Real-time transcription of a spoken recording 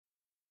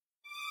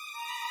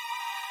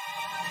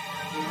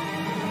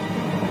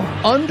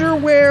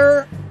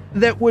underwear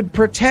that would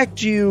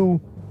protect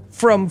you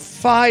from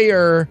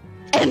fire.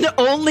 And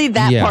only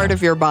that part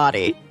of your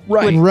body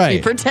would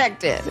be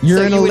protected.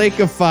 You're in a lake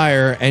of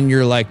fire and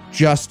your like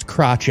just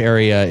crotch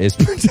area is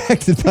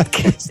protected by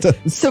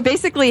crystals. So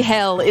basically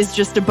hell is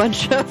just a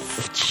bunch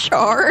of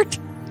charred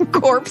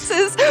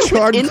corpses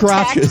charred with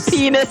crotches.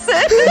 Penises.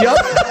 Yep.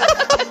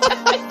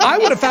 I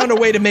would have found a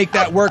way to make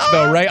that work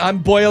though, right? I'm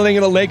boiling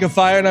in a lake of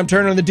fire and I'm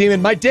turning on the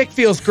demon. My dick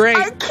feels great.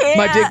 I can't.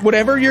 My dick,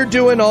 whatever you're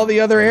doing, all the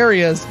other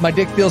areas, my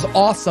dick feels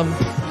awesome.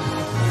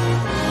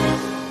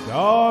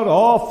 God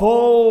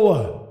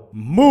awful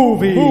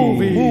movie.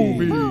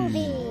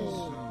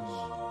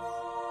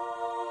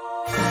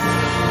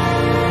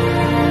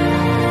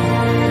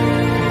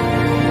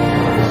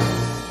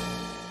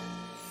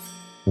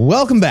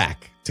 Welcome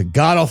back to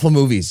God Awful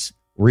Movies,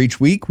 where each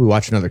week we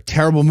watch another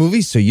terrible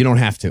movie so you don't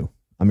have to.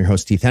 I'm your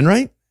host, Heath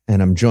Enright,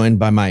 and I'm joined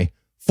by my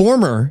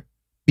former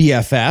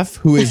BFF,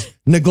 who is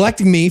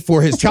neglecting me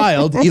for his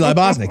child, Eli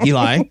Bosnick.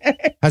 Eli,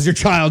 how's your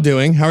child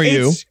doing? How are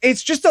you?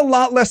 It's just a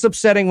lot less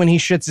upsetting when he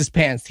shits his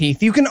pants,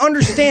 Heath. You can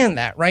understand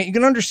that, right? You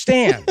can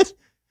understand.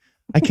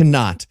 I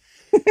cannot.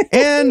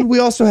 And we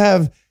also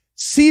have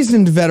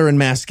seasoned veteran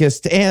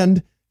masochist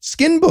and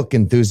skin book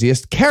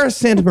enthusiast, Cara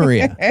Santa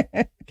Maria.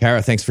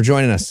 Cara, thanks for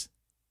joining us.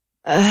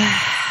 All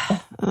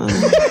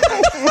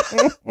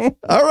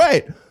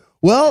right.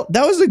 Well,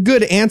 that was a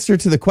good answer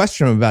to the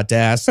question I'm about to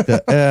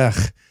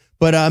ask.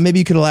 But maybe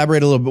you could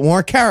elaborate a little bit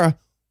more. Cara,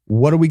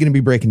 what are we going to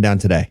be breaking down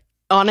today?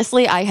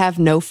 Honestly, I have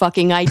no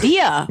fucking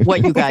idea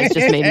what you guys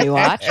just made me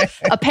watch.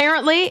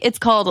 Apparently, it's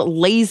called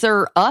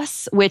Lazer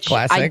Us, which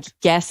Classic. I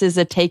guess is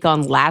a take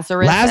on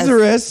Lazer Us.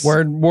 Lazer Us.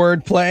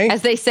 Word play.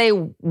 As they say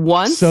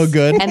once. So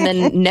good. And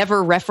then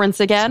never reference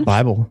again.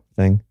 Bible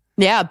thing.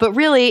 Yeah, but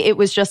really, it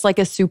was just like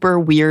a super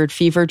weird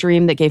fever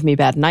dream that gave me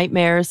bad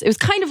nightmares. It was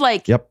kind of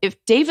like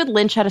if David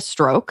Lynch had a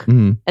stroke,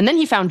 and then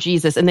he found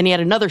Jesus, and then he had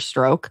another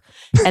stroke,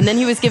 and then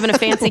he was given a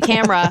fancy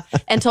camera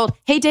and told,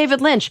 hey, David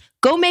Lynch,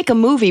 go make a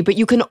movie, but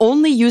you can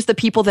only use the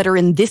people that are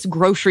in this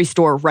grocery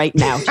store right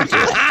now to do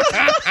it.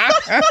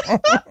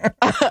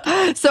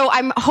 So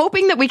I'm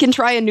hoping that we can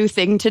try a new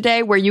thing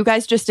today where you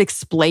guys just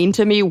explain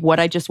to me what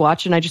I just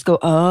watched, and I just go,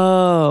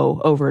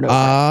 oh, over and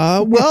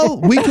over.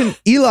 Well, we can.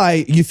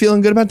 Eli, you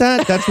feeling good about that?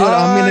 That's what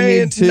I'm going to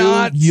need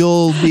too.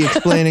 You'll be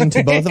explaining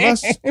to both of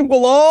us.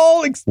 We'll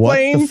all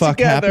explain what the fuck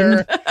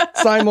together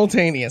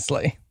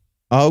simultaneously.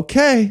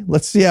 Okay,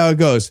 let's see how it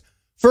goes.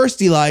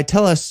 First, Eli,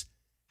 tell us,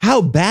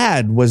 how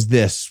bad was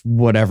this,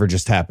 whatever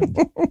just happened?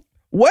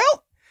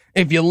 Well,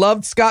 if you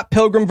loved Scott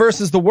Pilgrim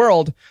versus the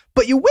World,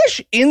 but you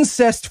wish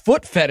incest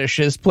foot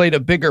fetishes played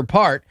a bigger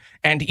part,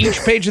 and each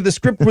page of the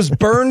script was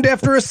burned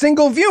after a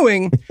single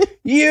viewing,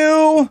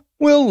 you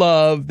will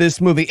love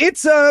this movie.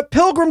 It's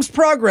Pilgrim's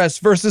Progress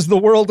versus the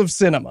world of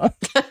cinema.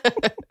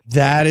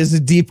 That is a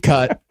deep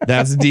cut.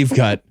 That's a deep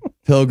cut.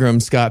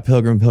 Scott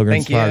Pilgrim's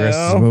Progress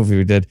is a movie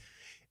we did.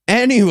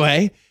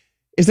 Anyway,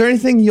 is there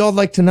anything y'all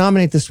like to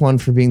nominate this one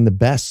for being the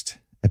best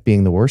at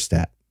being the worst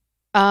at?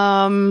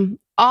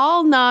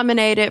 I'll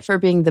nominate it for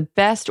being the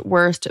best,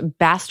 worst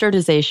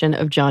bastardization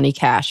of Johnny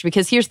Cash.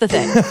 Because here's the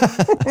thing.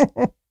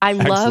 I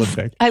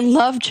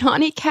love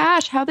Johnny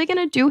Cash. How are they going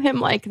to do him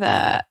like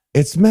that?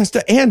 It's messed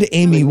up. And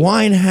Amy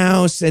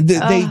Winehouse. And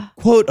they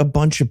quote a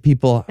bunch of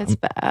people. It's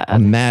bad.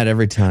 I'm mad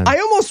every time. I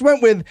almost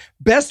went with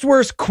best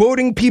worst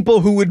quoting people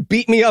who would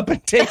beat me up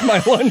and take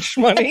my lunch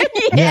money.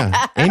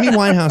 Yeah. Amy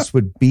Winehouse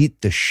would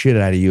beat the shit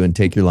out of you and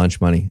take your lunch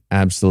money.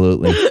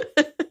 Absolutely.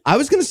 I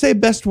was going to say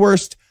best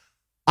worst.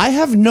 I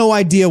have no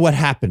idea what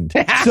happened.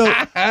 So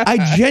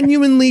I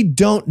genuinely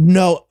don't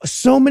know.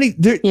 So many.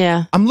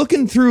 I'm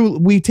looking through.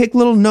 We take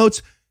little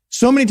notes.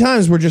 So many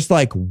times we're just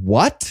like,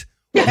 what?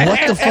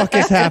 What the fuck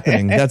is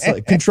happening? That's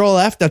like Control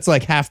F. That's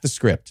like half the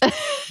script.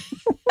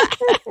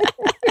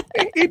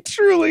 It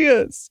truly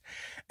is.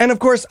 And of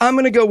course, I'm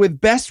going to go with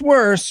best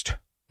worst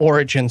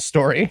origin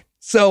story.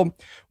 So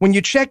when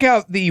you check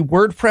out the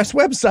WordPress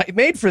website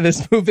made for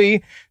this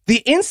movie, the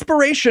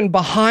inspiration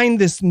behind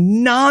this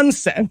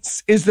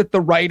nonsense is that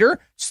the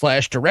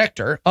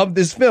writer/director of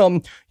this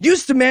film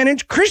used to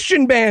manage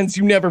Christian bands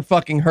you never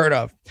fucking heard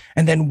of.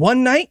 And then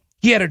one night,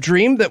 he had a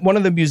dream that one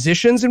of the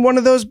musicians in one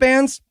of those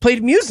bands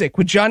played music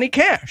with Johnny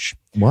Cash.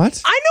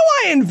 What? I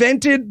know I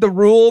invented the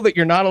rule that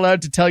you're not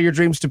allowed to tell your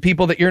dreams to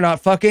people that you're not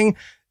fucking.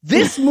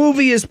 This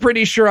movie is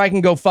pretty sure I can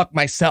go fuck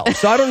myself.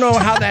 So I don't know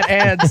how that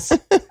adds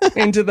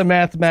into the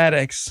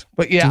mathematics.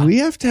 But yeah. Do we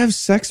have to have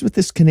sex with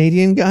this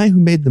Canadian guy who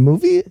made the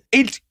movie?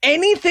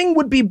 Anything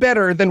would be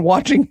better than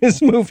watching his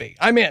movie.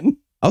 I'm in.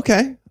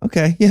 Okay.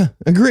 Yeah,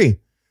 agree.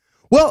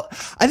 Well,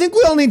 I think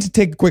we all need to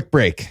take a quick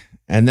break.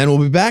 And then we'll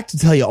be back to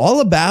tell you all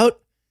about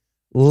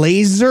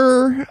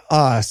Lazer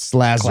Us.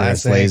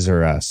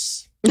 Lazer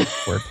Us.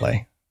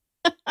 Wordplay.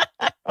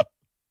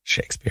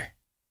 Shakespeare.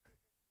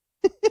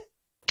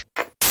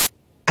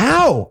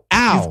 Ow.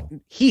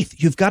 Heath,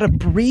 you've got to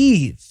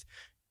breathe.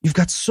 You've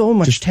got so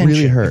much just tension.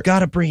 Really hurt. You've got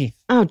to breathe.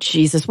 Oh,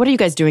 Jesus. What are you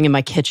guys doing in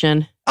my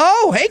kitchen?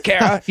 Oh, hey,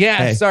 Cara. Yeah,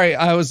 Hey. sorry.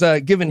 I was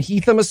giving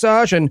Heath a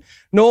massage, and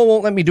Noel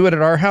won't let me do it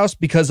at our house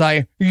because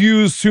I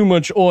use too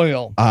much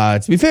oil.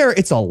 To be fair,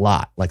 it's a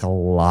lot. Like a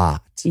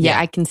lot. Yeah,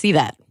 I can see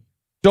that.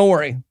 Don't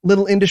worry.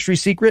 Little industry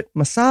secret,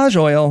 massage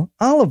oil,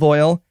 olive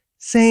oil,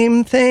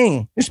 same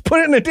thing. Just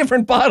put it in a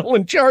different bottle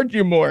and charge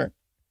you more.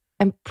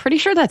 I'm pretty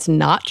sure that's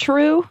not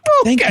true.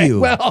 Thank you.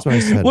 Well, That's what I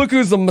said. look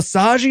who's a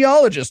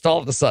massageologist all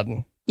of a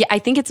sudden. Yeah, I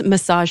think it's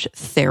massage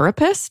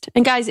therapist.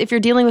 And guys, if you're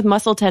dealing with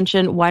muscle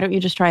tension, why don't you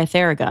just try a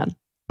Theragun?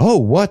 Oh,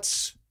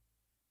 what's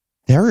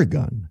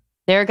Theragun?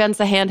 Theragun's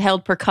a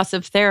handheld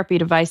percussive therapy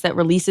device that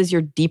releases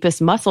your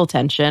deepest muscle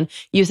tension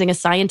using a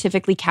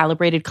scientifically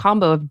calibrated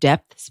combo of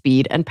depth,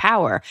 speed, and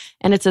power.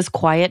 And it's as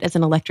quiet as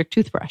an electric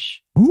toothbrush.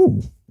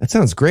 Ooh, that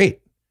sounds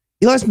great.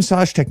 Eli's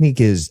massage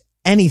technique is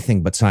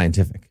anything but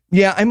scientific.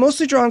 Yeah, I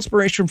mostly draw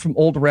inspiration from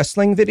old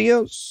wrestling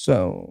videos,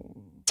 so...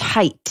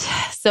 Tight.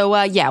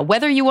 So yeah,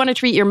 whether you want to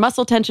treat your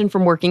muscle tension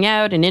from working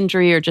out, an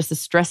injury, or just the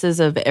stresses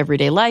of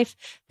everyday life,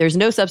 there's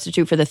no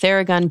substitute for the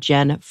Theragun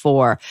Gen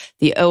 4.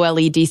 The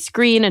OLED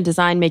screen and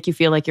design make you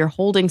feel like you're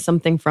holding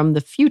something from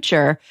the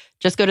future.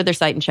 Just go to their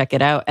site and check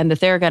it out. And the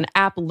Theragun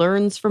app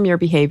learns from your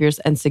behaviors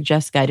and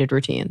suggests guided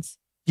routines.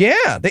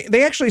 Yeah,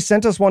 they actually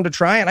sent us one to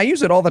try, and I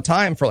use it all the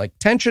time for like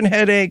tension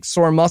headaches,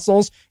 sore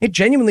muscles. It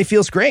genuinely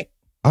feels great.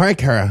 All right,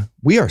 Cara,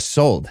 we are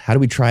sold. How do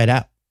we try it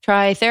out?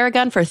 Try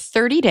Theragun for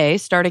 30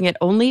 days, starting at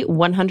only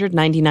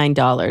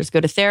 $199. Go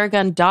to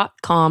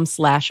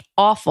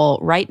Theragun.com/awful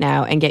right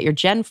now and get your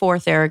Gen 4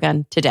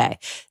 Theragun today.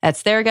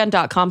 That's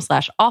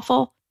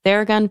Theragun.com/awful,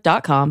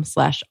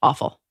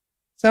 Theragun.com/awful.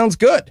 Sounds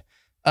good.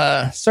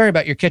 Sorry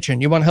about your kitchen.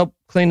 You want help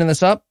cleaning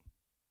this up?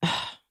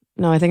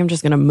 No, I think I'm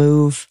just going to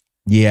move.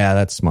 Yeah,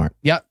 that's smart.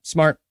 Yep,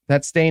 smart.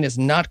 That stain is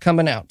not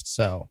coming out,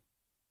 so...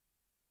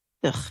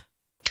 Ugh.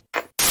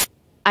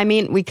 I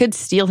mean, we could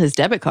steal his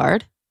debit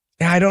card.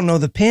 Yeah, I don't know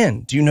the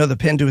PIN. Do you know the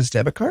PIN to his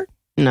debit card?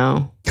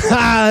 No.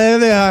 There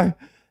they are.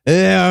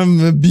 They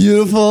are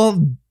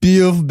beautiful,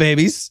 beautiful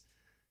babies.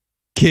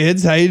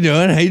 Kids, how you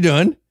doing? How you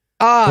doing?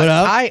 What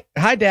up?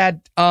 Hi,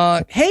 Dad.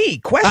 Hey,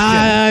 question.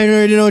 I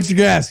already know what you're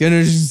going to ask. I know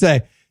what you're going to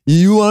say.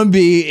 You want to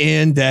be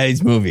in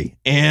Daddy's movie.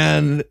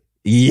 And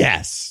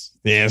yes.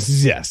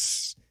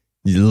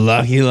 You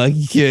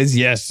lucky kids.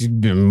 Yes,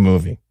 you've been in a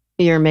movie.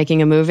 You're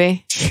making a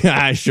movie?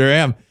 I sure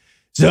am.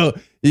 So,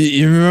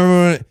 you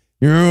remember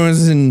when it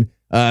was in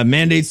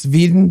Mandates of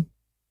Eden?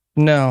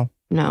 No.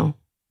 No.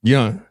 You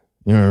don't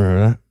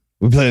remember that?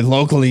 We played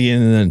locally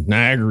in the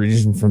Niagara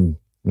region from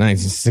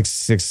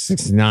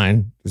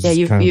 1969.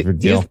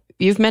 Yeah,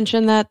 you've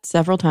mentioned that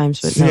several times,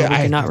 but no, we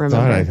cannot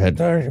remember. I've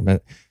had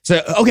argument.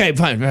 So, okay,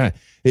 fine.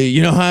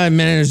 You know how I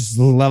manage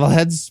level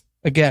heads?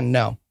 Again,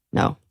 no.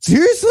 No.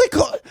 Seriously?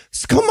 Come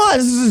on.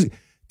 This is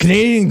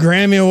Canadian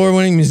Grammy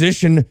Award-winning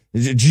musician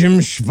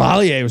Jim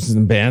Chevalier was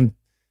in the band.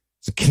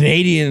 It's a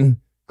Canadian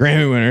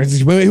Grammy winner.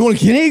 He won a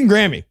Canadian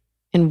Grammy.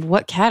 In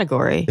what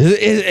category?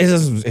 It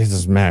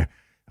doesn't matter.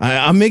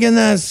 I'm making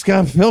that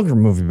Scott Pilgrim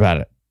movie about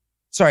it.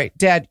 Sorry,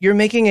 Dad, you're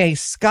making a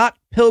Scott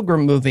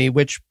Pilgrim movie,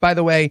 which, by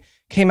the way,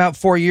 came out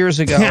 4 years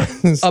ago.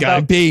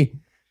 Scotty P.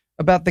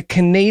 About the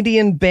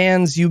Canadian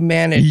bands you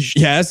managed.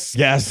 Yes,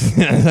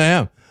 I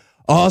am.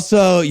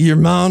 Also, your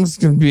mom's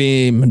going to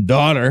be my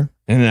daughter,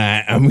 and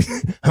I'm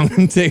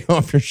going to take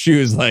off her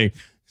shoes like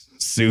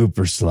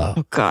super slow.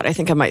 Oh, God, I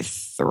think I might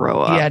throw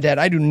up. Yeah, Dad,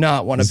 I do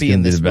not want to be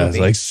in this movie.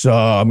 Like, so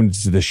I'm going to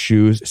do the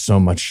shoes, so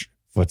much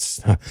foot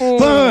stuff.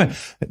 Then,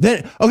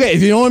 okay,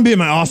 if you don't want to be in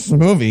my awesome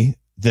movie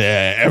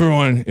that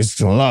everyone is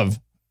going to love,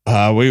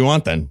 what do you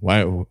want then?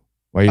 Why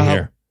are you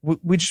here?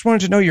 We just wanted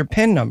to know your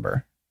PIN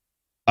number.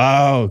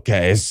 Oh,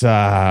 okay. It's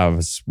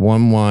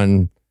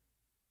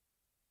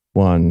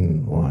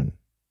 1111.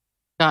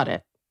 Got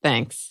it.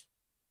 Thanks.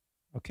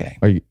 Okay.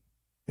 Are you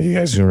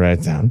guys going to write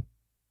it down?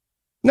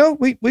 No,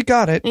 we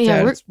got it.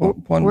 Yeah, Dad, we're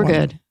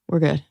good. We're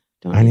good.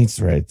 I need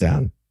to write it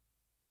down.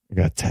 I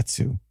got a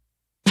tattoo.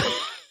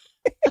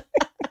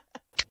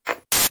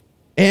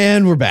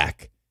 And we're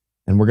back.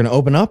 And we're going to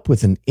open up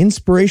with an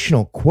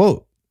inspirational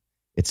quote.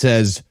 It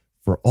says,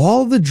 "For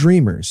all the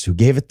dreamers who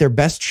gave it their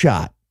best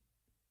shot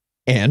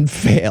and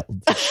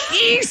failed."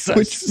 Jesus.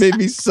 Which made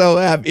me so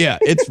happy. Yeah,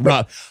 it's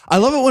rough. I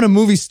love it when a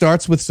movie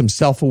starts with some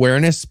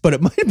self-awareness, but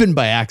it might have been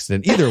by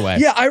accident. Either way.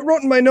 Yeah, I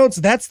wrote in my notes,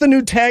 that's the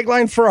new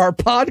tagline for our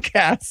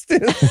podcast.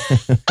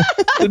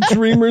 The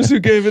dreamers who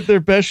gave it their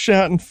best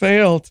shot and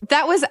failed.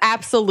 That was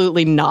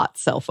absolutely not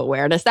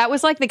self-awareness. That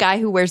was like the guy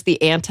who wears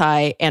the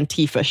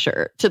anti-Antifa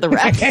shirt to the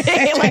rec.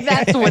 Like,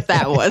 that's what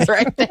that was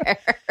right there.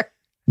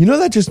 You know,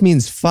 that just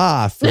means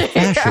fa for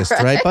fascist,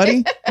 right,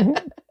 buddy?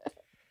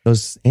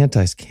 Those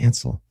antis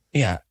cancel.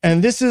 Yeah.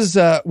 And this is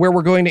where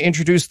we're going to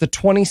introduce the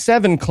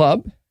 27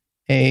 Club,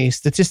 a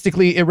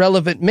statistically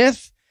irrelevant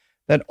myth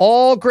that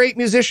all great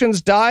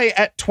musicians die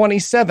at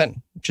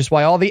 27, which is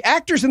why all the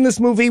actors in this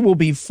movie will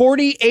be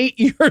 48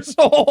 years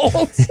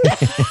old.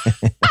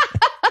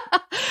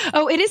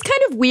 Oh, it is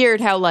kind of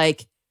weird how,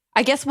 like,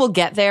 I guess we'll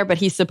get there, but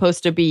he's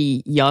supposed to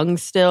be young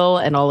still,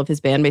 and all of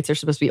his bandmates are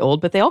supposed to be old,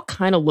 but they all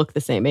kind of look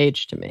the same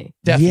age to me.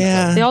 Definitely.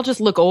 Yeah. They all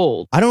just look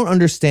old. I don't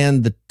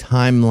understand the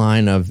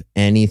timeline of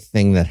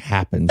anything that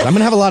happens. I'm going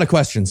to have a lot of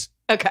questions.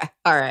 Okay.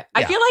 All right.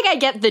 I feel like I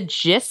get the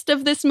gist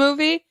of this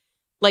movie.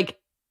 Like,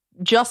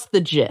 just the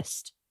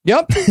gist.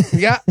 Yep.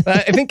 Yeah.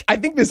 I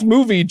think this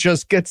movie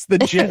just gets the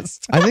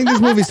gist. I think this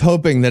movie's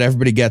hoping that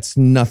everybody gets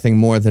nothing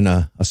more than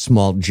a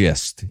small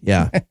gist.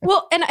 Yeah.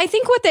 Well, and I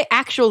think what they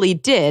actually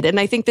did,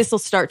 and I think this will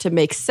start to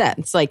make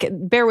sense. Like,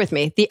 bear with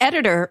me. The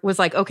editor was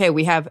like, okay,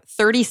 we have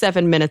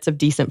 37 minutes of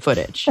decent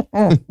footage.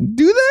 Do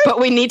they? But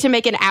we need to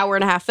make an hour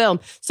and a half film.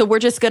 So we're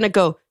just going to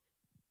go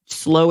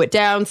slow it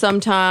down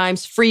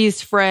sometimes,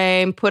 freeze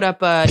frame, put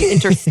up an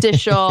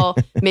interstitial.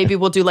 Maybe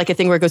we'll do like a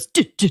thing where it goes,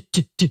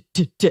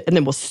 and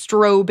then we'll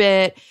strobe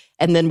it,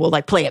 and then we'll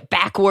like play it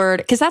backward.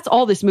 Because that's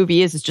all this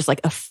movie is just like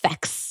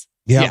effects.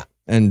 Yeah.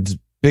 And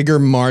bigger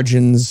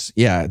margins.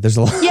 Yeah, there's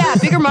a lot. Yeah,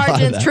 bigger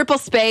margins, triple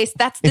space.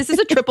 This is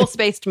a triple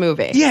spaced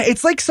movie. Yeah,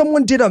 it's like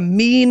someone did a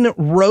mean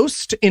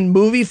roast in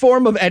movie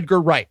form of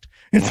Edgar Wright.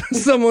 And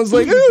someone's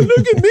like, oh,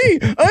 look at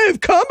me. I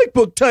have comic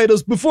book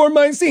titles before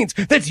my scenes.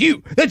 That's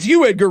you,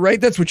 Edgar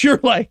Wright. That's what you're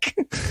like.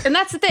 And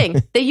that's the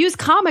thing. They use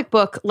comic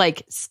book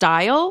like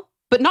style,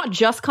 but not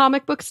just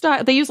comic book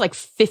style. They use like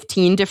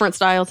 15 different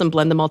styles and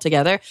blend them all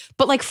together,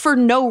 but like for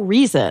no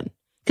reason.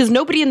 Because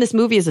nobody in this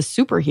movie is a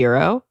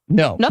superhero.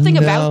 No. Nothing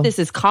about this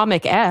is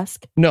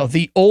comic-esque. No,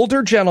 the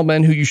older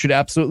gentleman who you should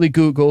absolutely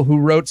Google, who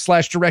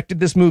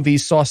wrote/directed this movie,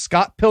 saw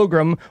Scott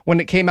Pilgrim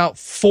when it came out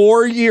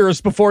 4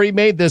 years before he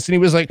made this, and he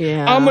was like,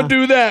 I'm gonna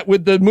do that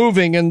with the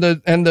moving and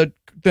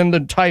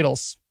the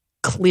titles.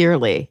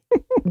 Clearly.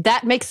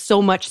 That makes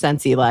so much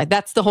sense, Eli.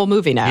 That's the whole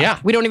movie now. Yeah.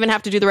 We don't even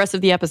have to do the rest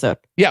of the episode.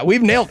 Yeah,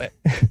 we've nailed it.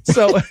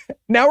 So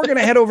now we're gonna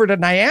head over to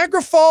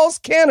Niagara Falls,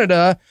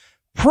 Canada.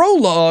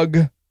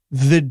 Prologue.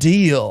 The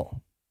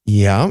deal.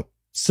 Yeah.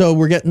 So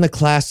we're getting the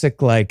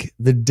classic, like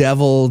the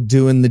devil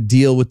doing the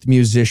deal with the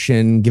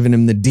musician, giving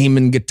him the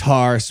demon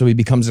guitar so he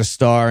becomes a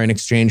star in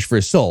exchange for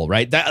his soul,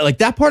 right?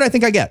 That part I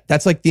think I get.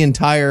 That's like the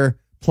entire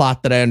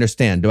plot that I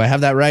understand. Do I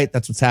have that right?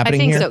 That's what's happening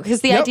here? I think so, because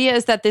the idea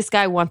is that this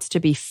guy wants to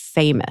be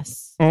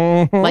famous.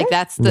 Like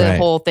that's the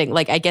whole thing.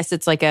 Like I guess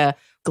it's like a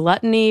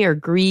gluttony or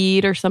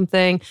greed or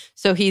something.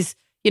 So he's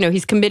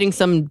committing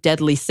some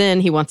deadly sin.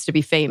 He wants to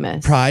be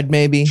famous. Pride,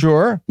 maybe.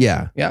 Sure.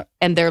 Yeah. Yeah.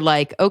 And they're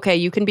like, okay,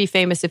 you can be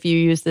famous if you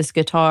use this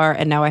guitar.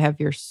 And now I have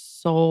your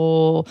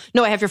soul.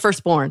 No, I have your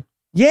firstborn.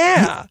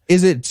 Yeah.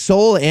 Is it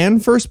soul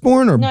and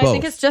firstborn or both? I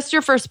think it's just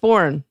your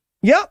firstborn.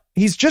 Yep.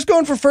 He's just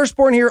going for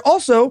firstborn here.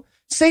 Also,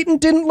 Satan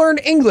didn't learn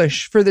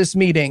English for this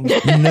meeting.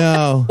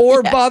 No.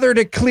 Or bother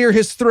to clear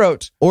his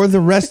throat. Or the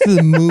rest of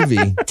the movie.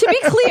 To be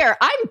clear,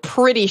 I'm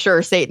pretty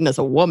sure Satan is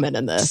a woman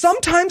in this.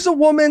 Sometimes a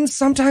woman,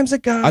 sometimes a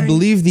guy. I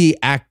believe the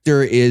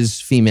actor is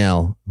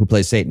female who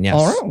plays Satan, yes.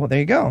 All right, well, there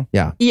you go.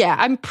 Yeah. Yeah,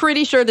 I'm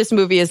pretty sure this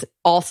movie is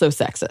also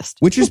sexist.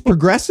 Which is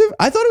progressive?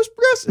 I thought it was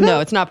progressive. No,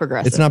 it's not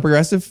progressive. It's not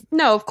progressive?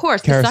 No, of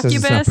course. Cara The says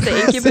it's succubus,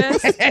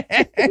 not the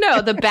incubus.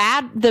 No, the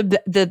bad,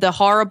 the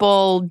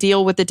horrible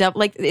deal with the devil.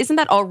 Like, isn't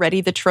that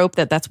already the trope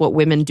that's what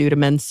women do to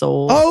men's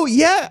souls? Oh,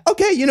 yeah.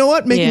 Okay, you know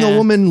what? Making a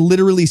woman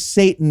literally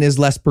Satan is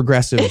less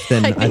progressive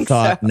than I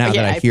thought so. now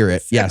that I hear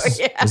it. So, yes,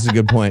 this is a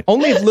good point.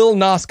 Only if Lil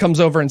Nas comes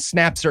over and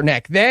snaps her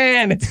neck.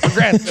 Then it's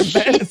progressive.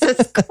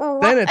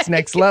 Then it's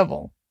next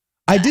level.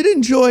 I did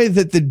enjoy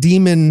that the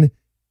demon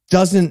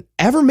doesn't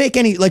ever make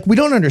any, like, we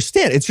don't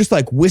understand. It's just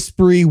like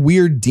whispery,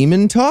 weird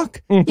demon talk.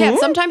 Yeah,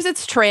 sometimes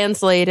it's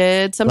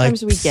translated.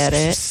 Sometimes we get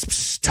it.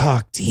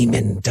 Talk,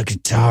 demon, the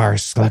guitar,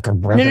 slacker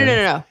brother.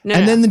 No.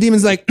 And then the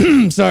demon's like,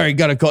 sorry,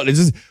 gotta call it. It's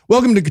just,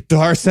 welcome to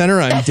Guitar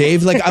Center. I'm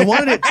Dave. Like, I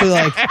wanted it to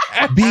like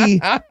be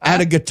at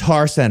a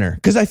guitar center.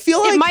 Because I feel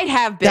like it might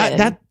have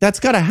been.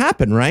 That's gotta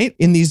happen, right?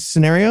 In these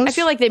scenarios. I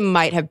feel like they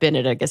might have been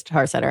at a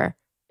guitar center.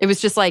 It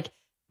was just like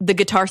the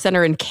guitar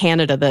center in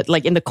Canada that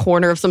like in the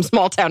corner of some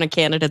small town in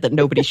Canada that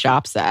nobody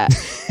shops at.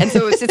 And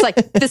so it's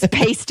like this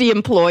pasty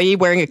employee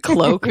wearing a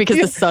cloak because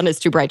the sun is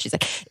too bright. She's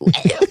like,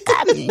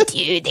 welcome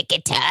to the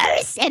guitar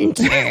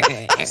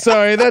center.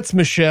 Sorry, that's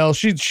Michelle.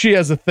 She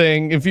has a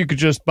thing. If you could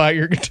just buy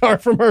your guitar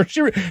from her.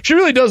 She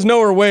really does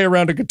know her way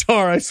around a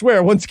guitar. I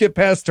swear, once you get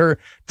past her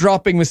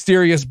dropping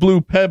mysterious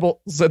blue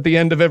pebbles at the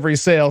end of every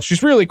sale,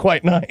 she's really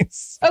quite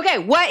nice. Okay,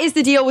 what is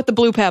the deal with the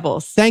blue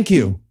pebbles? Thank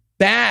you.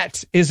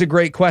 That is a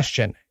great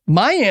question.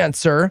 My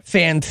answer,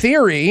 fan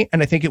theory,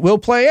 and I think it will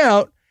play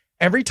out,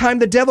 every time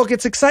the devil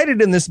gets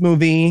excited in this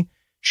movie,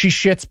 she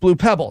shits blue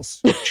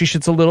pebbles. She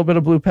shits a little bit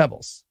of blue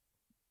pebbles.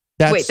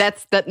 Wait,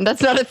 that's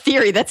not a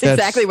theory. That's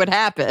exactly what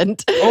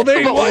happened. Oh, there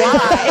you go.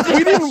 Why?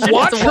 We didn't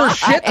watch her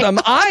shit them.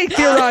 I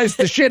theorized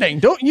the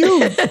shitting. Don't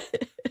you?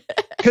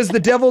 Because the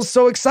devil's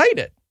so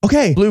excited.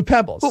 Okay. Blue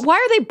pebbles. But why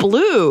are they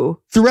blue?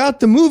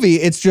 Throughout the movie,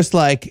 it's just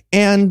like,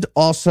 and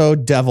also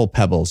devil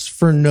pebbles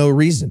for no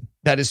reason.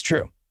 That is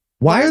true.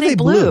 Why are they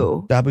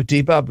blue? Dabu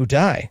dee babu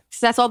die.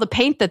 That's all the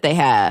paint that they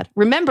had.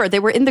 Remember, they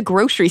were in the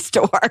grocery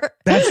store.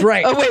 That's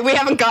right. Oh, wait, we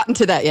haven't gotten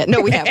to that yet.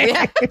 No, we have.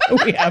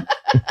 We have.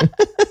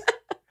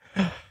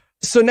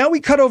 So now we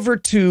cut over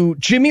to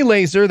Jimmy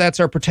Lazer. That's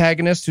our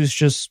protagonist who's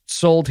just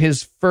sold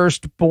his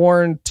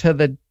firstborn to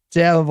the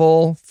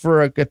devil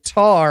for a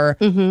guitar,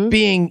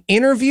 being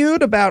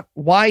interviewed about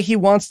why he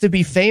wants to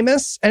be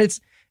famous. And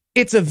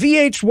it's a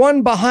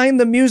VH1 behind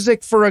the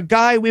music for a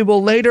guy we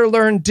will later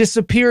learn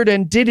disappeared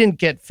and didn't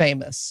get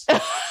famous.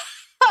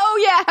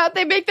 Oh, yeah. How'd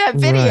they make that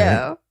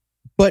video? Right.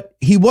 But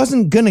he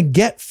wasn't going to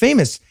get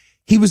famous.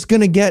 He was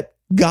going to get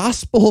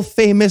gospel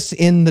famous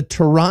in the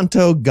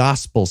Toronto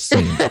gospel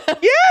scene.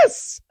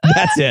 Yes.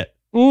 That's it.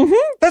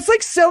 That's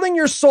like selling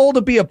your soul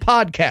to be a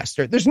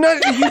podcaster. There's no,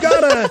 you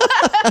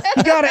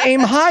gotta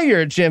aim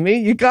higher, Jimmy.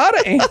 You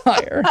gotta aim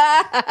higher.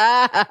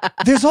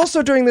 There's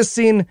also during this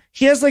scene,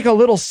 he has like a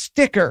little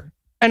sticker,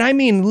 and I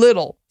mean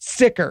little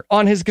sticker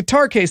on his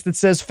guitar case that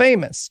says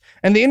famous.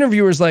 And the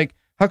interviewer's like,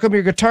 how come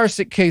your guitar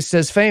case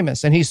says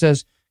famous? And he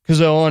says,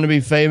 because I want to be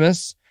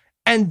famous.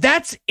 And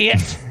that's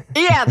it.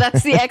 Yeah,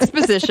 that's the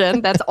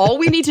exposition. That's all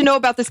we need to know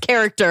about this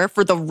character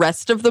for the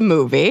rest of the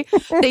movie.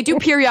 They do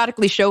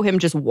periodically show him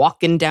just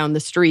walking down the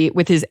street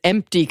with his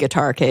empty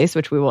guitar case,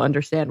 which we will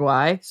understand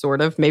why, sort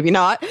of, maybe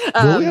not.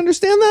 Will we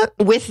understand that?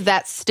 With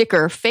that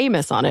sticker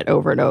famous on it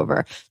over and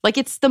over. Like,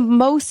 it's the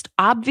most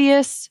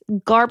obvious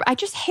garb. I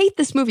just hate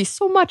this movie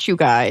so much, you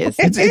guys.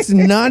 It's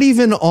not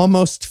even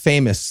Almost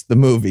Famous, the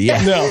movie.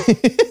 Yeah. No.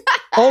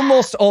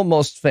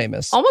 Almost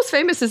Famous. Almost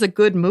Famous is a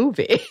good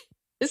movie.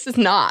 This is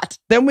not.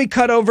 Then we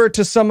cut over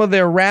to some of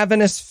their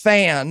ravenous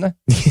fan.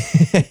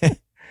 This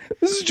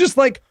is just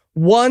like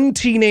one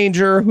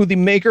teenager who the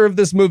maker of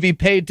this movie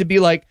paid to be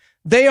like,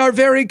 they are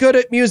very good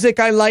at music.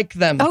 I like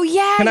them. Oh,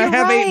 yeah. Can I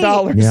have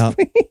 $8? Yeah.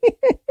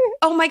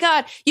 Oh, my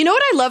God. You know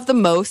what I love the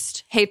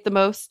most, hate the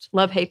most,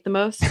 love, hate the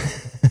most?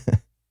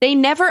 They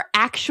never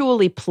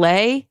actually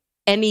play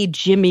any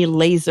Jimmy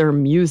Lazer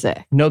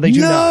music. No, they do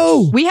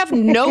not. We have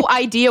no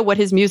idea what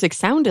his music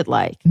sounded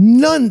like.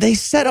 None. They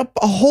set up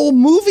a whole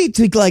movie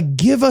to like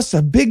give us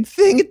a big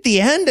thing at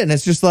the end, and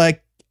it's just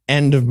like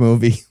end of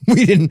movie.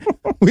 We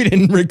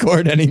didn't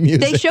record any music.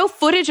 They show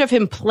footage of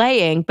him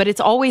playing, but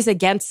it's always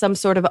against some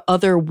sort of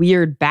other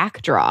weird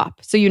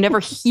backdrop, so you never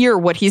hear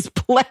what he's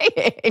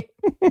playing.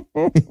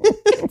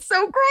 It's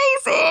so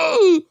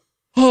crazy.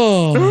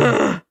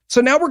 So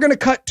now we're going to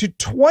cut to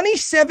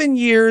 27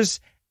 years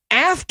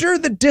after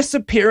the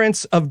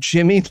disappearance of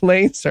Jimmy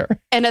Lazer.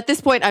 And at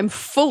this point, I'm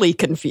fully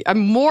confused. I'm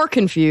more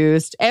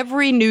confused.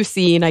 Every new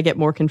scene, I get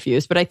more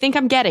confused, but I think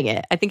I'm getting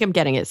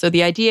it. So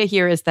the idea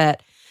here is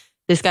that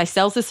this guy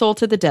sells his soul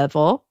to the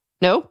devil.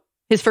 No,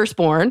 his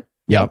firstborn.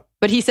 Yep.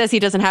 But he says he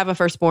doesn't have a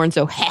firstborn,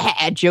 so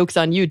joke's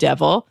on you,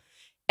 devil.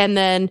 And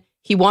then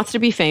he wants to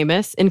be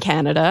famous in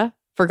Canada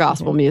for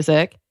gospel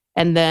music.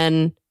 And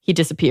then he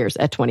disappears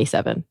at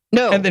 27.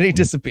 No. And then he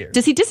disappears.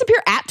 Does he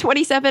disappear at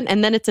 27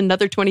 and then it's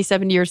another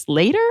 27 years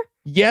later?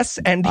 Yes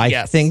and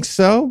yes. I think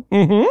so.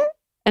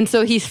 And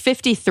so he's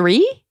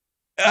 53?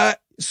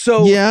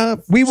 So yeah,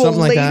 we will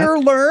like later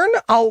learn,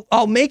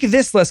 I'll make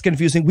this less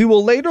confusing. We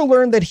will later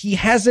learn that he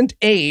hasn't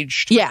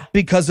aged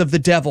because of the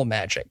devil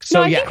magic. So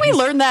no, I think we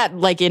learned that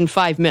like in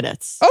 5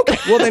 minutes. Okay.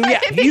 Well then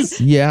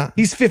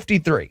he's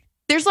 53.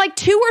 There's like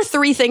 2 or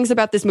 3 things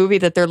about this movie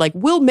that they're like,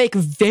 we'll make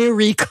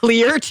very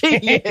clear to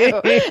you.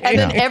 And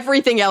then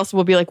everything else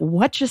will be like,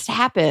 what just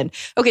happened?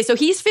 Okay, so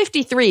he's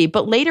 53,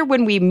 but later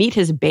when we meet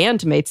his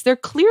bandmates, they're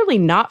clearly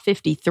not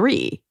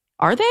 53.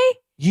 Are they?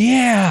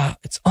 Yeah,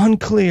 it's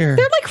unclear.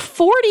 They're like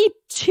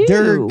 42.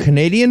 They're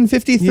Canadian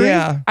 53?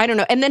 Yeah. I don't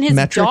know. And then his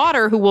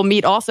daughter, who we'll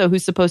meet also,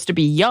 who's supposed to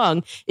be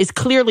young, is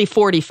clearly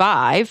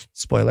 45.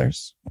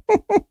 Spoilers.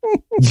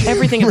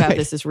 Everything about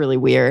this is really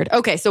weird.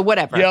 Okay, so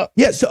whatever.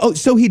 Yeah.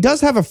 So he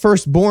does have a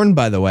firstborand,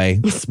 by the way.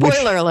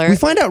 Spoiler alert. We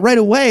find out right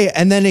away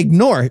and then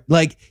ignore.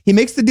 Like, he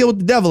makes the deal with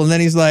the devil and then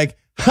he's like,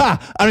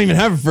 ha, I don't even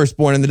have a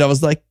firstborn. And the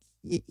devil's like,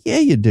 yeah,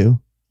 you do.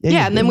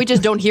 Yeah, and then we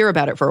just don't hear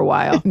about it for a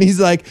while. And he's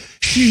like,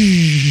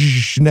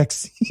 shh,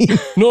 next scene.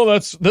 No,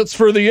 that's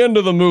for the end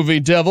of the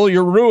movie, devil.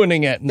 You're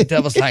ruining it. And the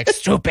devil's like,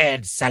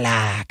 stupid,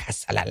 salak,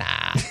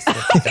 salala.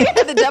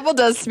 The devil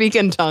does speak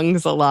in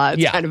tongues a lot.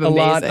 It's kind of amazing.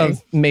 A lot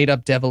of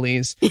made-up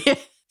devilese.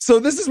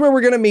 So this is where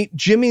we're going to meet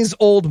Jimmy's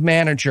old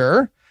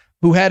manager,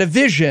 who had a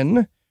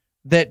vision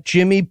that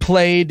Jimmy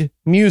played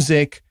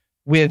music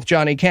with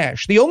Johnny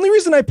Cash. The only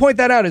reason I point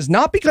that out is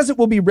not because it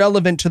will be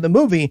relevant to the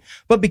movie,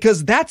 but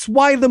because that's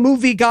why the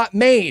movie got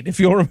made. If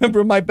you'll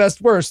remember My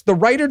Best Worst, the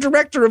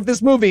writer-director of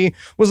this movie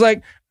was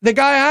like, the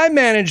guy I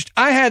managed,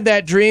 I had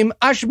that dream.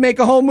 I should make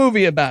a whole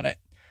movie about it.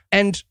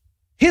 And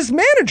his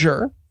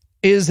manager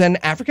is an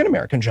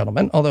African-American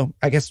gentleman, although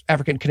I guess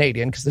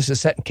African-Canadian because this is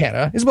set in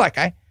Canada. He's a black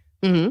guy.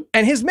 And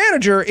his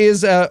manager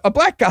is a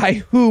black guy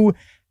who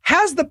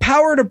has the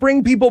power to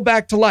bring people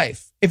back to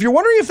life. If you're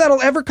wondering if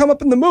that'll ever come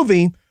up in the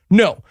movie,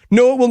 no,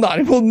 it will not.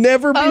 It will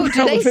never be relevant.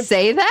 Oh, do they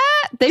say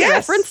that? They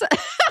reference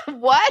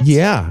what?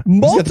 Yeah.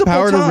 Multiple He's got the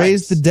power times to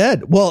raise the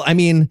dead. Well, I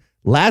mean,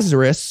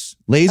 Lazer Us,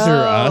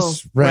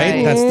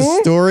 right? That's the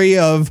story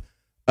of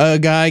a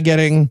guy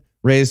getting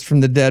raised from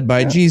the dead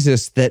by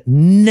Jesus that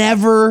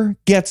never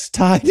gets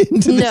tied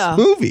into this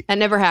movie. That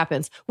never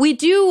happens. We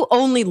do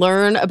only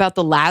learn about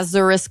the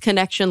Lazarus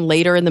connection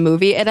later in the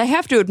movie. And I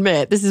have to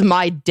admit, this is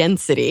my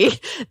density,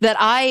 that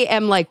I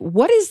am like,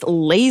 what is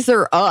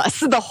Lazer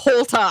Us the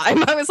whole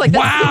time? I was like,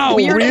 that's the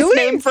weirdest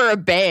name for a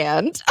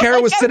band.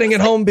 Kara was sitting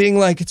at home being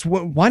like,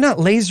 why not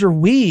Lazer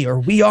We or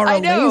We Are a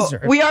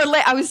Laser? We are.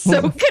 I was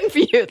so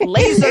confused.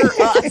 Lazer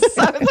Us.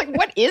 I was like,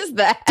 what is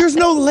that? There's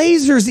no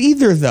lasers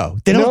either, though.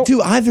 They don't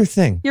do either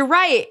thing. You're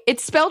right.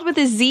 It's spelled with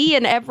a Z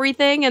and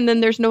everything, and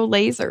then there's no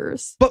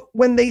lasers. But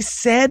when they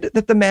said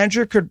that the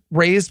magic could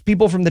raise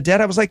people from the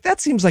dead, I was like, that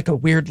seems like a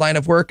weird line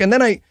of work. And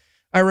then I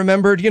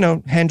remembered,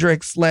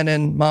 Hendrix,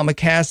 Lennon, Mama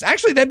Cass.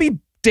 Actually, that'd be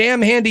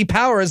damn handy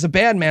power as a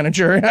band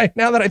manager,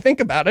 now that I think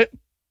about it.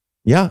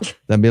 Yeah,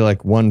 that'd be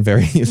like one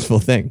very useful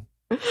thing.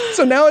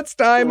 So now it's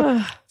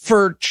time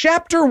for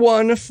Chapter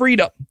 1,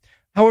 Freedom.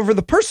 However,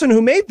 the person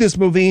who made this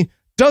movie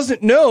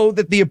doesn't know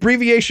that the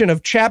abbreviation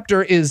of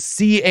chapter is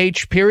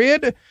CH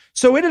period.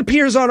 So it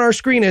appears on our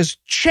screen as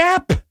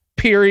Chap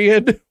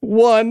period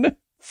 1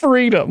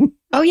 Freedom.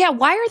 Oh, yeah.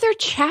 Why are there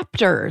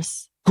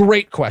chapters?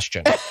 Great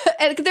question.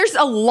 And there's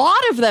a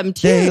lot of them,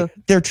 too.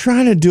 They're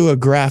trying to do a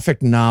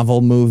graphic novel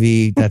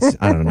movie. That's,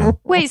 I don't know.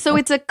 Wait, so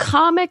it's a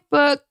comic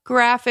book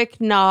graphic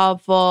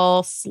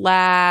novel /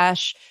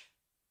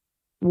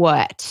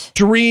 what?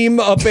 Dream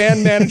a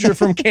band manager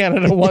from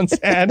Canada once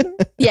had.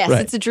 Yes,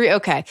 right. It's a dream.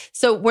 Okay.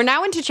 So we're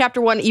now into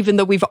chapter 1, even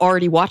though we've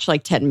already watched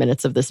like 10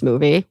 minutes of this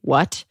movie.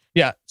 What?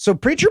 Yeah. So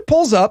Preacher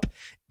pulls up.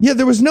 Yeah,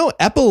 there was no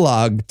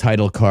epilogue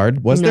title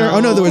card, was there?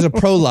 Oh, no, there was a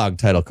prologue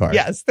title card.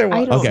 Yes, there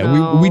was.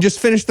 Okay, we just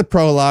finished the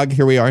prologue.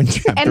 Here we are in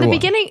chapter 1. And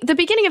the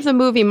beginning of the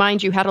movie,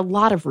 mind you, had a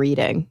lot of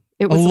reading.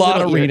 It was a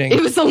lot of reading.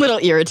 It was a little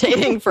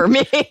irritating for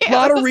me. A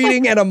lot of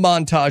reading and a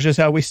montage is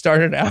how we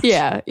started out.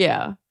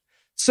 Yeah.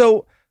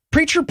 So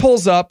Preacher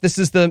pulls up. This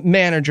is the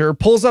manager,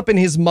 pulls up in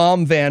his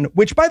mom van,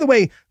 which, by the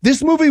way,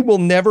 this movie will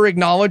never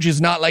acknowledge is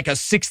not like a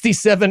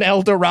 67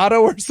 Eldorado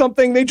or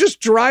something. They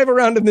just drive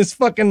around in this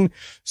fucking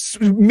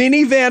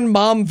minivan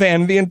mom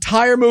van the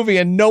entire movie,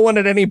 and no one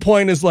at any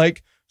point is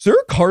like, is there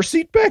a car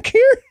seat back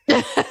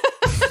here?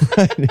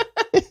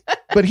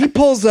 But he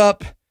pulls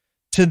up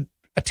to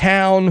a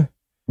town.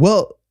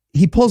 Well,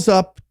 he pulls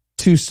up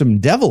to some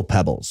devil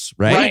pebbles,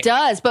 right? He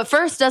does. But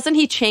first, doesn't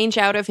he change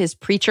out of his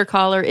preacher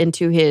collar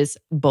into his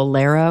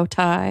bolero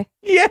tie?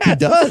 Yeah, he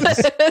does.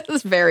 This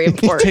is very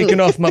important. He's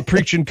taking off my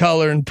preaching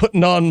collar and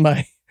putting on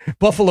my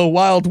Buffalo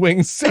Wild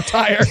Wings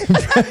attire. He's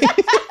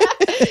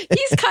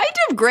kind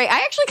of great. I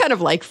actually kind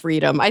of like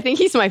Freedom. I think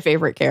he's my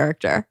favorite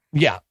character.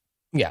 Yeah.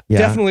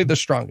 Definitely the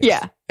strongest.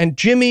 Yeah. And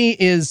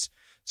Jimmy is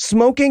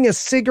smoking a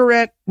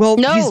cigarette. Well,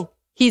 no.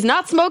 He's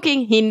not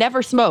smoking. He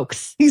never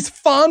smokes. He's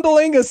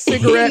fondling a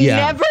cigarette. He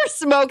never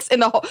smokes in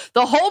the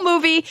whole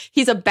movie.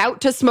 He's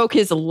about to smoke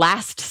his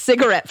last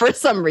cigarette for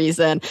some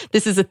reason.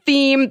 This is a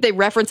theme. They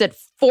reference it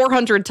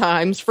 400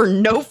 times for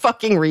no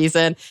fucking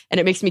reason, and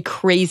it makes me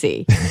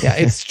crazy. Yeah,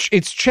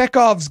 it's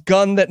Chekhov's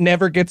gun that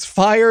never gets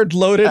fired,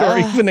 loaded, or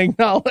even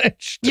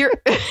acknowledged.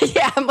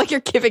 I'm like, you're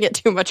giving it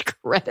too much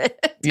credit.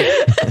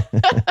 Yeah.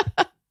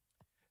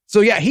 So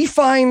yeah, he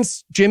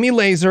finds Jimmy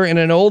Lazer in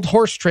an old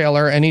horse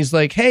trailer, and he's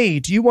like, hey,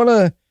 do you want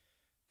to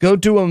go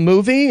do a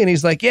movie? And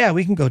he's like, yeah,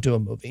 we can go do a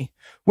movie.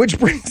 Which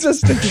brings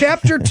us to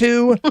chapter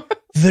 2,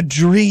 The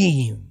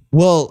Dream.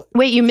 Well,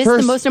 wait, you missed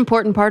the most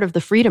important part of the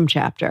Freedom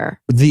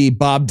chapter. The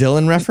Bob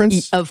Dylan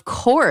reference? Of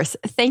course.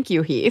 Thank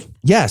you, Heath.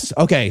 Yes.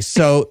 Okay.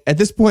 So at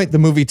this point, the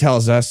movie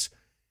tells us,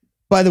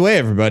 by the way,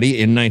 everybody,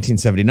 in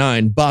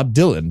 1979, Bob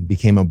Dylan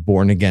became a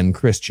born-again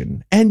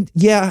Christian. And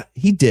yeah,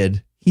 he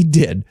did.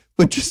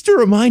 But just a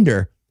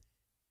reminder,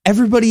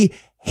 everybody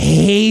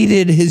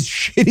hated his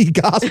shitty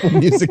gospel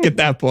music at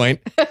that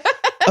point.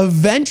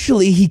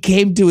 Eventually, he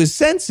came to his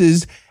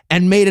senses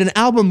and made an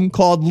album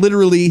called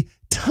literally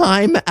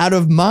Time Out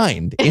of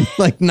Mind in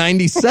like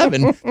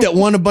 97 that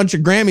won a bunch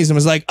of Grammys and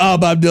was like, oh,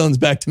 Bob Dylan's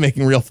back to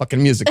making real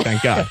fucking music,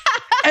 thank God.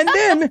 And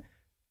then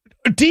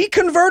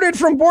deconverted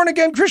from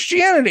born-again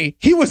Christianity.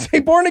 He was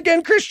a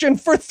born-again Christian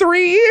for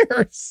 3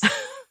 years.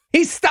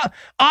 He stopped.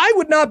 I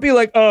would not be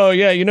like, oh,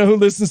 yeah, you know who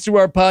listens to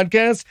our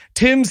podcast?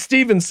 Tim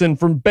Stevenson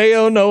from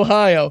Bayonne,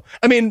 Ohio.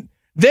 I mean,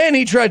 then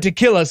he tried to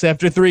kill us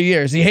after 3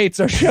 years. He hates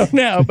our show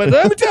now. But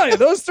let me tell you,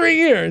 those 3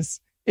 years,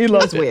 he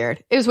loves it.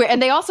 Weird. It was weird.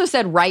 And they also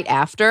said right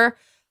after,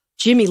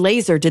 Jimmy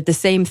Lazer did the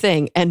same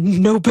thing,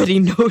 and nobody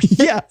noticed.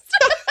 Yeah.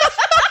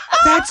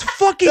 That's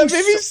fucking... That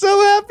made me so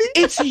happy.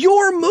 It's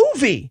your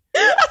movie.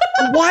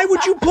 Why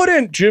would you put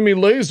in, Jimmy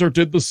Lazer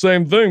did the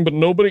same thing, but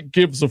nobody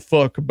gives a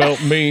fuck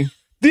about me?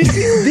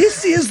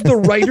 This is the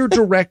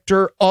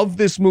writer-director of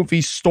this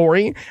movie's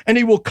story, and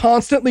he will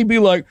constantly be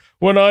like,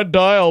 when I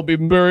die, I'll be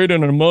buried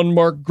in an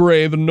unmarked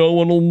grave and no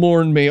one will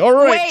mourn me. All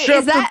right, wait,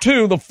 chapter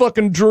 2, The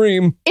Fucking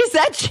Dream. Is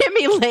that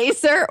Jimmy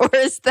Lazer or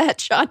is that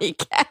Johnny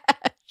Cash?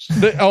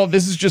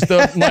 This is just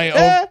that's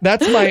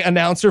my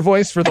announcer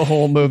voice for the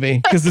whole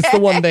movie, because it's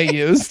the one they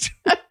used.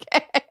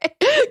 Okay,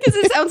 because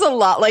it sounds a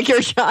lot like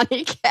your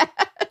Johnny Cash.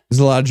 There's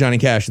a lot of Johnny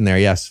Cash in there,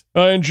 yes.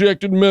 I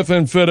injected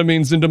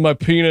methamphetamines into my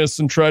penis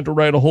and tried to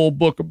write a whole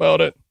book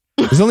about it.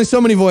 There's only so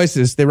many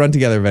voices. They run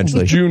together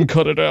eventually. June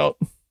cut it out.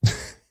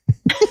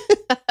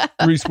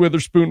 Reese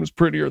Witherspoon was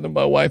prettier than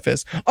my wife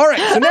is. All right,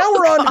 so now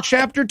we're on to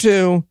chapter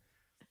 2.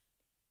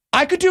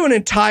 I could do an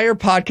entire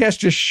podcast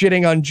just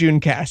shitting on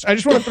June Cash. I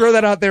just want to throw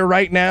that out there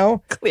right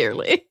now.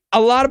 Clearly. A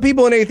lot of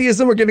people in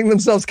atheism are getting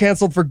themselves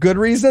canceled for good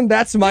reason.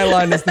 That's my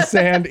line as the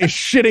sand, is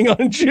shitting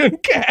on June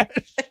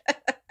Cash.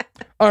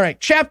 All right,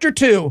 chapter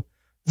 2,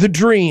 The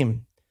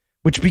Dream,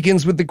 which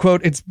begins with the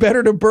quote, "It's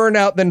better to burn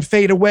out than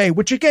fade away,"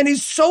 which again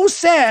is so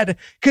sad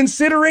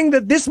considering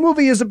that this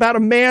movie is about a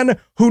man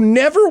who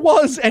never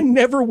was and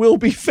never will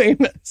be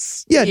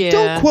famous. Yeah,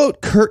 don't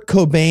quote Kurt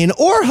Cobain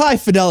or High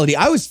Fidelity.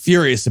 I was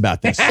furious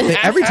about this.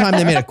 Every time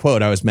they made a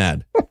quote, I was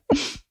mad.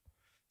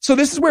 So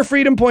this is where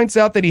Freedom points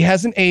out that he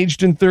hasn't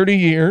aged in 30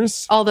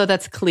 years. Although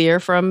that's clear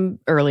from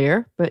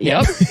earlier, but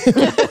yeah.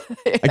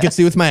 I can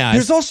see with my eyes.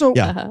 There's also,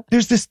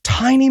 there's this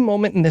tiny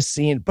moment in this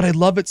scene, but I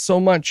love it so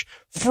much.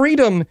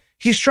 Freedom,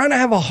 he's trying to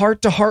have a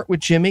heart-to-heart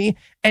with Jimmy,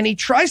 and he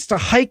tries to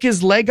hike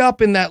his leg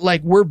up in that,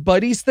 like, we're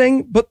buddies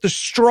thing, but the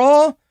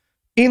straw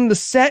in the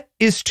set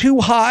is too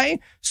high,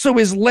 so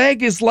his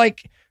leg is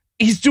like,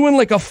 he's doing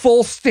like a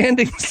full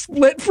standing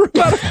split for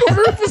about a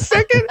quarter of a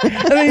second,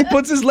 and then he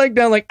puts his leg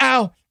down like,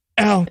 ow,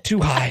 too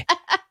high.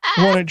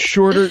 Want it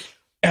shorter,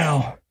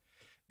 ow.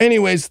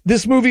 Anyways,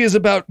 this movie is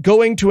about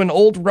going to an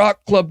old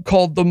rock club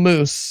called the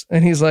Moose,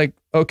 and he's like,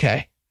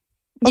 okay.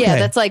 Yeah,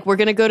 that's like, we're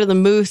going to go to the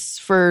Moose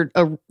for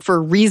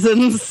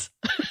reasons.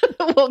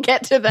 We'll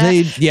get to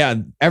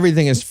that.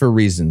 Everything is for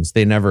reasons.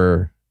 They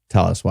never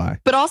tell us why.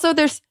 But also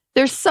there's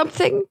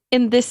something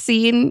in this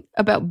scene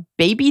about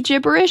baby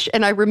gibberish,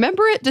 and I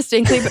remember it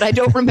distinctly, but I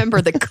don't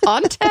remember the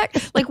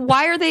context. Like,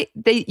 why are they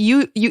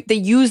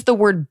use the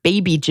word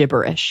baby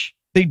gibberish?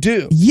 They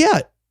do. Yeah,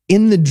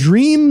 in the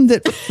dream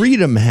that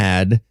Freedom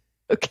had,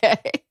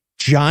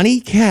 Johnny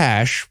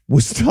Cash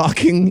was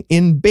talking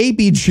in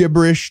baby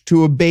gibberish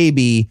to a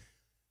baby.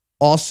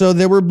 Also,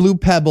 there were blue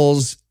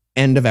pebbles.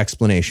 End of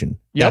explanation.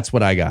 Yep. That's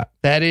what I got.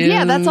 That is.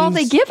 Yeah, that's all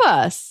they give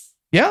us.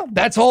 Yeah,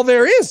 that's all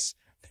there is.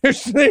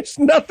 There's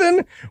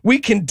nothing. We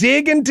can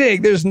dig and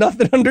dig. There's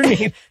nothing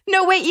underneath.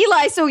 No, wait,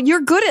 Eli. So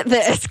you're good at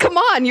this. Come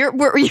on. You're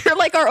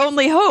like our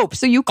only hope.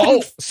 So you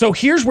can. So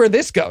here's where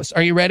this goes.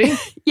 Are you ready?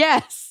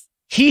 Yes.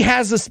 He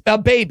has a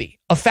baby.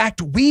 A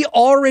fact we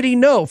already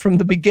know from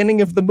the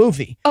beginning of the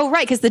movie. Oh,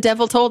 right. Because the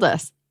devil told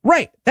us.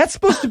 Right. That's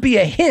supposed to be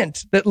a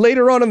hint that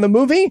later on in the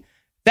movie,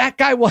 that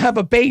guy will have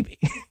a baby.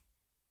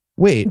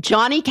 Wait.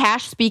 Johnny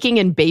Cash speaking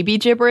in baby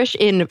gibberish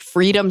in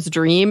Freedom's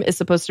dream is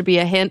supposed to be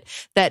a hint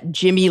that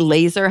Jimmy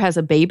Lazer has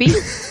a baby?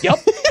 Yep.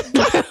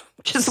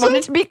 Just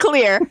wanted to be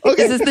clear. Okay.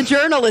 This is the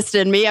journalist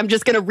in me. I'm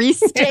just going to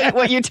restate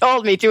what you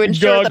told me to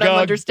ensure that I'm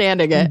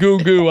understanding it.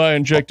 Goo, I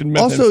injected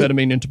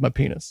methamphetamine into my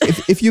penis.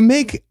 If you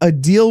make a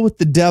deal with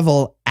the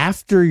devil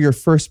after your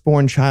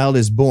firstborn child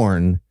is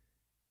born,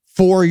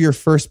 for your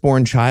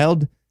firstborn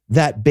child,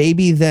 that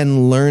baby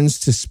then learns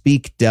to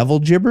speak devil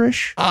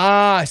gibberish?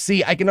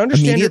 See, I can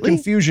understand your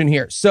confusion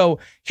here. So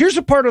here's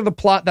a part of the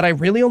plot that I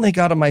really only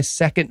got on my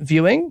second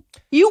viewing.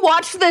 You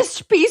watched this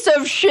piece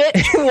of shit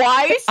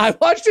twice? I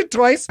watched it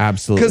twice.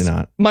 Absolutely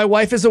not. My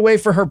wife is away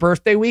for her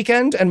birthday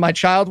weekend and my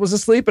child was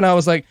asleep and I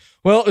was like,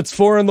 well, it's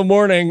 4 a.m.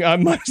 I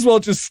might as well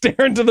just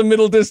stare into the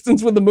middle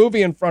distance with the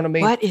movie in front of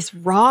me. What is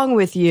wrong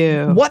with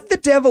you? What the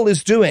devil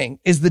is doing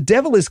is the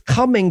devil is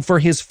coming for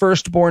his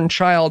firstborn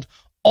child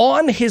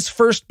on his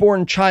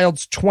firstborn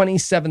child's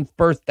 27th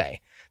birthday.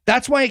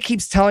 That's why it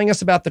keeps telling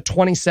us about the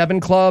 27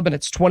 Club, and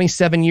it's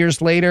 27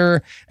 years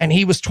later, and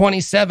he was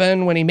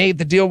 27 when he made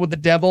the deal with the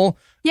devil.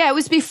 Yeah, it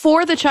was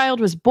before the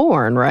child was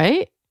born,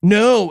 right?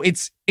 No,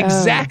 it's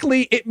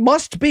exactly, it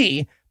must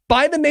be,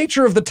 by the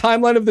nature of the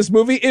timeline of this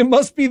movie, it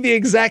must be the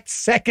exact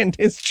second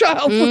his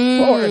child was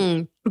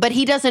born. But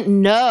he doesn't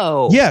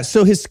know. Yeah,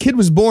 so his kid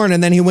was born,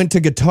 and then he went to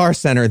Guitar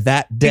Center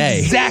that day.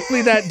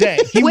 Exactly that day.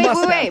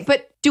 Wait,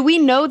 but do we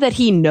know that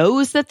he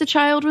knows that the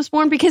child was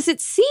born? Because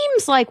it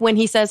seems like when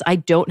he says, I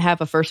don't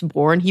have a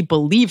firstborn, he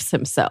believes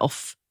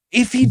himself.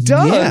 If he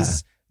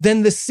does,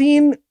 then the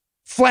scene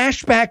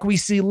flashback we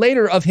see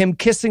later of him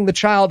kissing the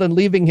child and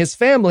leaving his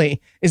family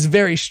is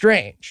very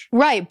strange.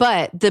 Right,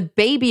 but the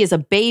baby is a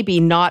baby,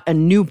 not a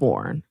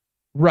newborn.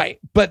 Right,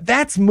 but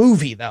that's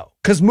movie, though.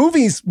 Because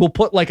movies will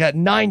put like a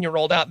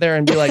 9-year-old out there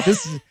and be like,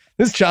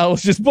 this child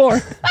was just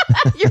born.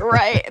 You're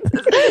right.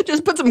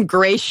 Just put some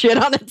gray shit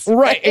on its face.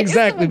 Right,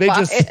 exactly. They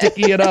just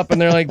sticky it up and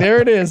they're like,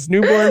 there it is,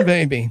 newborn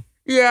baby.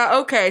 Yeah,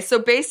 okay. So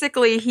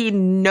basically he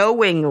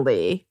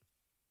knowingly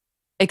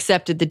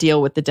accepted the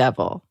deal with the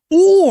devil.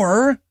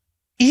 Or,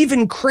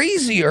 even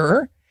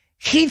crazier,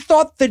 he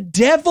thought the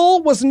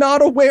devil was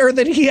not aware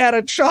that he had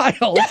a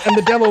child. And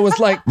the devil was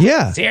like,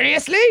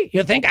 seriously?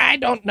 You think I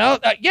don't know?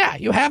 Yeah,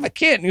 you have a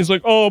kid. And he's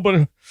like, oh,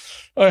 but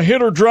I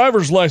hid her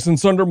driver's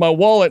license under my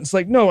wallet. It's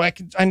like, no,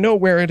 I know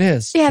where it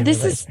is. Yeah,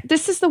 this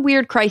is the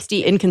weird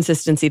Christy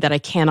inconsistency that I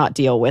cannot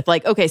deal with.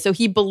 Like, okay, so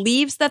he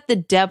believes that the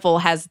devil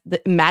has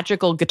the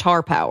magical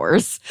guitar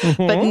powers,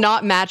 but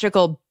not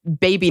magical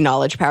baby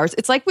knowledge powers.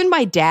 It's like when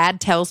my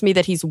dad tells me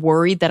that he's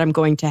worried that I'm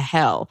going to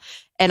hell.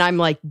 And I'm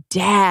like,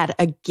 Dad,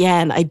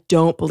 again, I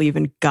don't believe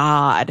in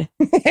God.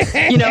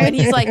 And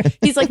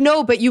he's like,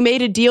 no, but you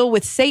made a deal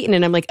with Satan.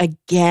 And I'm like,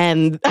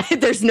 again,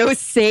 there's no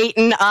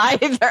Satan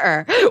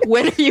either.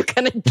 When are you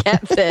going to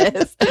get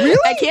this? Really?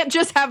 I can't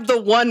just have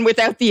the one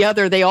without the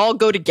other. They all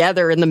go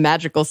together in the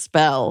magical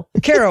spell.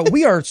 Cara,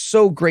 we are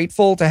so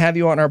grateful to have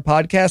you on our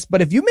podcast.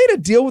 But if you made a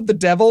deal with the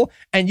devil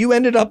and you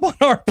ended up on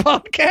our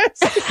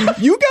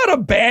podcast, you got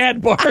a bad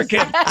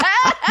bargain.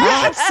 You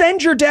should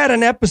send your dad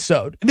an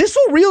episode. This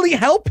will really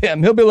help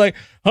him. He'll be like,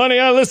 honey,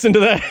 I listened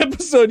to that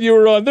episode you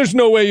were on. There's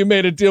no way you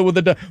made a deal with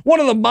one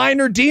of the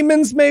minor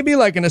demons, maybe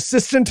like an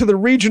assistant to the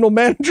regional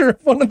manager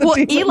of one of the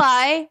demons.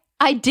 Eli,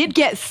 I did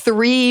get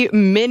 3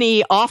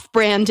 mini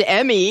off-brand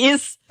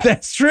Emmys.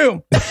 That's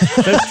true.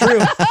 That's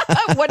true.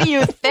 What do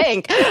you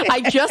think?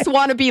 I just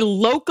want to be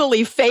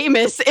locally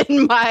famous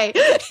in my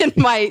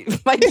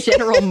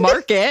general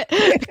market.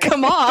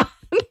 Come on.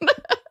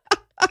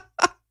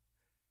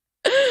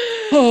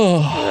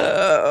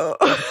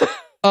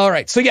 All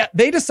right. So yeah,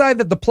 they decide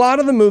that the plot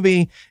of the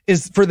movie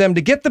is for them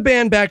to get the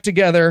band back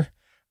together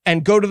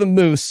and go to the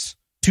Moose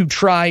to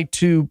try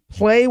to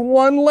play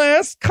one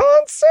last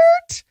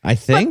concert. I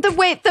think.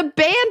 But the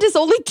band is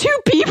only 2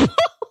 people.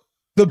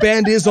 The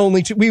band is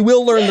only 2. We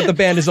will learn that the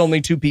band is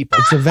only 2 people.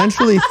 It's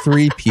eventually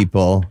 3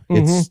 people.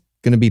 It's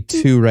going to be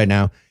 2 right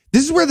now.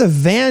 This is where the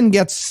van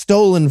gets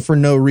stolen for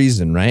no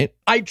reason, right?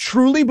 I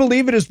truly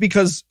believe it is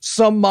because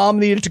some mom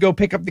needed to go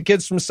pick up the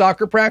kids from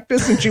soccer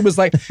practice. And she was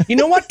like, you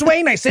know what,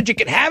 Dwayne? I said you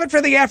could have it for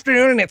the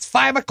afternoon and it's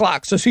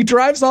 5:00. So she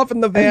drives off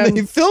in the van. And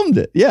they filmed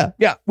it. Yeah.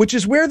 Yeah. Which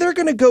is where they're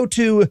going to go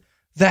to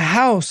the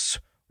house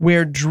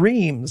where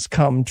dreams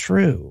come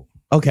true.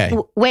 Okay.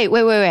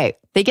 Wait.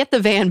 They get the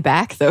van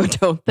back, though,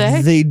 don't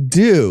they? They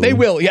do. They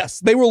will, yes.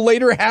 They will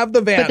later have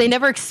the van. But they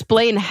never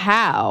explain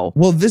how.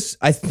 Well,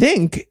 I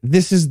think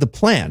this is the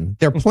plan.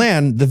 Their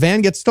plan, the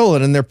van gets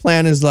stolen, and their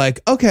plan is like,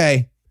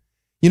 okay,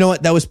 you know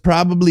what? That was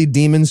probably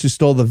demons who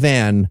stole the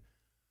van.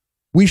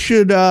 We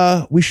should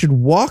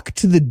walk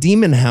to the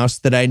demon house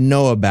that I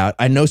know about.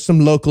 I know some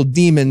local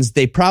demons.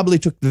 They probably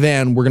took the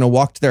van. We're going to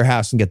walk to their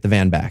house and get the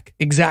van back.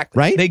 Exactly.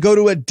 Right? They go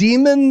to a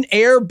demon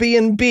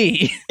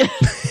Airbnb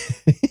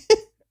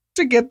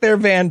to get their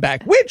van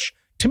back, which,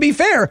 to be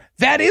fair,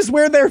 that is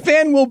where their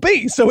van will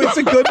be. So it's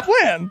a good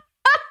plan.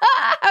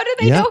 How do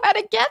they know how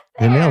to get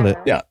there? They nailed it.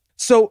 Yeah.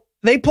 So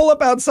they pull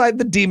up outside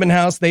the demon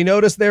house. They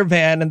notice their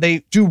van and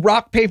they do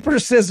rock, paper,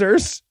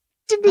 scissors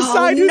to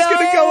decide who's going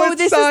to go inside.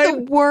 This is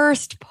the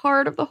worst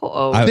part of the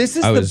whole. This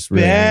is the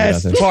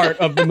best part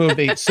of the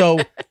movie. So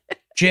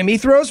Jimmy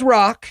throws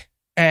rock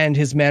and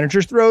his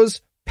manager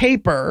throws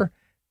paper.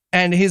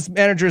 And his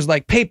manager's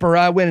like, paper,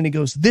 I win. And he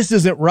goes, this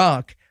isn't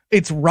rock.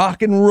 It's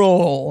rock and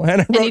roll.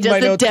 And I wrote he does my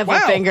the notes, devil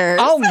fingers.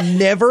 I'll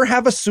never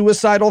have a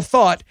suicidal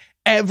thought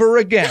ever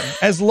again.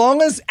 As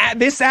long as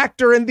this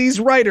actor and these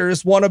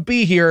writers want to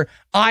be here,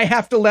 I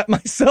have to let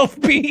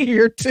myself be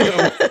here too.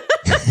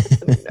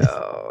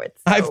 No, it's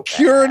I've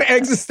cured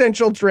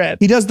existential dread.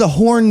 He does the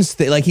horns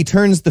thing. Like he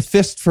turns the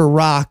fist for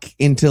rock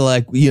into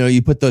like,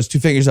 you put those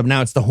 2 fingers up.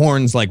 Now it's the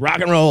horns, like rock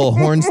and roll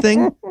horns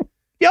thing.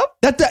 Yep.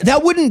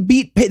 That wouldn't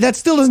beat, that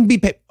still doesn't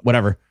beat paper.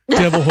 Whatever.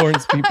 Devil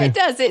horns beat paper. It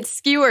does. It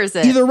skewers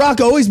it. Either rock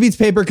always beats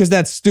paper because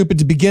that's stupid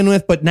to begin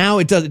with, but now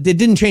it does. It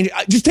didn't change.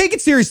 Just take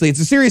it seriously.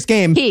 It's a serious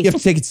game. Keith, you have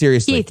to take it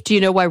seriously. Keith, do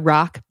you know why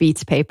rock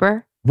beats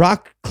paper?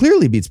 Rock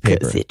clearly beats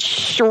paper. Because it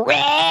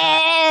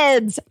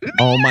shreds.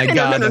 Oh my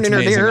God, that's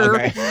amazing.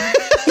 Okay.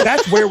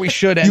 That's where we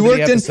should end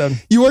the episode.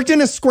 You worked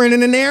in a square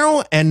and an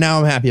arrow, and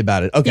now I'm happy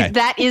about it. Okay.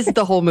 That is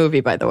the whole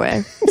movie, by the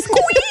way.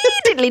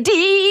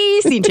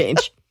 Squee-diddly-dee, scene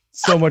change.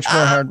 So much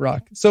more hard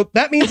rock. So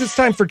that means it's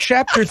time for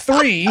chapter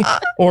 3,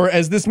 or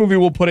as this movie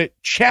will put it,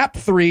 chap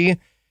 3.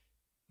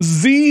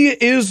 Z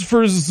is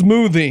for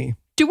smoothie.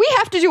 Do we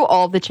have to do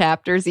all the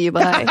chapters,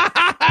 Eli? Do we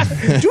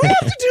have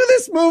to do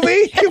this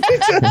movie?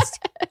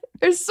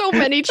 There's so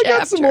many chapters. I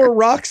got some more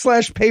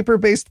rock/paper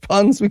based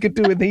puns we could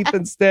do with Heath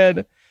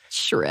instead.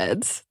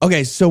 Shreds.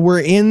 Okay, so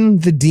we're in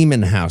the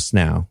demon house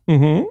now.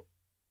 Mm-hmm.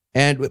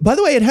 And by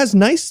the way, it has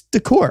nice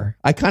decor.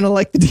 I kind of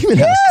like the demon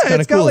house.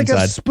 It's got cool like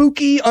inside. a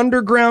spooky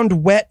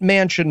underground wet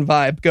mansion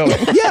vibe going.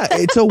 Yeah,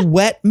 it's a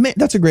wet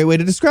that's a great way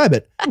to describe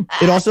it.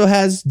 It also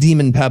has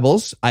demon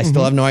pebbles. I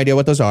still have no idea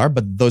what those are,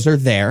 but those are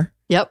there.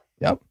 Yep.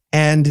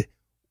 And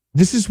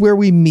this is where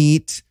we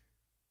meet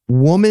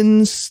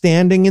woman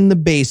standing in the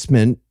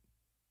basement,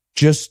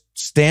 just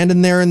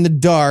standing there in the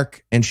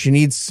dark, and she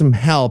needs some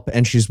help,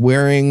 and she's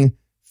wearing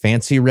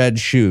fancy red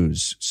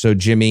shoes. So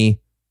Jimmy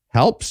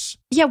helps.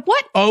 Yeah,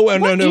 what? Oh,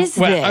 no. Is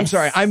this? I'm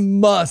sorry. I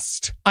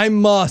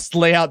must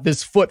lay out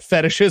this foot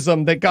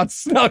fetishism that got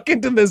snuck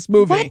into this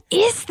movie. What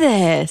is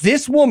this?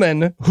 This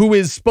woman, who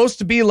is supposed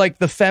to be like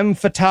the femme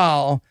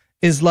fatale,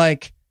 is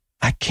like,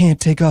 I can't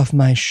take off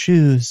my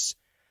shoes.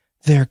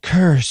 They're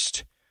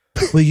cursed.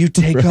 Will you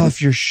take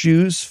off your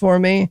shoes for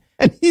me?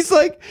 And he's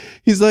like,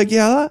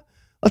 yeah,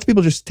 lots of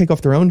people just take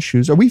off their own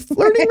shoes. Are we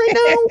flirting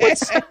right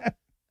now?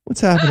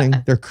 What's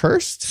happening? They're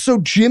cursed? So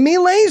Jimmy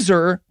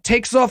Lazer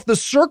takes off the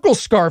circle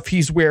scarf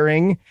he's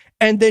wearing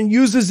and then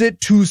uses it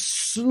to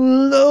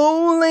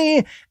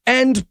slowly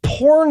and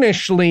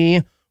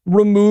pornishly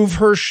remove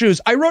her shoes.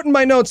 I wrote in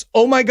my notes,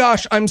 oh my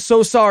gosh, I'm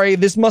so sorry.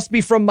 This must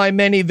be from my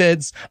many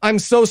vids. I'm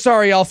so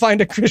sorry. I'll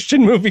find a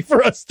Christian movie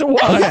for us to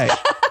watch. Okay.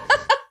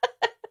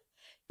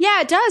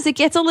 Yeah, it does. It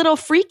gets a little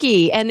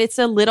freaky, and it's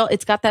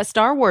got that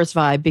Star Wars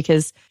vibe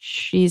because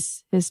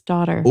she's his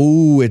daughter.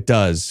 Ooh, it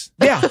does.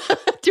 Yeah.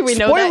 Do we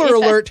know that? Spoiler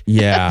alert.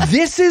 Yeah.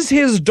 This is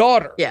his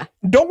daughter. Yeah.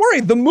 Don't worry.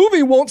 The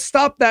movie won't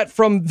stop that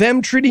from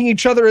them treating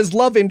each other as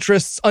love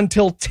interests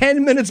until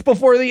 10 minutes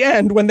before the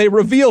end when they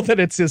reveal that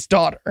it's his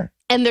daughter.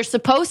 And they're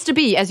supposed to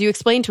be, as you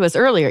explained to us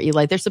earlier,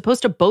 Eli, they're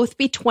supposed to both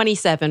be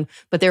 27,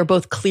 but they're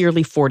both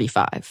clearly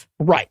 45.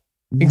 Right.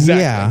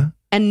 Exactly. Yeah.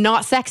 And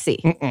not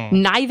sexy.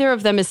 Neither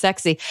of them is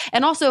sexy.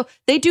 And also,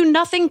 they do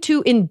nothing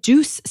to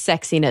induce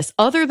sexiness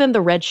other than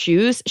the red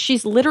shoes.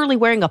 She's literally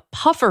wearing a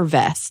puffer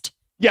vest.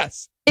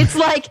 Yes. It's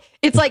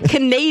like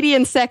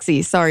Canadian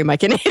sexy. Sorry, my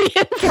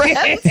Canadian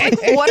friends.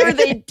 Like, what are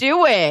they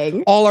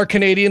doing? All our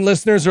Canadian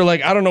listeners are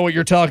like, I don't know what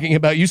you're talking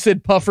about. You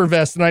said puffer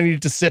vest and I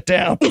needed to sit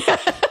down.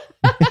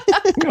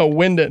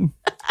 Winding.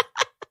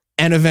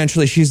 And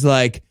eventually she's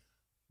like,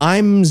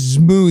 I'm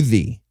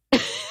Smoothie.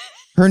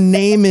 Her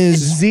name is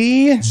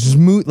Z.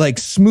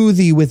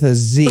 Smoothie with a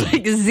Z.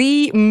 Like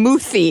Z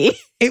Moothy.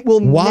 It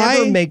will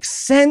never make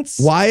sense.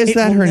 Why is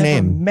that her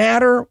name?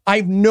 Matter. I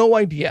have no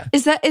idea.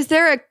 Is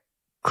there a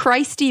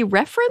Christy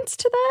reference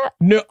to that?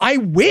 No, I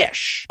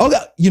wish. Oh,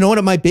 you know what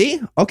it might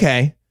be?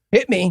 Okay.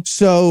 Hit me.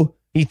 So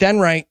Heath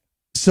Enright.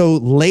 So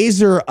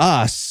Lazer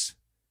Us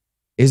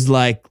is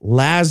like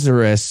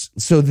Lazarus.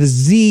 So the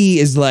Z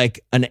is like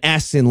an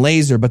S in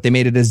laser, but they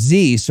made it a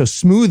Z. So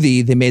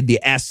Smoothie, they made the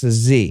S a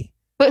Z.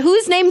 But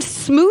who's named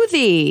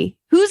Smoothie?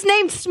 Who's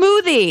named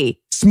Smoothie?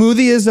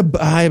 Smoothie is a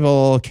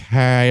Bible. I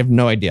have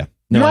no idea.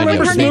 No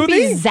idea. Her name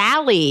be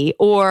Zally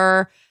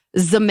or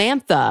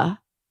Samantha.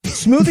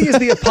 Smoothie is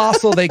the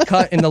apostle they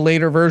cut in the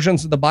later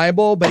versions of the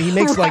Bible, but he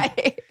makes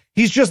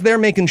he's just there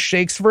making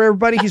shakes for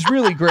everybody. He's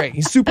really great.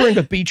 He's super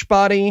into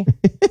Beachbody.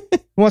 He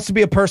wants to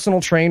be a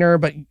personal trainer,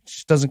 but he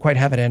just doesn't quite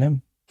have it in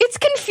him. It's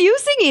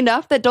confusing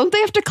enough that don't they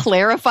have to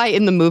clarify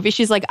in the movie?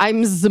 She's like,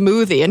 I'm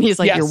Smoothie. And he's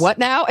like, You're what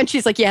now? And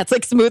she's like, yeah, it's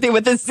like Smoothie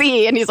with a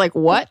Z. And he's like,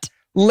 what?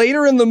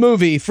 Later in the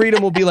movie,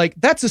 Freedom will be like,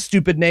 that's a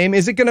stupid name.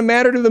 Is it going to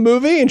matter to the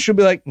movie? And she'll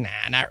be like, nah,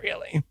 not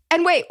really.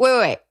 And wait.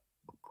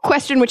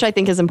 Question, which I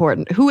think is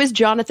important. Who is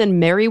Jonathan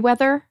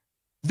Merriweather?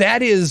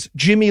 That is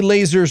Jimmy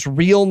Lazer's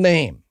real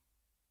name.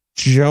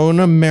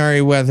 Jonah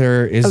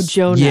Merriweather is,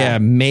 Jonah. Yeah,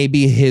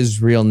 maybe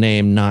his real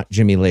name, not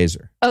Jimmy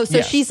Lazer. Oh,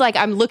 so she's like,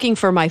 I'm looking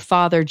for my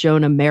father,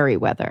 Jonah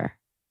Merriweather.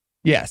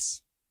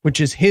 Yes, which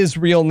is his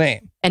real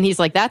name. And he's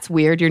like, that's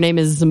weird. Your name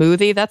is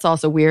Smoothie. That's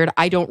also weird.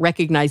 I don't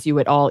recognize you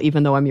at all,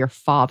 even though I'm your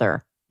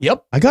father.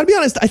 Yep. I got to be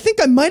honest. I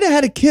think I might have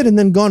had a kid and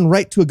then gone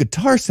right to a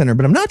Guitar Center,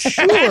 but I'm not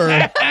sure.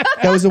 That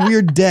was a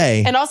weird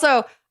day. And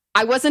also,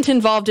 I wasn't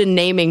involved in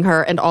naming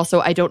her. And also,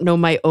 I don't know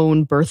my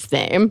own birth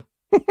name.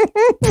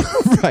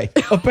 Right.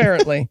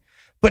 Apparently.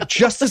 But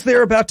just as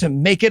they're about to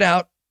make it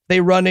out, they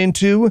run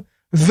into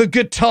the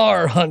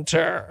Guitar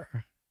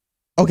Hunter.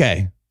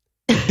 Okay.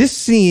 This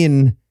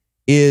scene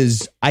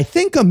is, I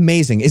think,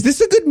 amazing. Is this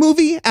a good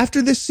movie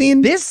after this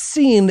scene? This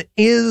scene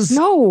is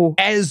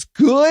as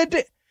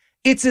good.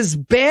 It's as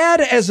bad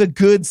as a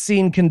good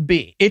scene can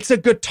be. It's a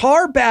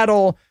guitar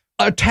battle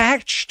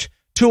attached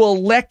to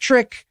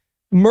electric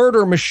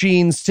murder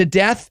machines to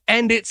death,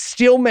 and it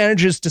still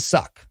manages to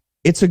suck.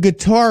 It's a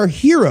Guitar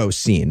Hero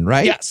scene,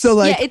 right? Yes. So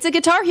it's a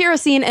Guitar Hero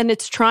scene, and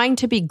it's trying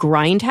to be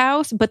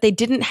Grindhouse, but they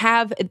didn't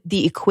have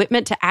the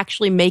equipment to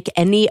actually make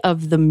any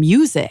of the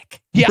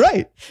music. Yeah.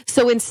 Right.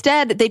 So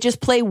instead, they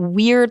just play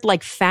weird,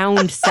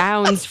 found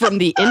sounds from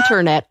the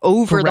internet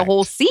over the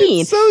whole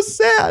scene. It's so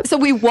sad. So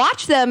we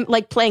watch them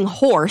playing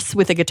horse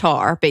with a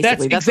guitar,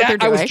 basically. That's what they're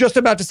doing. I was just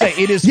about to say,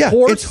 it is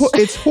horse.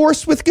 It's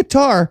horse with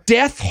guitar.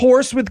 Death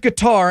horse with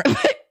guitar.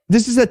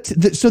 This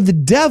is so the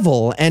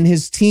devil and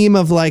his team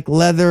of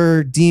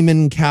leather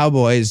demon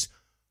cowboys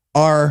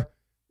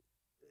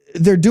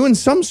they're doing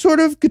some sort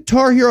of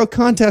Guitar Hero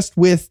contest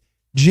with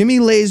Jimmy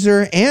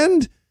Lazer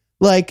and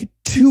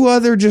two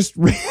other just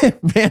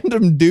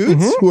random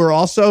dudes who are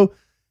also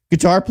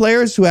guitar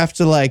players who have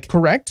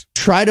to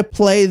try to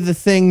play the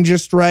thing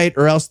just right,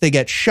 or else they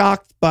get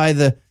shocked by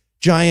the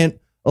giant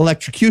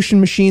electrocution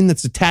machine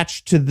that's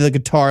attached to the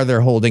guitar they're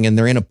holding, and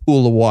they're in a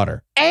pool of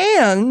water.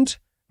 And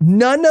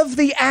none of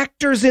the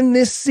actors in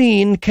this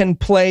scene can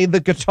play the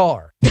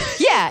guitar.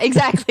 Yeah,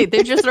 exactly.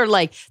 They're just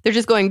they're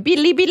just going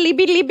beedly, beedly,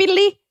 beedly,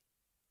 beedly,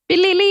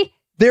 beedly.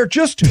 They're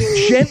just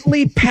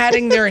gently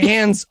patting their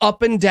hands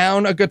up and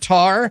down a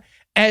guitar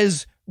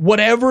as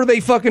whatever they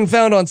fucking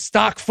found on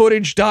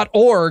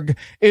stockfootage.org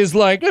is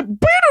like,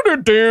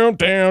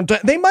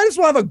 they might as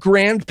well have a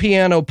grand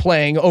piano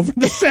playing over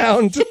the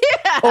sound,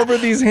 over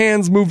these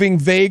hands moving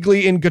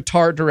vaguely in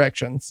guitar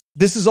directions.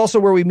 This is also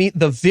where we meet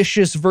the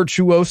vicious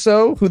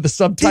virtuoso, who the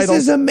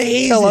subtitles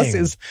tell us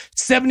is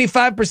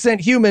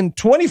 75% human,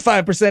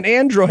 25%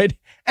 android,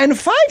 and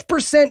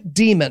 5%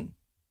 demon.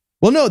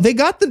 Well, no, they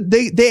got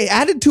they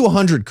added to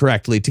 100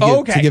 correctly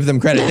to give them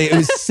credit. It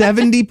was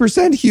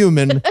 70%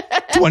 human,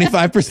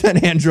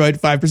 25% android,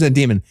 5%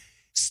 demon.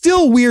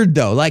 Still weird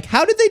though. Like,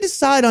 how did they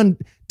decide on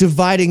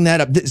dividing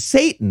that up?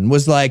 Satan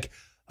was like,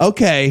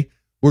 okay,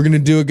 we're going to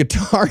do a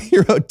Guitar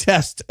Hero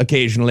test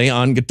occasionally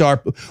on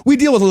guitar. We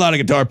deal with a lot of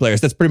guitar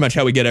players. That's pretty much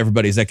how we get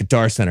everybody's at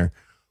Guitar Center.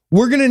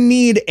 We're going to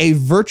need a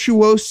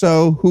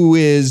virtuoso who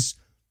is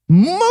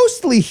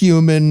mostly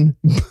human,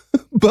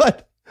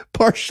 but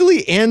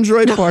partially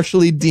android,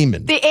 partially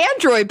demon. The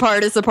android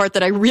part is the part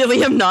that I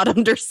really am not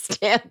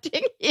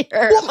understanding here.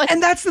 Well,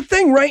 and that's the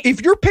thing, right?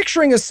 If you're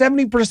picturing a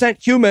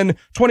 70% human,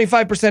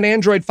 25%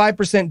 android,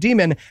 5%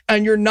 demon,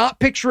 and you're not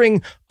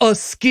picturing a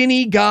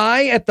skinny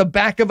guy at the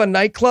back of a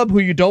nightclub who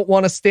you don't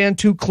want to stand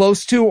too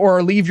close to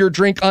or leave your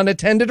drink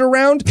unattended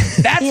around,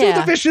 that's who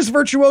the vicious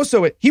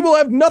virtuoso is. He will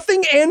have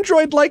nothing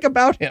android-like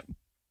about him.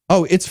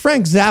 Oh, it's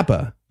Frank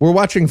Zappa. We're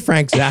watching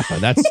Frank Zappa.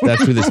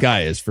 That's who this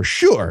guy is for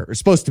sure. It's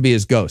supposed to be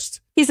his ghost.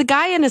 He's a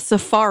guy in a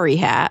safari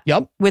hat.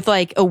 Yep. With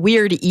like a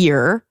weird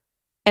ear.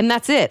 And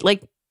that's it.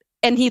 Like,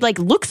 and he like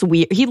looks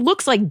weird. He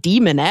looks like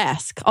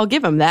demon-esque. I'll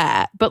give him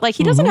that. But like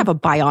he doesn't have a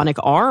bionic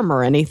arm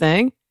or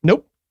anything.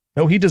 Nope.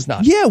 No, he does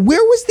not. Yeah,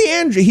 where was the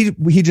android?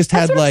 He just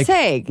had like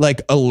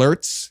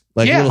alerts.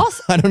 Like little,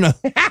 also, I don't know.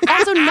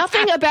 Also,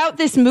 nothing about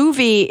this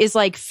movie is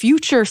like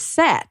future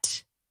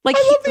set. Like, I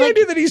love the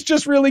idea that he's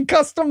just really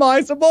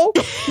customizable.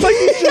 Like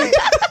he's just,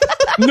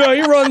 no,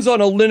 he runs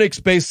on a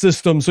Linux-based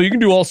system, so you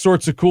can do all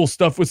sorts of cool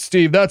stuff with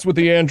Steve. That's what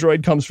the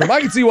android comes from. I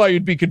can see why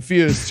you'd be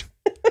confused.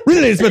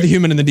 Really, it's about the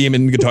human and the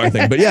demon guitar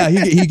thing. But yeah,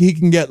 he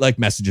can get like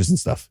messages and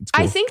stuff. It's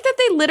cool. I think that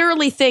they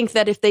literally think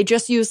that if they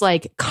just use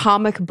like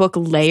comic book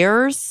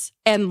layers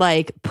and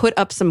like put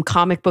up some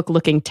comic book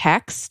looking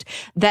text,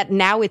 that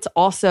now it's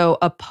also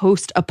a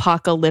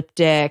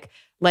post-apocalyptic,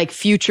 like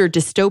future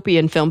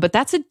dystopian film, but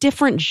that's a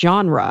different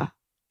genre.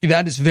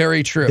 That is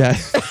very true.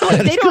 That's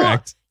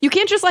correct. You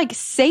can't just like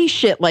say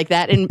shit like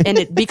that and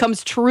it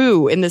becomes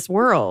true in this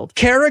world.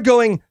 Kara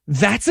going,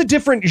 that's a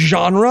different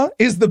genre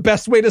is the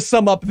best way to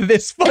sum up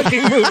this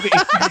fucking movie.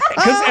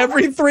 Because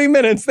every 3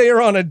 minutes they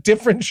are on a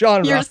different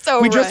genre. You're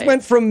so We just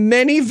went from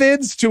many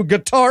vids to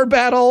guitar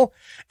battle.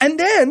 And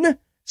then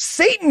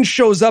Satan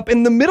shows up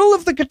in the middle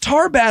of the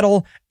guitar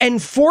battle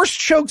and force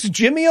chokes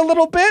Jimmy a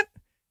little bit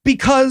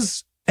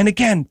because... And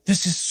again,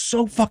 this is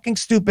so fucking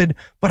stupid,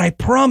 but I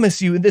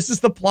promise you, this is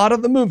the plot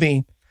of the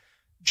movie.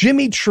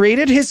 Jimmy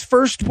traded his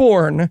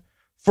firstborn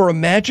for a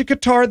magic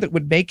guitar that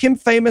would make him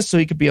famous so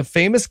he could be a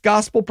famous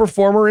gospel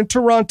performer in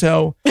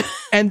Toronto.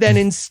 And then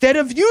instead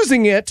of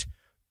using it,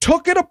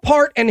 took it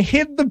apart and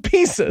hid the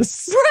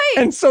pieces.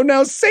 Right. And so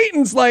now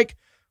Satan's like,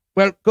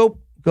 well, go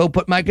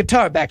put my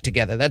guitar back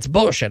together. That's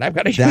bullshit. I've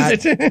got to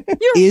use it.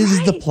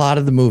 Is the plot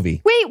of the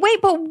movie.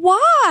 Wait, but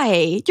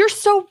why? You're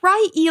so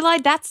right, Eli.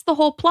 That's the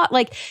whole plot.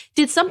 Like,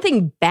 did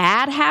something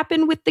bad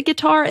happen with the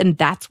guitar and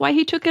that's why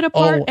he took it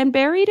apart and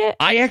buried it?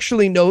 I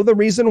actually know the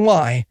reason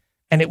why,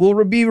 and it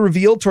will be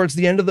revealed towards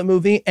the end of the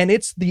movie, and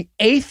it's the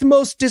 8th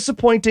most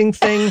disappointing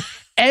thing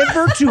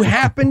ever to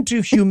happen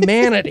to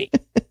humanity.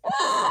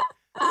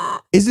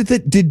 Is it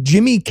that, did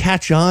Jimmy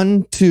catch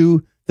on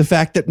to the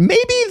fact that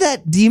maybe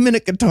that demon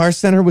at Guitar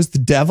Center was the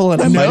devil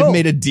and I might have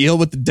made a deal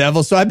with the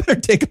devil, so I better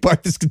take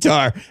apart this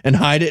guitar and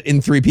hide it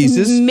in 3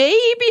 pieces?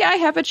 Maybe I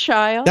have a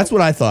child. That's what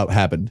I thought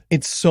happened.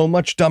 It's so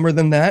much dumber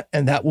than that,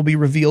 and that will be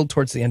revealed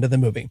towards the end of the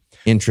movie.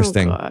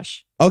 Interesting. Oh,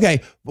 gosh. Okay,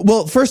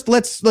 well, first,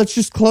 let's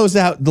just close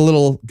out the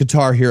little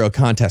Guitar Hero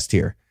contest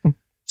here.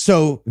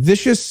 So,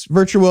 Vicious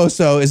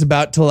Virtuoso is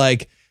about to,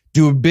 like,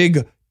 do a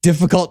big,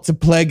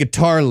 difficult-to-play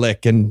guitar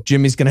lick, and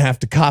Jimmy's going to have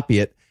to copy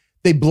it.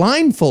 They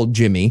blindfold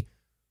Jimmy,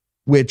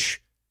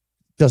 which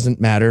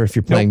doesn't matter if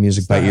you're playing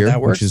music by ear,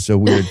 which is a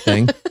weird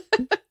thing.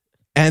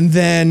 And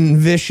then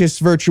Vicious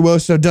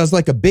Virtuoso does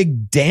like a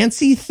big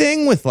dancey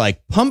thing with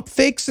like pump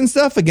fakes and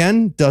stuff.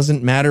 Again,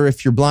 doesn't matter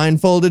if you're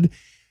blindfolded.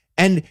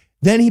 And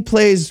then he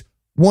plays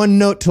one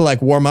note to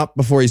like warm up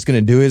before he's going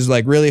to do his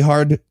like really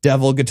hard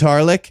devil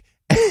guitar lick.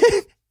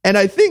 And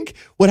I think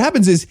what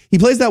happens is he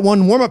plays that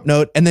one warm up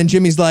note and then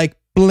Jimmy's like,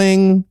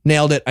 bling,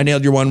 nailed it. I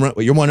nailed your one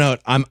note.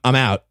 I'm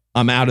out.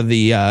 I'm out of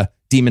the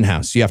demon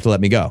house. You have to let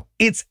me go.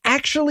 It's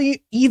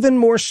actually even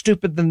more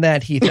stupid than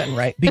that, Heathen,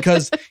 right?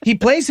 Because he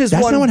plays his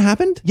That's not what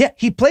happened? Yeah,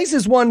 he plays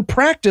his one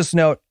practice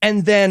note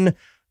and then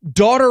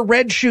daughter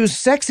Red Shoe's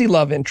sexy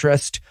love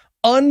interest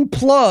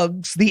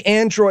unplugs the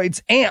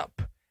android's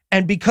amp.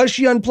 And because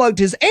she unplugged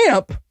his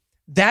amp,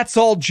 that's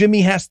all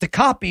Jimmy has to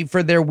copy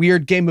for their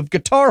weird game of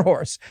Guitar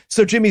Horse.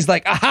 So Jimmy's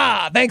like,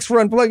 aha, thanks for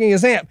unplugging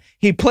his amp.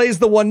 He plays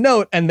the one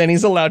note and then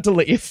he's allowed to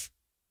leave.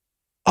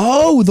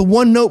 Oh, the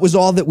one note was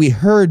all that we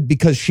heard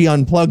because she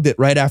unplugged it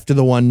right after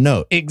the one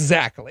note.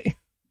 Exactly.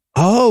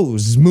 Oh,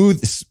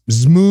 smooth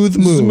move.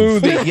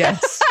 Smoothie,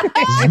 yes.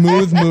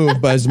 Smooth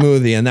move by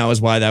Smoothie, and that was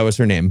why that was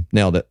her name.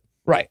 Nailed it.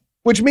 Right.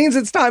 which means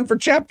it's time for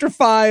Chapter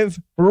 5,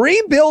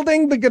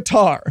 Rebuilding the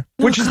Guitar,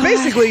 which is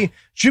basically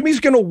Jimmy's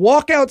going to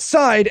walk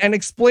outside and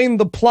explain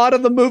the plot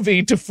of the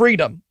movie to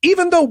Freedom,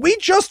 even though we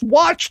just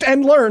watched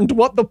and learned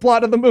what the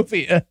plot of the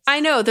movie is. I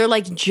know. They're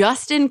like,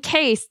 just in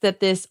case that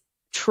this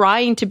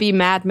trying to be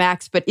Mad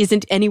Max but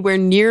isn't anywhere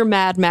near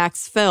Mad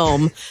Max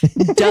film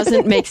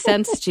doesn't make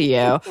sense to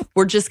you,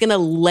 we're just going to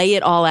lay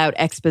it all out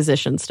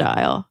exposition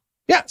style.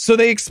 Yeah, so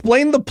they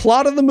explain the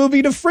plot of the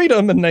movie to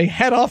Freedom and they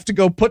head off to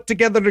go put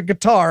together the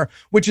guitar,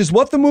 which is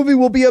what the movie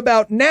will be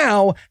about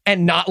now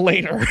and not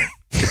later.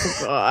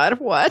 God,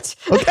 what?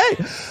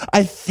 Okay.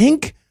 I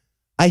think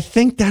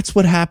that's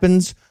what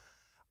happens.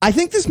 I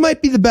think this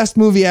might be the best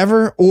movie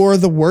ever or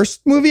the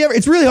worst movie ever.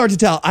 It's really hard to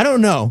tell. I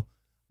don't know.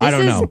 This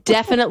is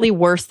definitely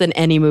worse than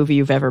any movie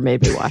you've ever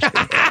made me watch.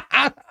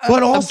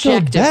 But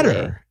also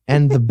better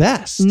and the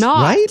best,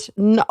 right?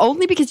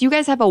 Only because you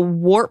guys have a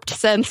warped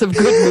sense of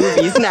good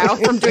movies now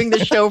from doing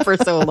the show for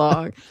so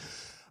long.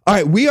 All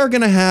right, we are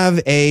going to have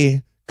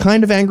a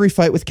kind of angry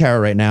fight with Cara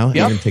right now. Yep.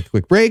 We're going to take a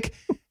quick break,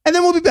 and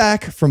then we'll be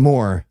back for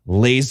more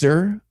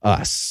Lazer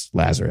Us.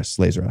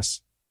 Lazer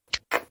Us.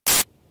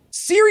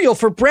 Cereal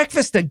for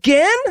breakfast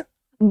again?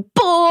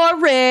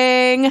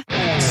 Boring.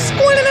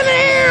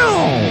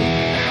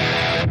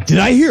 Did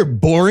I hear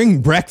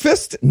boring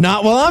breakfast?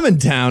 Not while I'm in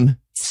town.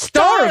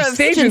 Star of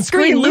Stage and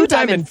Screen, Lou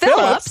Diamond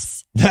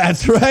Phillips.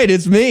 That's right,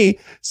 it's me,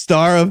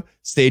 star of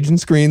Stage and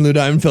Screen, Lou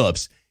Diamond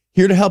Phillips,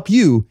 here to help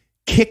you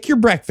kick your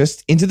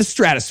breakfast into the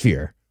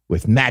stratosphere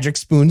with Magic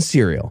Spoon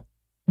cereal.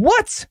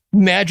 What's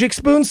Magic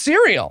Spoon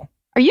cereal?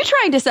 Are you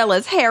trying to sell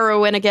us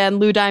heroin again,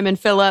 Lou Diamond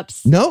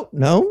Phillips? No,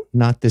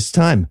 not this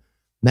time.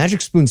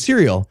 Magic Spoon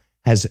cereal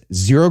has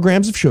 0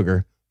 grams of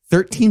sugar,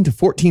 13 to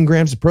 14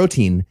 grams of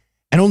protein,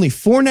 and only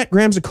 4 net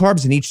grams of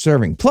carbs in each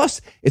serving.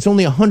 Plus, it's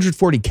only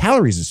 140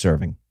 calories a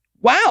serving.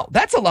 Wow,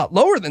 that's a lot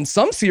lower than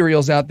some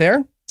cereals out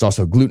there. It's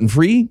also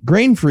gluten-free,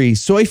 grain-free,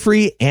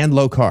 soy-free, and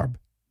low-carb.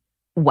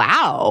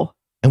 Wow.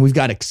 And we've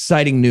got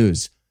exciting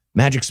news.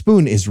 Magic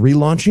Spoon is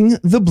relaunching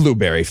the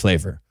blueberry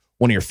flavor.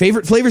 One of your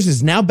favorite flavors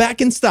is now back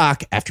in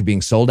stock after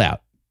being sold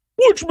out.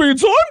 Which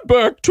means I'm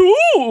back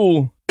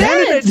too.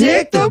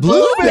 Benedict the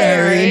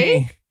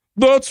blueberry.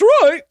 That's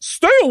right.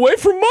 Stay away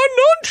from my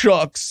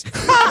nunchucks.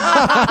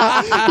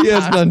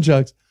 Yes,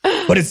 nunchucks.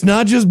 But it's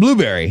not just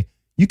blueberry.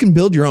 You can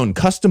build your own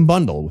custom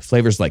bundle with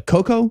flavors like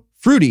cocoa,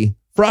 fruity,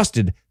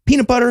 frosted,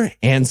 peanut butter,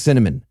 and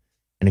cinnamon.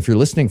 And if you're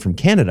listening from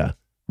Canada,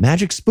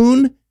 Magic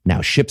Spoon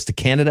now ships to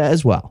Canada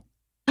as well.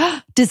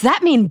 Does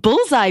that mean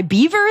Bullseye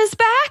Beaver is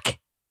back?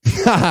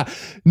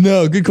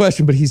 No, good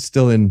question, but he's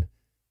still in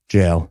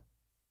jail.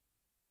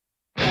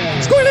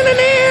 Just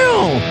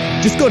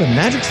go to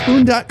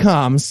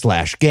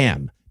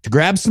magicspoon.com/GAM to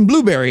grab some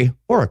blueberry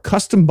or a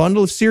custom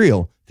bundle of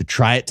cereal to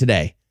try it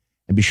today.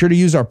 And be sure to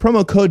use our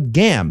promo code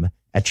GAM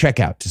at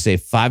checkout to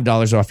save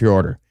 $5 off your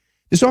order.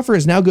 This offer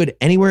is now good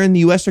anywhere in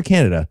the US or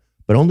Canada,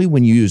 but only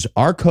when you use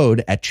our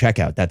code at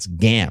checkout. That's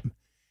GAM.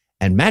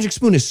 And Magic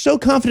Spoon is so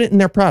confident in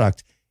their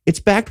product, it's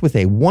backed with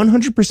a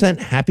 100%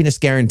 happiness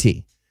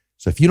guarantee.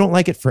 So if you don't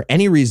like it for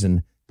any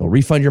reason, they'll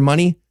refund your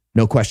money,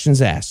 no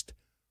questions asked.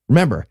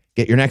 Remember,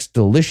 get your next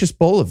delicious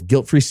bowl of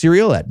guilt-free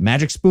cereal at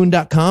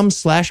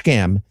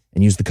magicspoon.com/GAM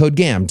and use the code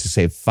GAM to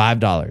save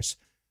 $5.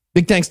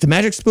 Big thanks to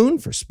Magic Spoon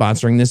for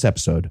sponsoring this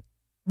episode.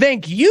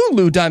 Thank you,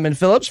 Lou Diamond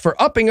Phillips, for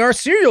upping our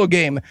cereal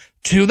game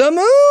to the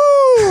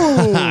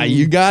moon.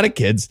 You got it,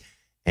 kids.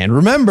 And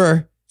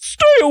remember,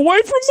 stay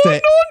away from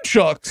my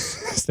nunchucks.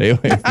 Stay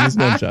away from these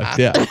nunchucks,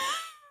 yeah.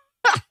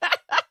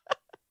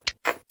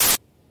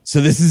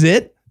 So this is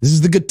it. This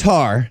is the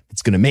guitar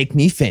that's going to make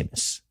me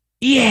famous.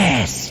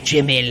 Yes,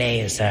 Jimmy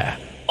Lazer.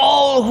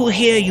 All who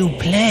hear you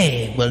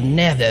play will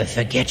never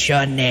forget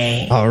your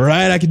name. All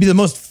right, I could be the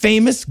most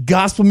famous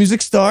gospel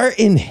music star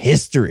in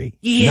history.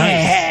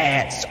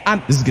 Yes.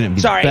 Nice. This is going to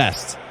be the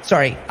best.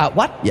 Sorry,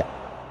 what? Yeah.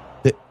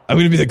 I'm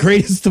going to be the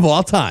greatest of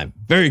all time.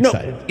 Very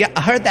excited. No, yeah,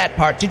 I heard that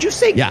part. Did you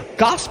say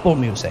gospel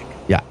music?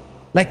 Yeah.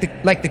 Like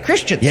the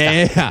Christian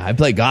stuff? Yeah, I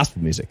play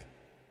gospel music.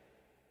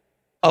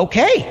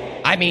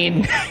 Okay. I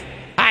mean,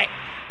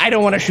 I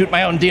don't want to shoot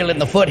my own deal in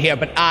the foot here,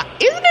 but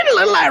isn't it a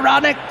little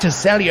ironic to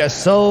sell your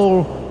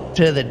soul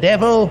to the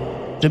devil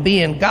to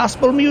be in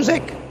gospel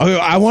music? Oh,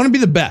 I want to be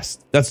the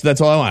best. That's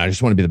all I want. I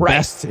just want to be the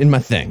best in my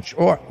thing.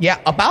 Sure. Yeah,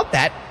 about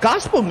that,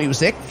 gospel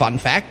music, fun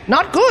fact,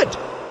 not good.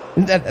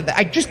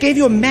 I just gave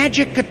you a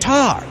magic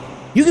guitar.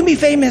 You can be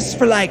famous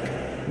for, like,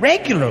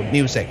 regular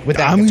music with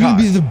that guitar. I'm going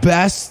to be the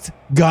best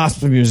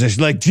gospel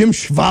musician, like Jim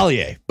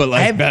Chevalier, but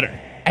better.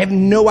 I have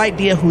no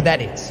idea who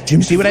that is.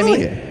 Jim See Chevalier. What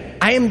I mean?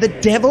 I am the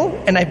devil,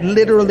 and I've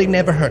literally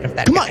never heard of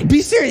that guy. Come on,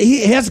 be serious.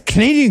 He has a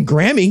Canadian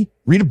Grammy.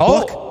 Read a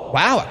book. Oh,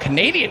 wow, a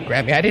Canadian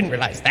Grammy. I didn't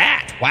realize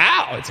that.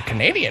 Wow, it's a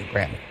Canadian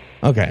Grammy.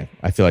 Okay,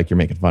 I feel like you're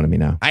making fun of me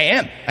now. I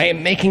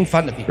am making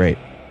fun of you. Great.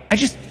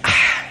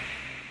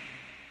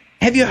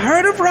 Have you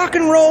heard of rock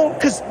and roll?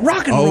 Because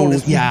rock and roll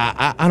is...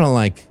 yeah, I don't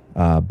like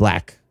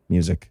black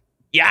music.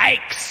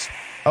 Yikes.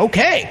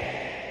 Okay.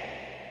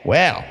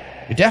 Well,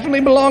 you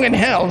definitely belong in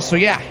hell, so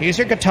yeah, here's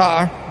your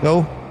guitar.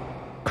 Go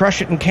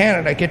crush it in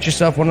Canada, get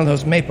yourself one of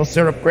those maple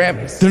syrup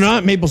Grammys. They're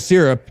not maple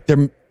syrup.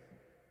 They're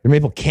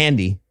maple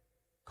candy.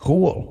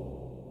 Cool.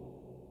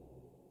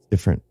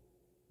 Different.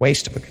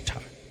 Waste of a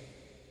guitar.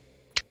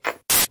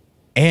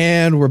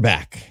 And we're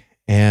back.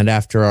 And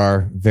after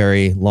our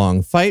very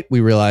long fight, we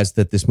realized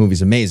that this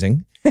movie's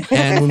amazing.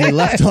 And when we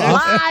left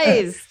off...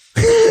 Lies!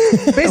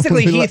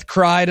 Basically, Heath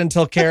cried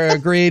until Cara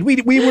agreed. We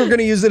were going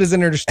to use it as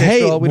an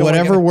interstitial. Hey,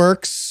 whatever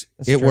works,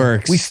 it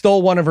works. We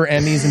stole one of her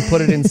Emmys and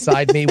put it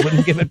inside me,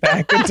 wouldn't give it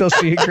back until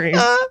she agreed.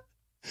 All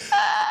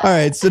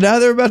right, so now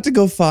they're about to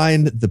go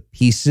find the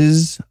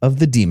pieces of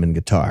the demon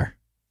guitar.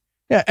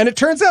 Yeah, and it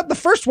turns out the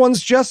first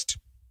one's just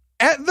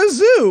at the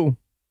zoo.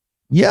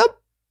 Yep.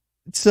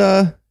 It's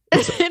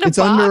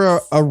under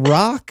a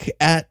rock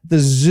at the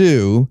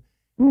zoo,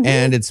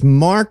 and it's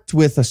marked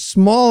with a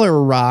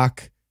smaller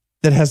rock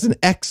that has an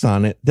X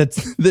on it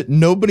that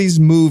nobody's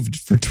moved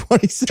for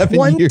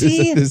 27 years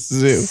at this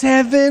zoo.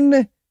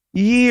 7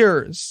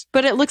 years.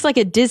 But it looks like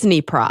a Disney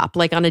prop,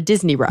 like on a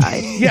Disney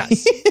ride.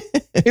 Yes.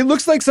 It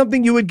looks like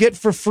something you would get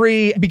for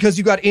free because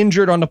you got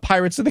injured on the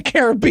Pirates of the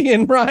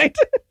Caribbean ride.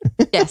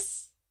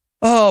 Yes.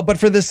 Oh, but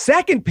for the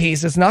second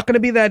piece, it's not going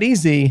to be that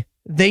easy.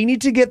 They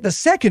need to get the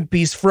second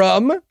piece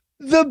from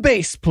the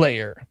bass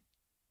player,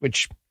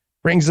 which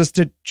brings us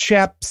to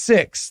chap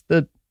 6,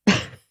 the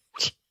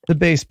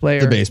bass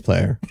player. The bass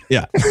player.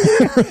 Yeah.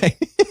 Right.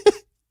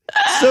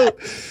 So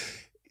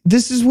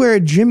this is where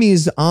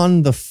Jimmy's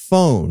on the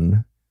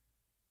phone,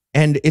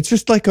 and it's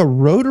just like a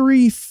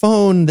rotary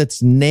phone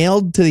that's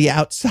nailed to the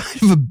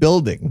outside of a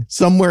building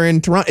somewhere in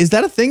Toronto. Is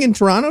that a thing in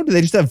Toronto? Do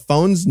they just have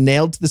phones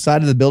nailed to the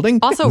side of the building?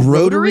 Also,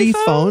 rotary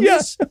phones?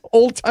 Yes.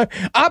 Old time.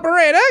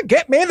 Operator,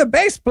 get me the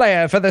bass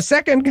player for the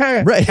second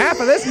half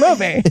of this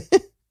movie.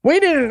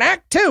 We did an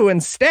act 2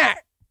 instead.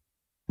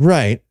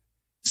 Right.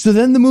 So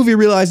then the movie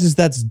realizes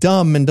that's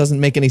dumb and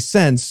doesn't make any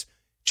sense.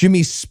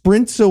 Jimmy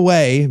sprints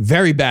away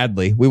very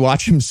badly. We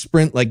watch him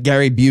sprint like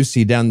Gary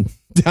Busey down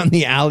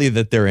the alley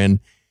that they're in.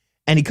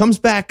 And he comes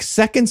back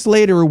seconds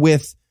later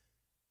with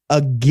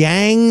a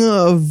gang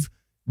of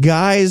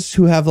guys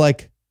who have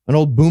like an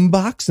old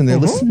boombox and they're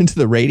listening to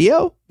the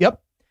radio.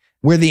 Yep.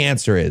 Where the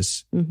answer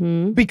is.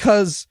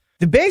 Because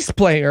the bass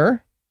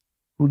player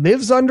who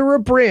lives under a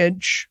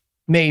bridge,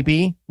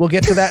 maybe, we'll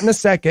get to that in a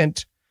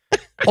second,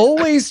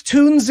 always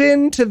tunes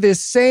into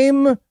this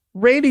same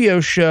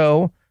radio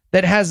show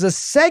that has a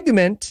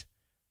segment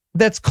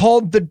that's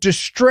called the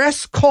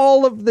Distress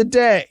Call of the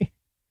Day.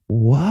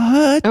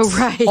 What? Oh,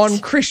 right. On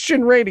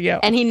Christian radio.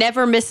 And he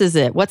never misses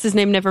it. What's his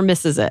name? Never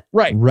misses it.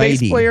 Right. Righty.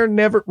 Bass player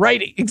never...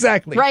 Righty.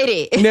 Exactly.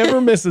 Righty. Never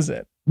misses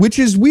it. Which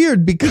is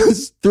weird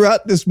because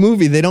throughout this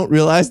movie, they don't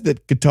realize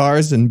that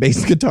guitars and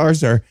bass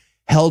guitars are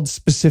held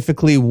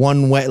specifically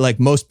one way. Like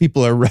most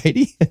people are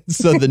righty,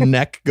 so the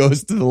neck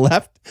goes to the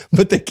left,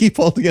 but they keep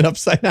holding it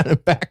upside down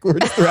and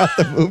backwards throughout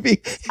the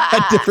movie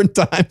at different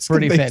times.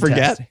 Pretty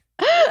fantastic.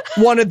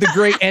 Wanted the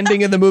great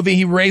ending of the movie.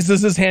 He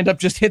raises his hand up,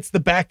 just hits the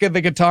back of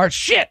the guitar.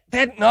 Shit.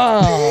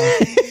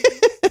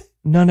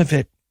 None of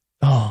it.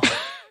 Oh.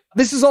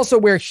 This is also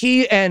where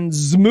he and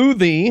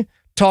Smoothie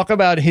talk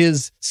about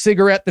his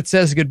cigarette that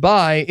says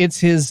goodbye. It's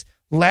his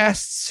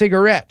last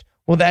cigarette.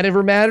 Will that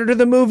ever matter to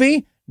the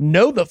movie?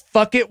 No, the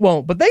fuck it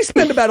won't. But they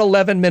spend about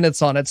 11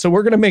 minutes on it, so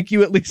we're going to make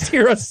you at least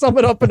hear us sum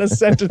it up in a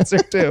sentence or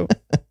two.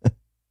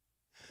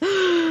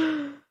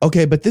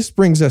 Okay, but this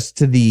brings us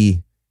to the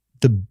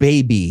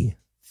baby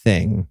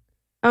thing.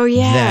 Oh,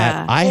 yeah.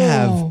 That I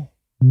have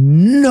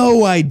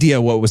no idea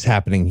what was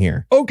happening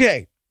here.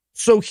 Okay,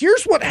 so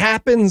here's what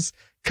happens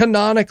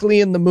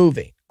canonically in the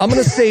movie. I'm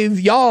going to save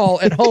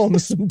y'all at home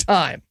some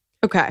time.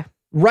 Okay.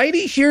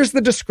 Righty hears the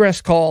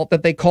distress call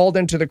that they called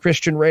into the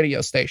Christian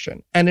radio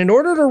station. And in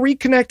order to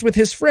reconnect with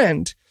his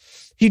friend,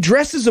 he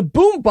dresses a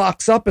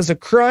boombox up as a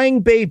crying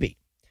baby.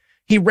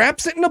 He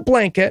wraps it in a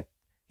blanket.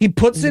 He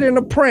puts it in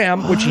a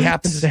pram, which he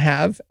happens to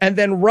have, and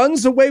then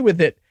runs away with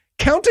it,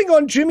 counting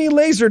on Jimmy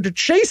Lazer to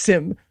chase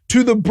him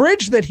to the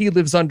bridge that he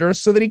lives under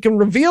so that he can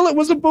reveal it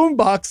was a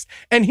boombox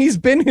and he's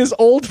been his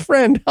old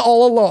friend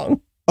all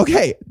along.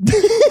 Okay.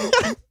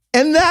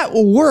 And that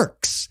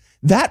works.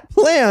 That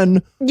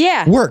plan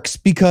works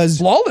because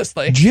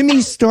flawlessly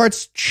Jimmy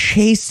starts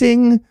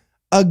chasing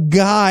a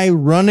guy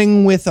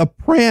running with a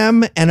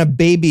pram and a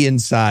baby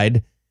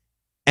inside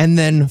and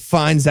then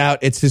finds out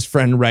it's his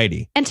friend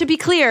Righty. And to be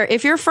clear,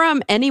 if you're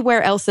from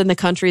anywhere else in the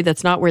country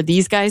that's not where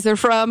these guys are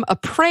from, a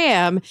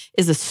pram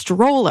is a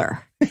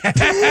stroller.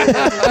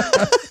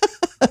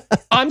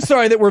 I'm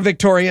sorry that we're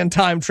Victorian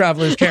time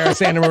travelers, Cara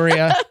Santa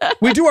Maria.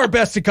 We do our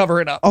best to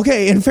cover it up.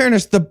 Okay, in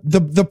fairness,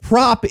 the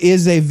prop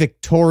is a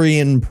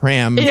Victorian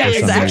pram. Yeah,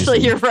 it's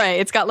actually, you're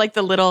right. It's got like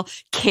the little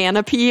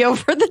canopy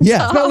over the top.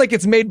 It's not like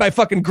it's made by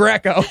fucking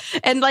Greco.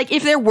 And like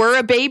if there were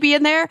a baby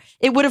in there,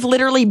 it would have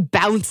literally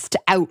bounced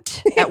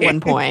out at one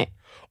point.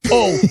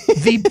 Oh,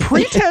 the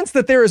pretense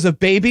that there is a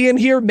baby in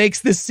here makes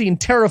this scene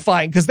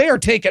terrifying because they are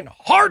taking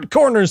hard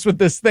corners with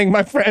this thing,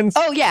 my friends.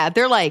 Oh, yeah.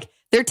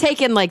 They're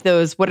taking like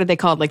those, what are they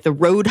called? Like the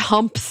road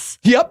humps.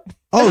 Yep.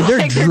 Oh,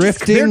 they're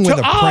drifting with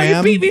a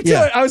pram. You beat me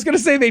to it. I was going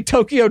to say they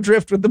Tokyo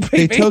drift with the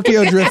baby. They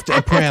Tokyo drift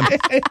a pram.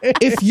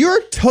 If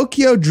you're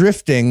Tokyo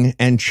drifting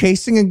and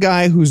chasing a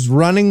guy who's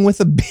running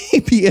with a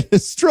baby in a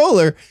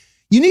stroller,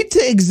 you need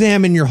to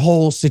examine your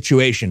whole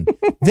situation.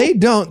 They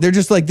don't. They're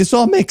just like, this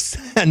all makes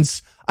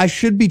sense. I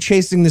should be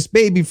chasing this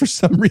baby for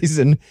some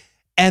reason.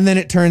 And then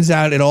it turns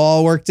out it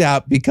all worked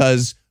out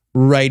because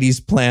Righty's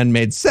plan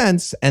made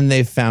sense and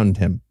they found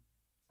him.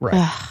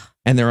 Right.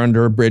 And they're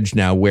under a bridge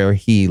now where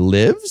he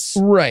lives.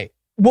 Right.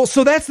 Well,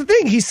 so that's the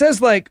thing. He says,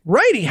 like,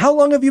 Righty, how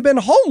long have you been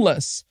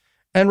homeless?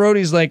 And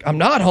Rhodey's like, I'm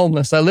not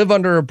homeless. I live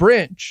under a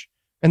bridge.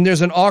 And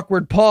there's an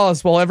awkward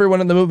pause while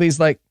everyone in the movie's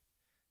like,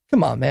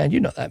 come on, man. You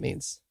know that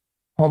means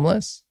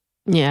homeless.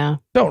 Yeah.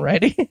 Don't,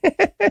 Righty.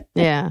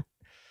 Yeah.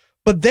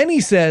 But then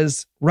he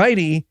says,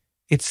 Righty,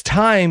 it's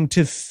time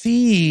to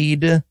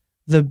feed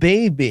the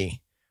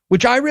baby,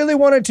 which I really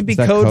wanted to be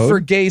code for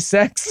gay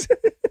sex.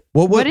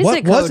 What is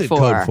it code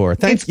for?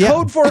 It's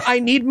code for I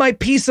need my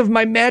piece of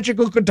my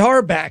magical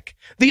guitar back.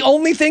 The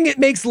only thing it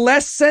makes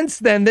less sense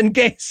than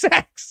gay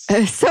sex.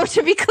 So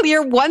to be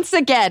clear, once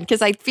again,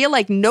 because I feel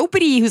like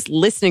nobody who's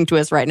listening to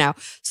us right now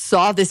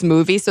saw this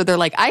movie. So they're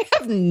like, I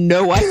have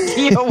no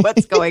idea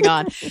what's going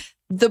on.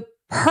 The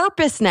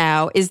purpose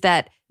now is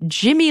that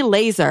Jimmy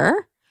Lazer,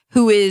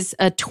 who is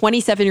a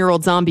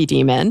 27-year-old zombie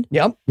demon,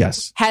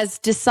 has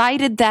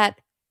decided that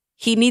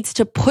he needs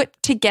to put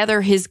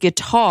together his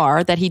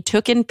guitar that he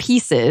took in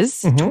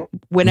pieces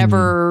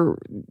whenever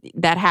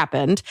that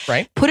happened.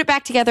 Right. Put it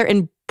back together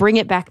and bring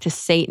it back to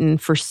Satan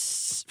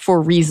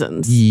for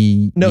reasons.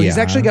 He's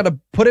actually got to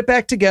put it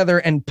back together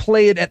and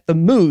play it at the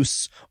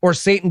moose, or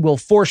Satan will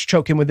force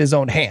choke him with his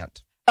own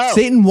hand. Oh.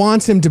 Satan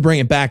wants him to bring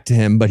it back to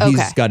him, but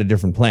he's got a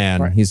different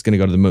plan. Right. He's going to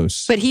go to the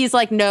moose. But he's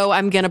like, no,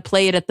 I'm going to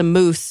play it at the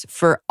moose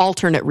for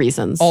alternate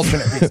reasons.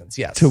 Alternate reasons,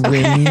 yes. To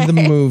win the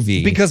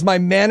movie. Because my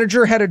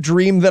manager had a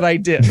dream that I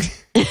did.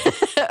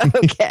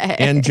 Okay.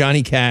 And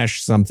Johnny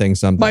Cash, something.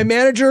 My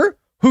manager,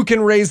 who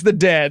can raise the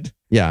dead,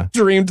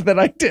 dreamed that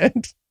I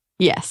did.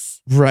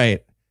 Yes.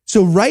 Right.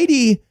 So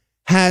Righty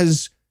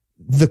has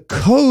the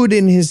code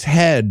in his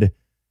head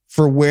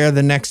for where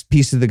the next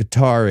piece of the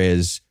guitar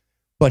is,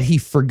 but he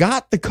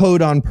forgot the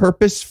code on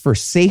purpose for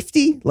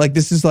safety. Like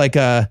this is like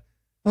an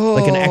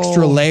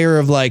extra layer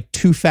of like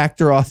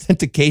two-factor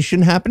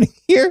authentication happening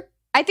here.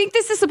 I think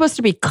this is supposed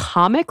to be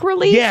comic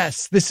relief.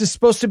 Yes, this is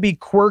supposed to be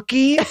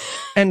quirky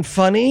and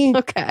funny.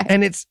 Okay.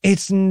 And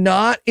it's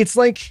not, it's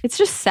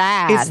just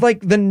sad. It's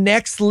like the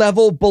next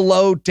level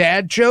below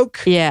dad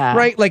joke. Yeah.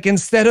 Right? Like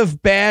instead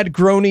of bad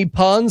groany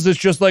puns, it's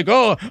just like,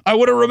 oh, I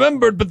would have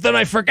remembered, but then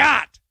I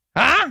forgot.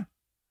 Huh?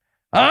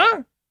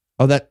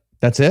 Oh,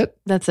 that's it?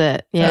 That's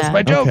it. Yeah. That's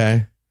my joke.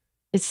 Okay.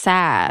 It's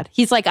sad.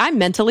 He's like, I'm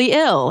mentally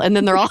ill. And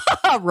then they're all,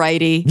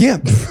 Righty. Yeah,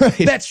 right.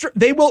 That's true.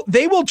 They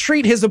will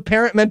treat his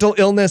apparent mental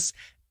illness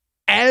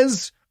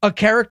as a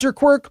character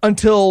quirk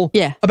until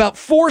about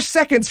 4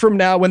 seconds from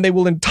now, when they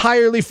will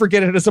entirely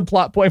forget it as a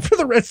plot point for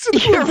the rest of the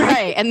movie. You're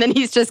right. And then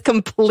he's just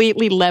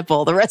completely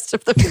level the rest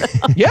of the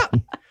film. Yeah.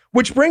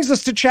 Which brings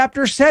us to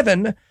chapter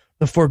 7,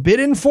 The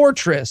Forbidden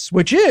Fortress,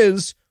 which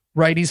is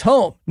Righty's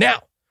home.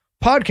 Now,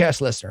 podcast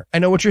listener, I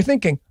know what you're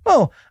thinking.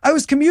 Oh, I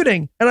was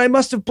commuting and I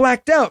must have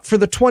blacked out for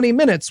the 20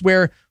 minutes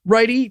where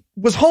Righty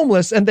was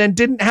homeless and then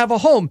didn't have a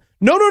home.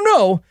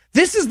 No.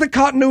 This is the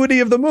continuity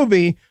of the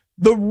movie.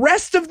 The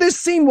rest of this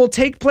scene will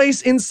take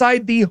place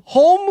inside the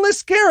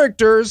homeless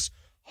character's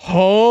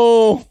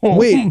home.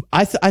 Wait,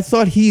 I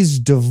thought he's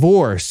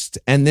divorced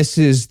and this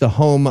is the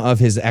home of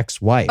his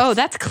ex-wife. Oh,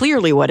 that's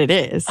clearly what it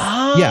is.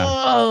 Oh. Yeah,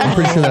 I'm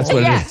pretty sure that's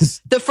what it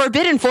is. The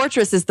Forbidden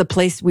Fortress is the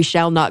place we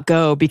shall not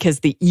go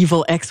because the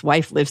evil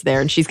ex-wife lives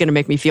there and she's going to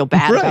make me feel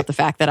bad about the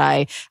fact that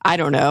I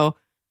don't know,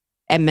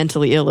 am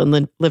mentally ill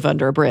and live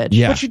under a bridge.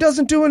 Yeah. But she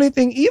doesn't do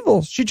anything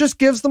evil. She just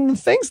gives them the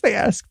things they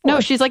ask for. No,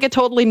 she's like a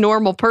totally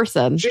normal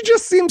person. She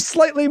just seems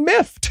slightly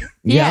miffed.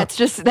 Yeah, it's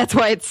just, that's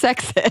why it's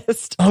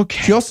sexist.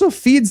 Okay. She also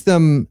feeds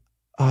them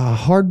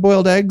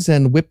hard-boiled eggs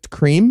and whipped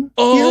cream.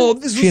 Oh,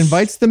 she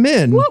invites them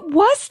in. What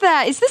was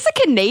that? Is this a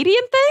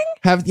Canadian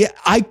thing?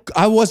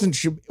 I wasn't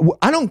sure.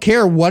 I don't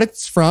care what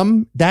it's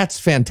from. That's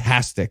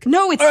fantastic.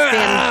 No, it's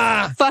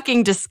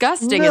fucking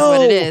disgusting is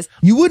what it is.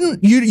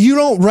 You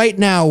don't right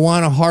now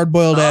want a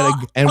hard-boiled egg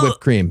and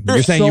whipped cream.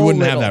 You're saying you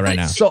wouldn't have that right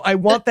now. So I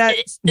want that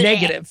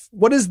negative.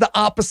 What is the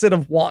opposite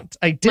of want?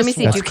 Let me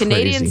see. Do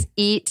Canadians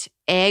eat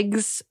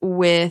eggs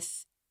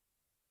with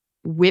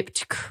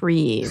whipped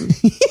cream?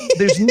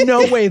 There's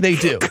no way they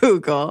do.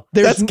 Google.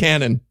 That's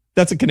canon.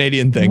 That's a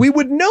Canadian thing. We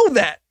would know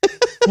that.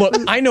 Look,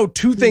 I know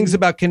 2 things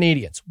about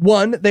Canadians.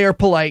 1, they are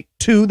polite.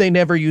 2, they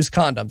never use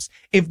condoms.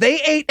 If they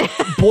ate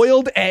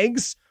boiled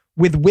eggs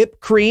with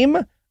whipped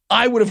cream,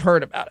 I would have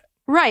heard about it.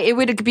 Right. It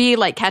would be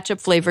like ketchup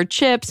flavored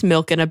chips,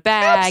 milk in a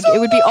bag. Absolutely. It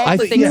would be all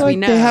the things we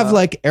know. They have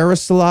like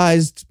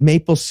aerosolized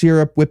maple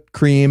syrup, whipped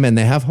cream, and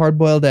they have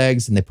hard-boiled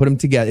eggs, and they put them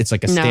together. It's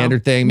like a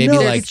standard thing. Maybe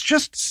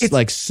it's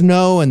like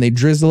snow, and they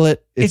drizzle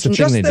it. It's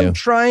just them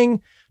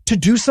trying to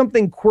do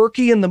something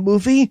quirky in the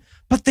movie,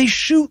 but they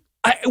shoot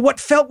what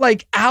felt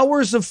like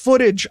hours of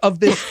footage of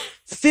this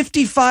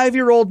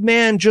 55-year-old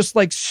man just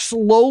like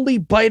slowly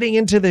biting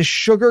into this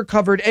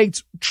sugar-covered egg.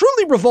 It's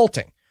truly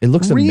revolting. It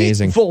looks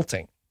amazing.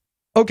 Revolting.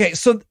 Okay,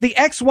 so the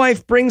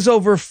ex-wife brings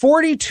over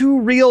 42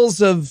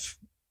 reels of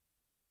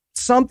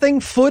something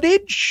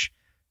footage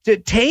to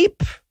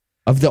tape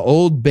of the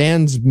old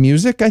band's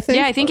music, I think.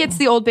 Yeah, I think it's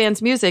the old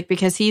band's music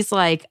because he's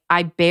like,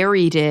 I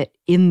buried it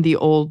in the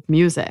old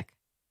music.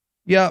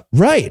 Yeah.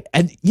 Right.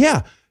 And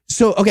yeah.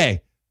 So,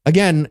 okay.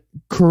 Again,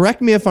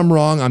 correct me if I'm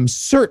wrong. I'm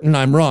certain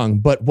I'm wrong.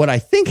 But what I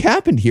think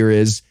happened here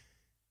is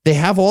they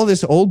have all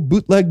this old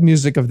bootleg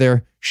music of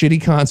their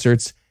shitty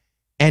concerts,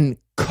 and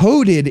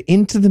coded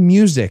into the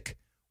music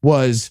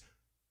was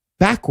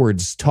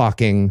backwards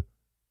talking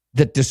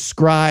that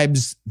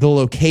describes the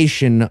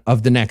location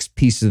of the next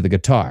piece of the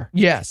guitar.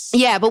 Yes.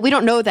 Yeah, but we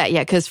don't know that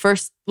yet because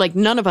first, like,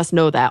 none of us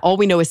know that. All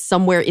we know is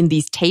somewhere in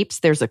these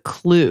tapes, there's a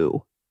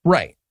clue.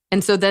 Right.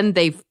 And so then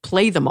they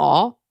play them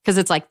all because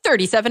it's like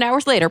 37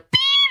 hours later.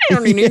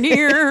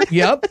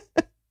 Yep.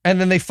 And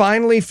then they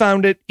finally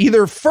found it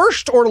either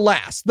first or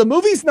last. The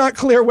movie's not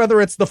clear whether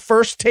it's the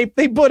first tape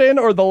they put in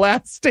or the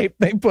last tape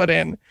they put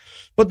in.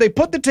 But they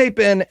put the tape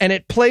in and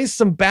it plays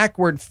some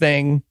backward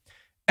thing.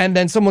 And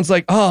then someone's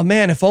like, oh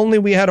man, if only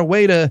we had a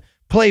way to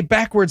play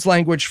backwards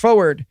language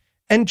forward.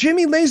 And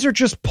Jimmy Lazer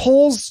just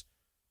pulls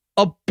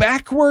a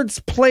backwards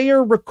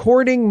player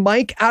recording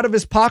mic out of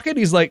his pocket.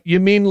 He's like, you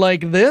mean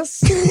like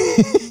this?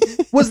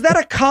 Was that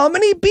a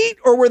comedy beat?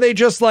 Or were they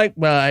just like,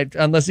 well,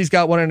 unless he's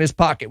got one in his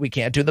pocket, we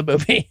can't do the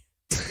movie.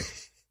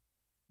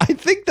 I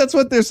think that's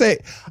what they're saying.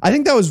 I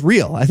think that was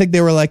real. I think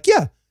they were like,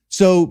 yeah.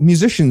 So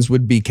musicians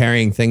would be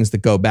carrying things that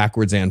go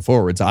backwards and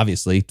forwards,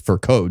 obviously, for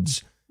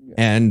codes.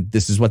 And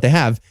this is what they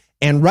have.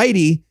 And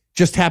Righty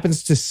just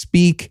happens to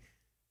speak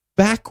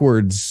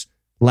backwards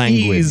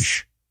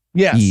language.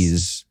 Yes.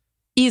 Ease.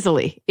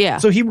 Easily, yeah.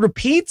 So he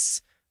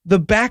repeats the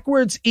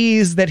backwards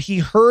ease that he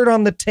heard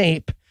on the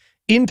tape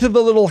into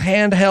the little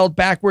handheld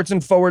backwards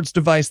and forwards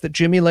device that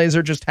Jimmy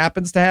Lazer just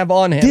happens to have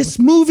on him. This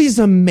movie's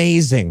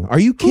amazing. Are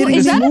you kidding?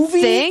 Is This that a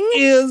movie thing?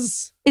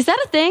 is that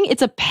a thing?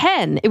 It's a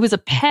pen. It was a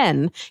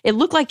pen. It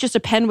looked like just a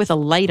pen with a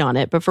light on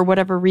it, but for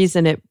whatever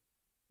reason, it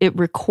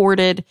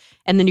recorded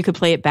and then you could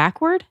play it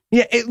backward.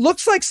 Yeah, it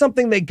looks like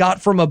something they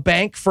got from a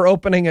bank for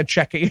opening a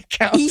checking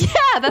account.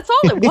 Yeah, that's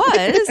all it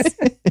was.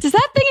 Does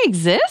that thing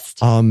exist?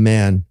 Oh,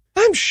 man.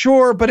 I'm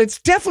sure, but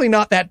it's definitely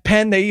not that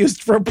pen they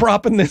used for a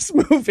prop in this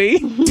movie.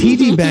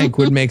 TD Bank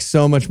would make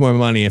so much more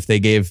money if they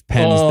gave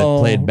pens that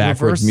played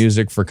backwards reverse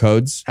music for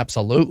codes.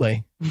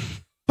 Absolutely.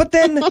 But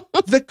then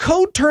the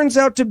code turns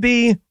out to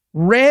be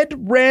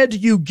Red,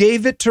 you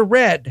gave it to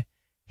Red,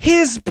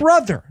 his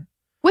brother.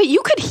 Wait,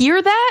 you could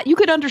hear that? You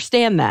could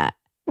understand that?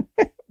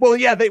 Well,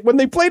 yeah, when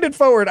they played it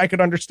forward, I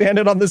could understand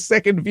it on the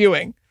second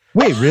viewing.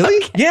 Wait, really?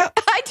 Okay. Yeah.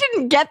 I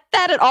didn't get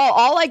that at all.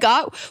 All I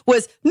got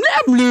was blah,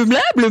 blah,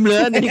 blah, blah,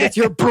 blah, and then he goes,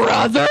 your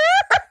brother?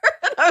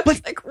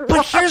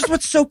 But here's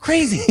what's so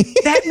crazy.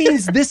 That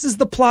means this is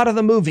the plot of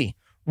the movie.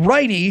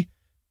 Righty,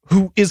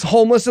 who is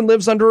homeless and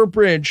lives under a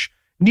bridge,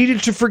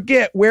 needed to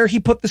forget where he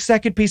put the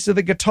second piece of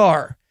the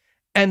guitar.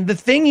 And the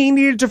thing he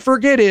needed to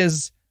forget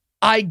is,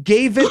 I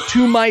gave it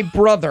to my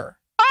brother.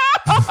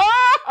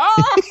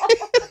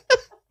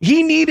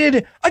 He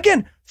needed,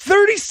 again,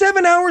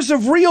 37 hours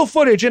of real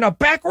footage and a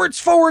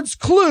backwards-forwards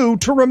clue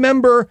to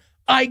remember,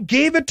 I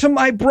gave it to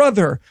my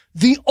brother,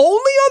 the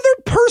only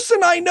other person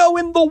I know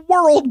in the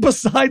world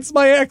besides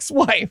my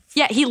ex-wife.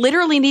 Yeah, he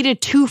literally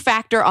needed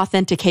two-factor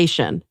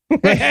authentication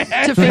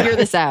to figure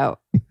this out.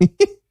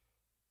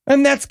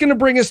 And that's going to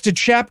bring us to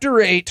Chapter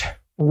 8,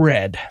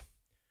 Red.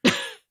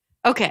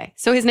 Okay,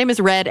 so his name is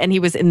Red and he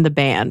was in the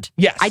band.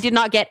 Yes. I did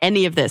not get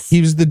any of this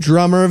He was the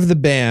drummer of the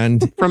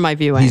band. from my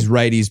viewing. He's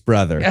Righty's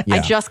brother. Yeah.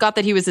 I just got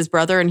that he was his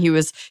brother and he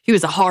was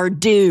a hard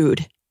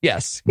dude.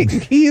 Yes,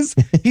 he's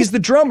the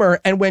drummer.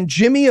 And when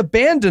Jimmy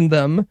abandoned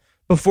them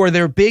before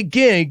their big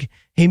gig,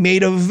 he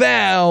made a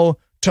vow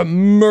to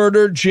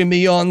murder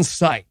Jimmy on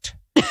sight.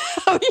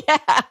 Oh,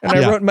 yeah. And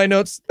I wrote in my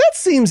notes, that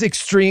seems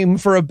extreme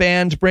for a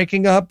band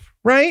breaking up,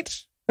 right?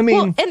 I mean,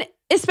 well, and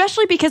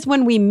especially because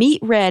when we meet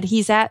Red,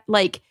 he's at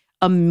like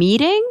a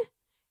meeting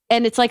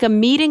and it's like a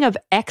meeting of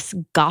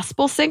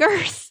ex-gospel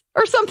singers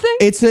or something.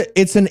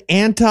 It's an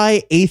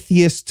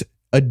anti-atheist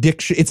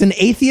addiction. It's an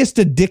atheist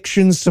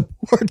addiction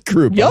support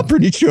group. Yep. I'm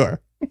pretty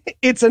sure.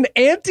 It's an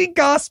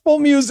anti-gospel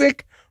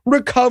music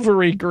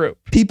recovery group.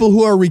 People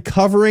who are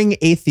recovering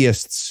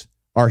atheists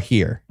are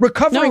here.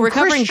 Recovering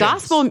Christians.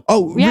 gospel.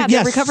 Oh, yeah, yes,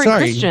 they're recovering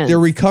sorry. Christians. They're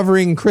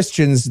recovering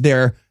Christians.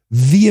 They're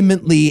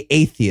vehemently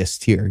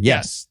atheist here.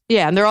 Yes.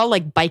 Yeah, and they're all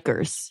like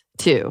bikers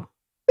too.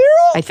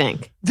 I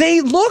think.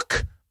 They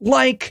look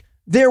like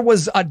there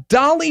was a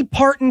Dolly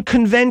Parton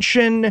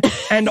convention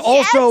and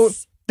also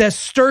the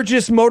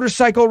Sturgis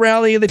motorcycle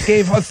rally that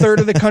gave a third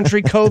of the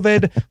country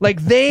COVID.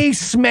 Like they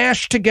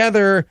smashed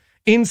together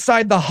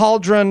inside the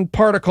Hadron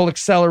Particle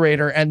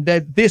Accelerator, and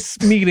that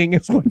this meeting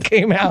is what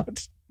came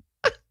out.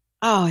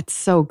 Oh, it's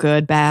so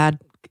good. Bad.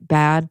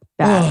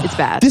 It's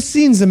bad. This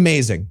scene's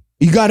amazing.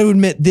 You got to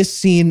admit, this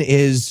scene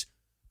is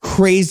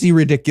crazy,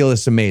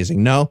 ridiculous,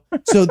 amazing. No?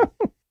 So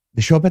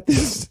they show up at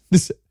this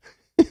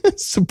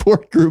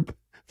support group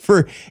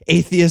for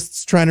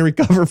atheists trying to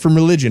recover from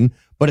religion,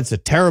 but it's a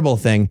terrible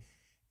thing.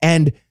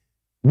 And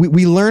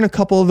we learn a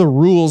couple of the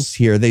rules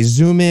here. They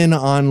zoom in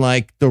on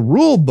like the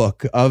rule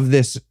book of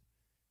this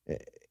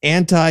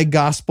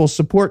anti-gospel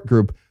support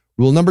group.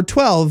 Rule number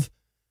 12,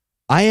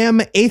 I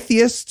am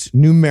atheist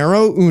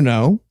numero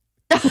uno.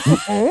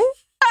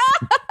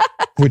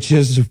 Which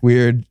is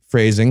weird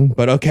phrasing,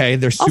 but okay,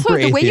 they're super also, the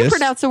atheist. way you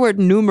pronounce the word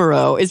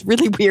numero is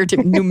really weird.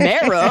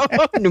 Numero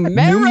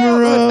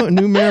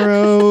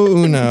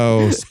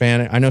uno.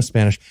 Spanish. I know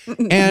Spanish.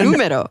 And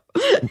numero.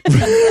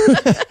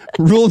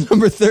 Rule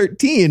number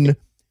 13,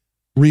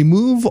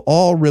 remove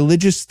all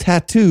religious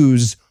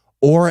tattoos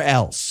or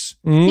else.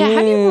 Yeah,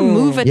 how do you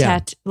remove a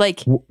tattoo?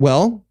 Like,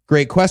 well,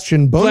 great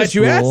question. Bonus Glad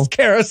you rule. asked,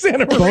 Cara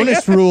Santa Maria.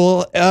 Bonus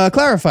rule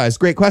clarifies.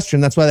 Great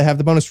question. That's why they have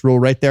the bonus rule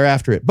right there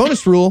after it.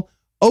 Bonus rule,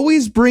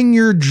 always bring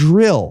your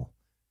drill.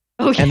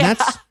 oh yeah. And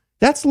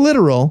that's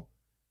literal.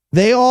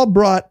 They all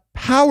brought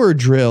power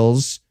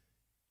drills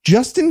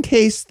just in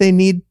case they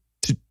need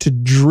to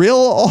drill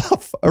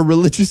off a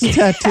religious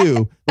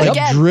tattoo. Like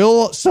Again.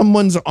 drill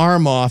someone's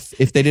arm off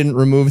if they didn't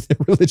remove their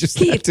religious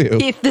tattoo.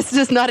 Keith, this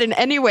does not in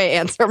any way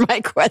answer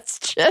my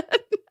question.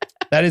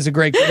 That is a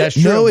great. That's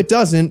true. No, it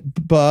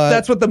doesn't, but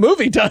That's what the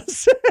movie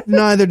does.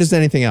 neither does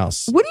anything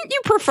else. Wouldn't you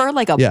prefer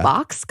like a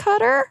box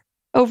cutter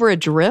over a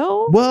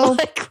drill? Well,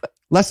 like,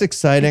 less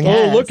exciting.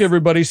 Yeah. Oh, look,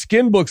 everybody.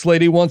 Skin Books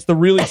lady wants the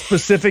really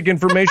specific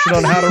information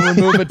on how to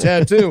remove a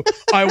tattoo.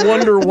 I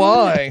wonder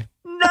why.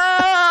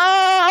 no.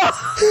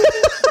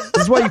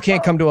 This is why you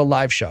can't come to a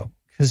live show,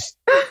 because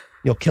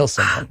you'll kill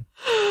someone.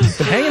 You've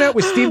been hanging out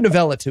with Steve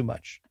Novella too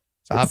much.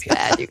 It's It's obvious.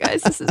 bad, you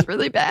guys. This is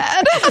really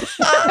bad.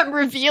 I'm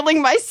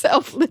revealing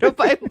myself little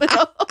by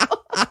little.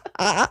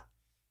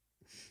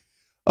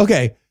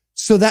 Okay,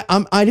 so that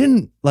I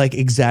didn't like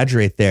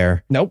exaggerate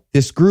there. Nope.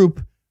 This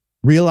group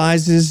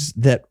realizes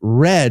that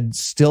Red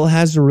still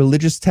has a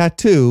religious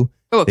tattoo.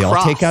 Oh, a They all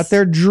cross. take out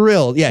their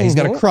drill. Yeah, he's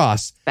got a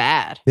cross.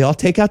 Bad. They all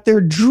take out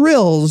their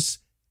drills.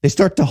 They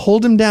start to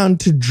hold him down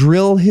to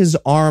drill his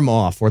arm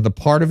off, or the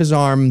part of his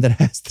arm that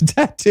has the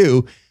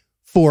tattoo,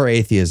 for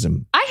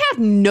atheism. I had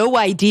no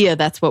idea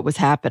that's what was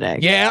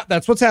happening. Yeah,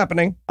 that's what's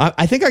happening.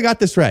 I think I got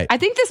this right. I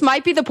think this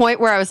might be the point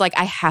where I was like,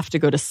 I have to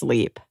go to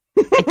sleep.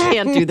 I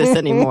can't do this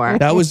anymore.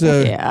 That was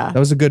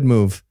a good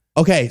move.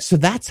 Okay, so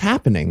that's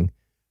happening.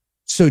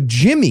 So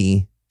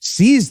Jimmy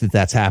sees that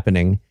that's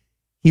happening.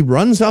 He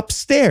runs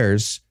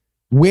upstairs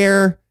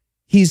where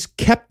he's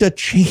kept a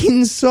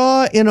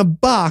chainsaw in a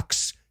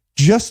box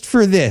just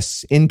for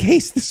this, in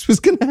case this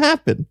was going to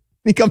happen.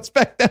 He comes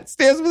back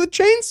downstairs with a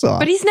chainsaw.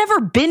 But he's never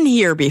been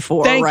here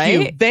before,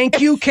 right? Thank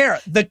you, Cara.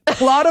 The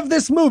plot of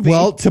this movie.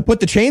 Well, to put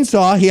the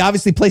chainsaw, he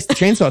obviously placed the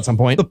chainsaw at some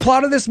point. The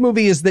plot of this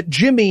movie is that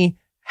Jimmy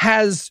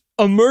has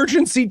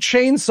emergency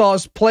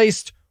chainsaws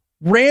placed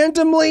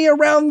randomly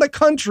around the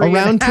country.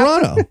 Around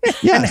Toronto.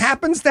 Yes. And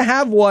happens to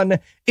have one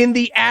in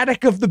the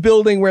attic of the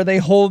building where they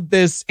hold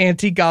this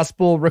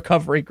anti-gospel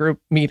recovery group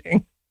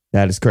meeting.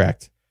 That is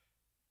correct.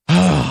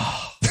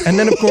 And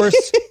then, of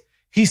course,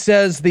 he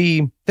says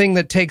the thing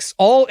that takes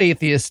all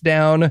atheists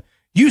down.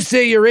 You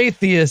say you're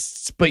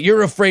atheists, but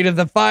you're afraid of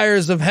the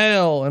fires of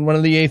hell. And one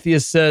of the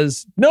atheists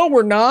says, no,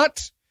 we're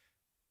not.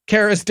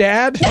 Cara's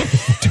dad.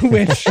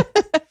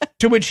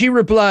 To which he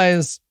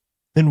replies,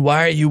 then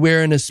why are you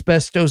wearing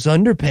asbestos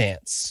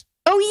underpants?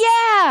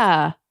 Oh,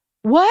 yeah.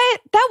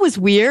 What? That was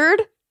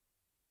weird.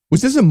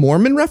 Was this a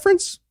Mormon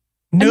reference?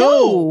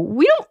 No.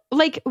 We don't,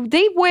 like,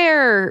 they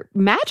wear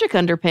magic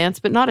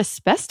underpants, but not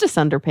asbestos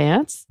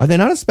underpants. Are they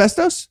not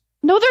asbestos?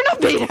 No, they're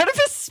not made out of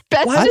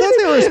asbestos. I thought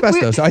they were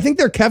asbestos. I think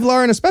they're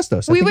Kevlar and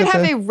asbestos. We would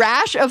have a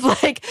rash of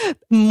like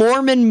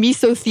Mormon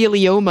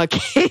mesothelioma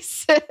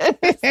cases.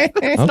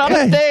 It's not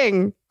a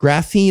thing.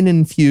 Graphene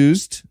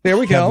infused. There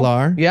we go.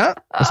 Kevlar. Yeah.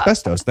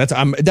 Asbestos.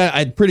 I'm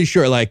pretty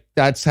sure like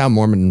that's how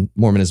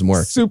Mormonism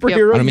works.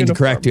 Superhero. I don't mean to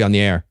correct you on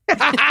the air.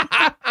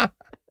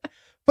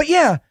 But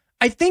yeah,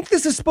 I think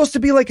this is supposed to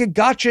be like a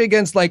gotcha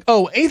against like,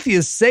 oh,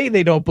 atheists say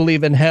they don't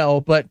believe in hell,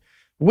 but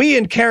we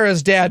and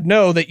Cara's dad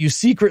know that you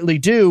secretly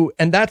do,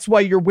 and that's why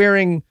you're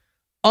wearing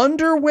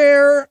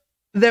underwear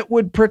that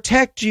would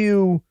protect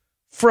you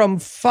from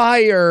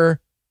fire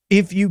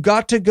if you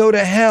got to go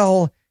to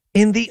hell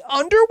in the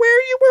underwear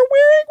you were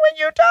wearing when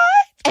you died.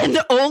 And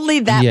only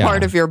that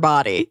part of your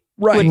body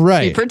would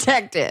be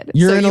protected.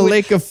 You're in a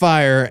lake of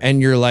fire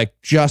and your like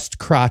just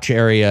crotch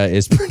area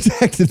is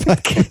protected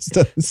by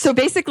asbestos. So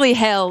basically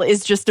hell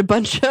is just a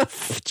bunch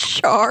of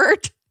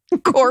charred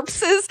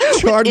corpses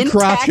charred with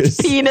intact crotches.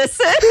 penises.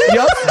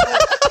 Yep.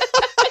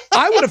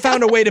 I would have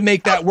found a way to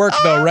make that work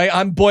though, right?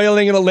 I'm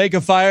boiling in a lake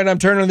of fire and I'm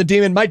turning on the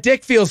demon. My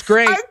dick feels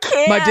great. I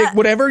can't. My dick,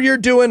 whatever you're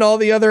doing, all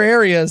the other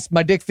areas,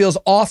 my dick feels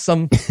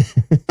awesome.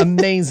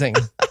 Amazing.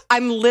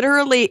 I'm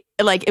literally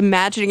like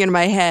imagining in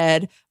my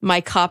head my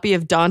copy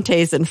of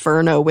Dante's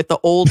Inferno with the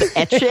old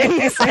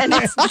etchings, and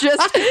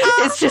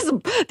it's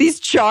just these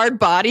charred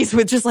bodies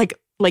with just like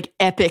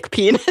epic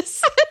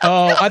penis.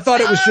 Oh, I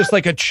thought it was just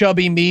like a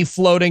chubby me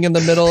floating in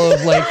the middle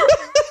of like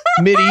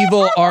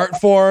medieval art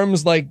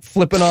forms, like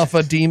flipping off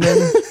a demon.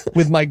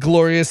 with my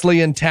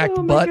gloriously intact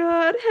Oh my butt.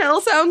 God.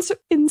 Hell sounds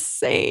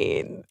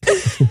insane.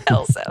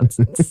 Hell sounds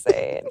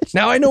insane.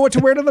 Now I know what to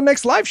wear to the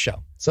next live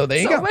show. So there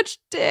you go. So much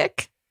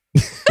dick.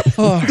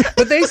 Oh,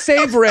 but they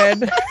saved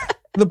Red.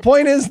 The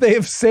point is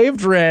they've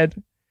saved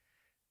Red.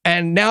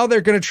 And now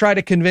they're going to try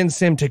to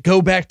convince him to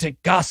go back to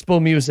gospel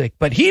music.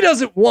 But he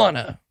doesn't want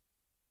to.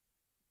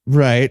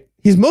 Right.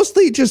 He's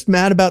mostly just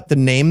mad about the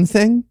name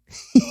thing.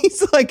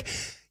 He's like,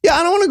 yeah,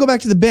 I don't want to go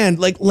back to the band.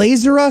 Like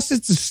Lazer Us,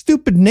 it's a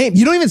stupid name.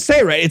 You don't even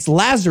say it right. It's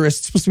Lazarus.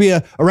 It's supposed to be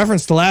a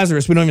reference to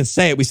Lazarus. We don't even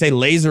say it. We say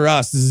Lazer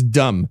Us. This is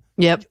dumb.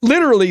 Yep.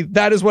 Literally,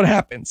 that is what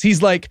happens.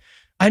 He's like,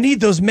 I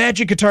need those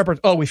magic guitar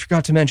parts. Oh, we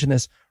forgot to mention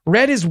this.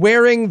 Red is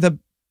wearing the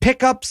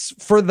pickups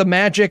for the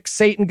magic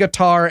Satan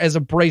guitar as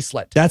a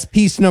bracelet. That's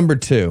piece number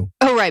 2.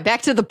 Oh, right.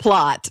 Back to the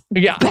plot.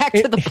 Yeah. Back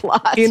to the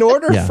plot. In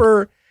order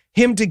for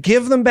him to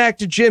give them back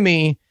to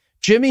Jimmy,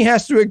 Jimmy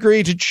has to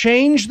agree to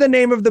change the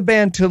name of the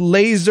band to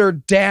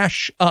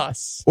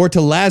Lazer-Us. Or to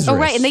Lazarus. Oh,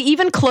 right. And they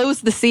even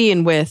close the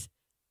scene with,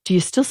 do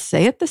you still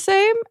say it the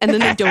same? And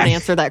then they don't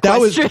answer that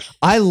question.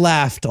 I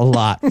laughed a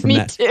lot from Me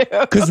that. too.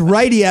 Because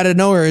Righty out of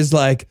nowhere is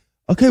like,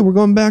 okay, we're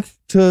going back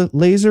to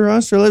Lazer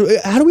Us, or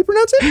how do we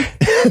pronounce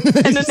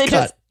it? And then they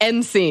just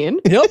end scene.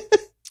 Yep.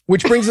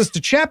 Which brings us to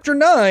chapter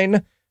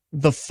 9,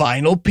 the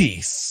final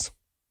piece.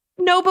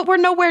 No, but we're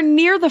nowhere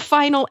near the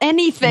final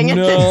anything at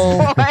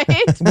this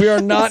point. We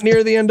are not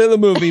near the end of the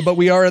movie, but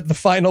we are at the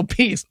final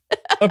piece,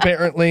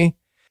 apparently.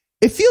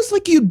 It feels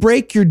like you'd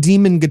break your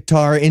demon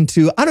guitar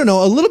into, I don't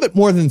know, a little bit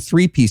more than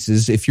 3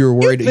 pieces if you're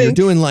worried you're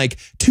doing like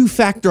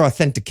 2-factor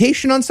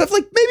authentication on stuff.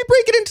 Like maybe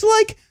break it into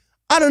like,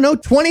 I don't know,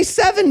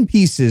 27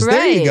 pieces. Right.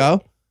 There you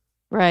go.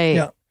 Right.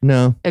 Yeah.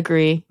 No.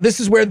 Agree. This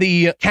is where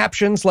the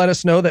captions let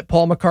us know that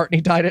Paul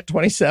McCartney died at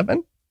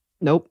 27.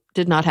 Nope.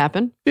 Did not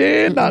happen.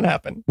 Did not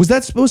happen. Was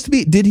that supposed to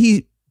be, did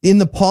he, in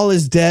the Paul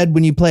is dead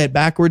when you play it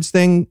backwards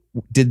thing,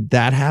 did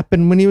that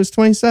happen when he was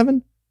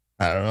 27?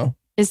 I don't know.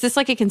 Is this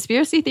like a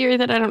conspiracy theory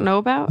that I don't know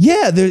about?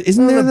 Yeah,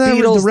 isn't there the that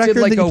Beatles the record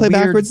did like that you play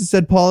backwards that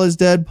said Paul is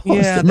dead? Paul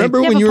is dead.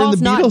 Remember when you were in the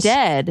Beatles? Paul's not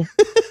dead.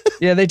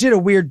 Yeah, they did a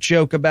weird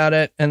joke about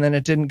it, and then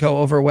it didn't go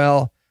over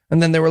well.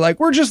 And then they were like,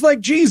 we're just like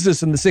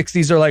Jesus. And the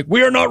 60s are like,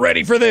 we are not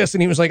ready for this.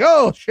 And he was like,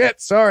 oh,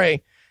 shit,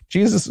 sorry.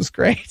 Jesus was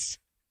great.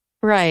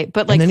 Right.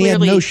 But like, and then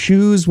clearly, he had no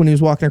shoes when he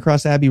was walking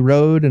across Abbey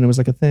Road, and it was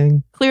like a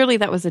thing. Clearly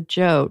that was a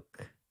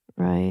joke.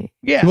 Right.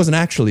 Yeah. He wasn't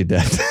actually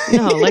dead.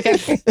 No, like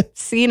I've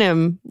seen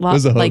him. It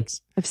was a like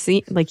hoax. I've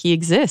seen, like he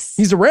exists.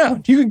 He's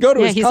around. You can go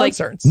to his he's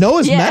concerts. Like,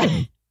 Noah's met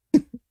him.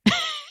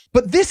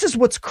 But this is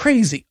what's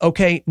crazy.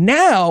 Okay.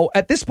 Now,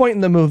 at this point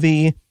in the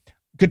movie,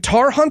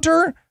 Guitar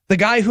Hunter, the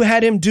guy who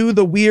had him do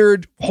the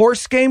weird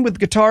horse game with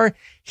guitar,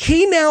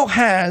 he now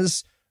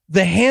has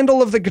the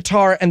handle of the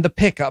guitar and the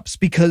pickups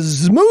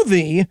because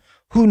Smoothie,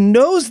 who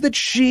knows that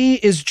she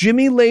is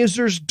Jimmy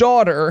Lazer's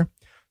daughter,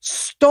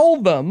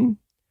 stole them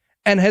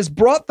and has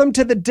brought them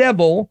to the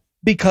devil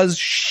because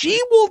she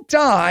will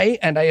die,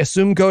 and I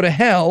assume go to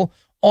hell,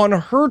 on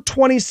her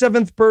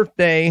 27th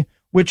birthday,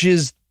 which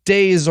is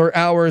days or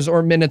hours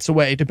or minutes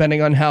away,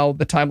 depending on how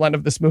the timeline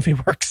of this movie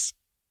works.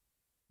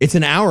 It's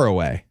an hour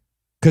away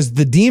because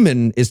the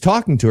demon is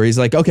talking to her. He's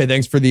like, okay,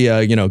 thanks for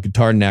the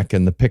guitar neck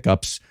and the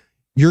pickups.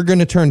 You're going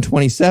to turn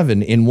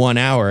 27 in 1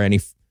 hour. And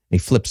he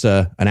flips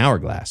an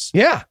hourglass.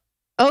 Yeah.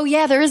 Oh,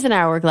 yeah, there is an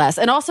hourglass.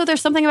 And also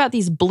there's something about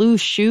these blue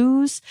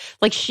shoes.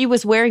 Like she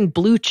was wearing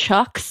blue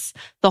Chucks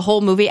the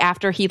whole movie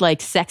after he like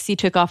sexy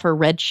took off her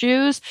red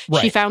shoes.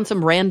 Right. She found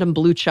some random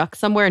blue Chucks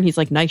somewhere and he's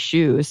like, nice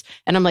shoes.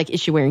 And I'm like, is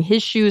she wearing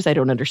his shoes? I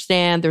don't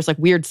understand. There's like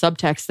weird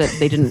subtext that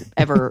they didn't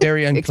ever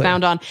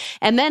expound on.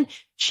 And then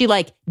she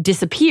like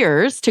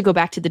disappears to go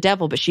back to the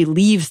devil, but she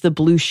leaves the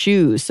blue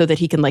shoes so that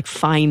he can like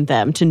find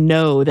them to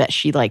know that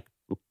she like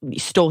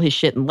stole his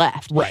shit and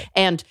left. Right.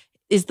 And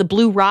is the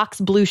blue rocks,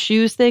 blue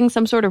shoes thing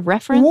some sort of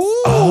reference?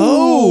 Ooh.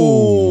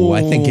 Oh,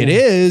 I think it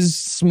is.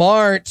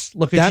 Smart.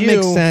 Look at that you. That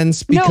makes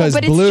sense because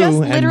no, but blue it's just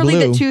literally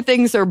and blue. that 2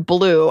 things are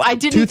blue. I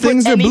didn't. 2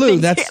 things are blue.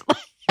 That's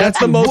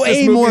the most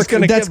way more.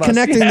 That's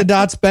connecting the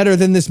dots better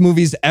than this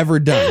movie's ever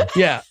done.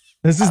 Yeah,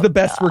 this is the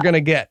best we're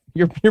gonna get.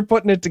 You're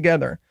putting it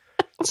together.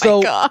 Oh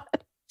my God.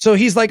 So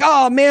he's like,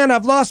 oh man,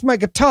 I've lost my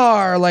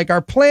guitar. Like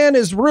our plan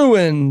is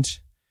ruined.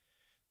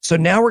 So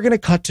now we're going to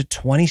cut to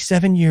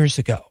 27 years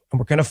ago and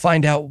we're going to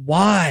find out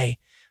why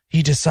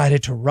he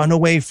decided to run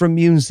away from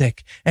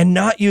music and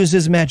not use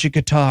his magic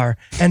guitar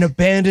and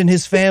abandon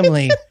his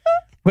family.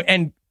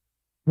 And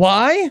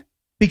why?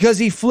 Because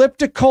he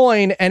flipped a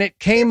coin and it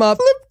came up.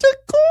 Flipped a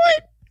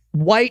coin.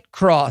 White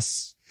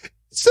cross.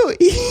 So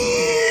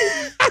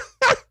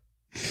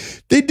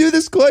they do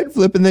this coin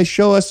flip and they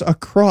show us a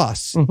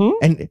cross. Mm-hmm.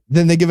 And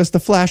then they give us the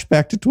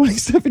flashback to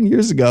 27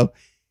 years ago.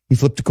 He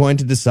flipped a coin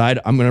to decide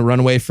I'm going to run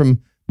away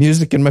from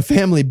music and my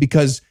family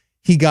because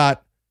he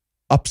got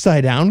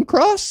upside down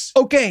cross.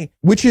 Okay.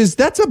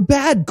 That's a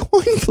bad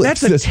coin flip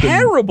That's system. A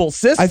terrible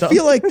system. I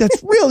feel like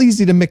that's real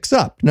easy to mix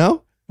up,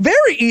 no?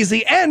 Very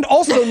easy and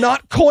also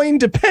not coin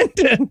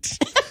dependent.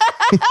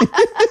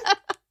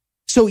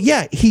 So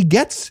yeah, he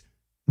gets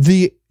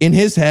in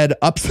his head,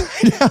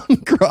 upside down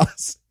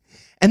cross.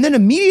 And then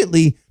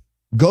immediately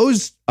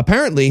goes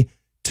apparently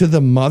to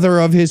the mother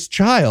of his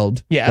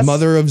child, Yes. the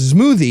mother of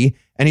Smoothie,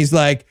 and he's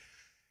like,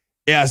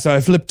 yeah, so I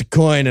flipped a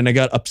coin and I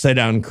got upside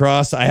down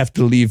cross. I have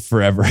to leave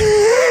forever.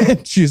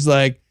 She's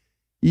like,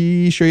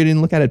 you sure you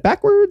didn't look at it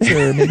backwards?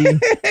 Or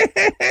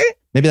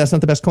maybe that's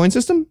not the best coin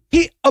system?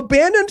 He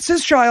abandons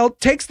his child,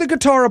 takes the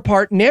guitar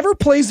apart, never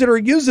plays it or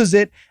uses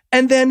it,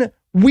 and then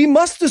we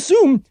must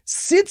assume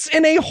sits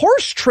in a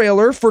horse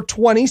trailer for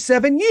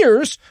 27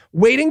 years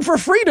waiting for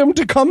freedom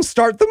to come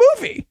start the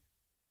movie.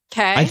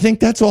 Okay. I think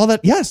that's all that.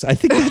 Yes, I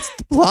think that's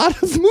the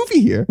plot of the movie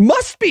here.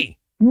 Must be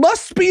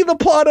the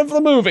plot of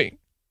the movie.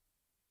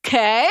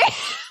 Okay.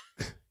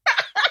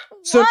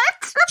 So,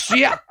 What?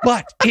 yeah,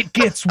 but it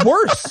gets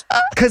worse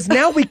because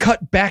now we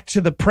cut back to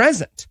the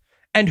present.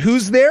 And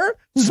who's there?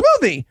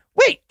 Smoothie.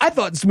 Wait, I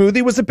thought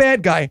Smoothie was a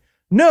bad guy.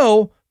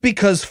 No,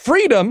 because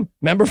Freedom,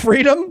 remember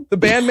Freedom, the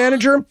band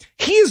manager?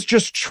 He has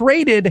just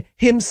traded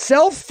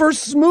himself for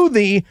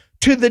Smoothie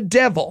to the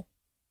devil.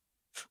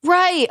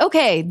 Right.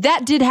 Okay.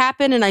 That did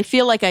happen. And I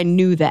feel like I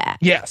knew that.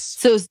 Yes.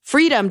 So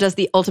Freedom does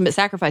the ultimate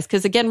sacrifice.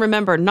 Because again,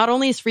 remember, not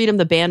only is Freedom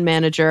the band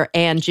manager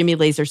and Jimmy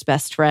Lazer's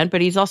best friend, but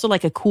he's also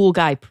like a cool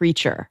guy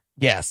preacher.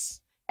 Yes.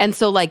 And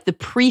so like the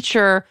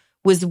preacher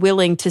was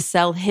willing to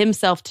sell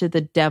himself to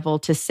the devil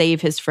to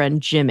save his friend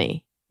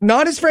Jimmy.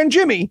 Not his friend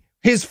Jimmy.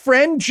 His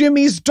friend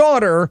Jimmy's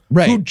daughter,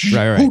 Right, who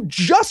right.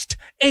 just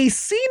a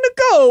scene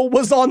ago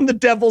was on the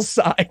devil's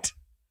side.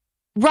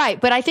 Right.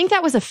 But I think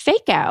that was a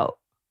fake out.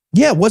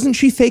 Yeah, wasn't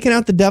she faking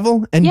out the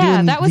devil and Yeah,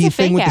 doing that was the a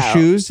thing fake with out. the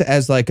shoes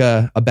as like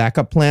a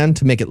backup plan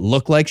to make it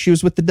look like she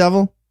was with the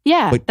devil?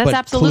 Yeah, But that's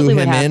absolutely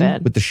clue what him in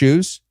happened. with the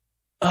shoes?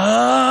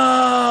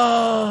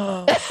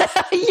 Oh.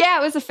 Yeah,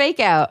 it was a fake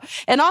out.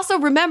 And also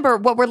remember,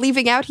 what we're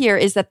leaving out here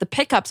is that the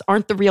pickups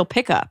aren't the real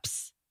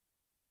pickups.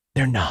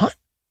 They're not?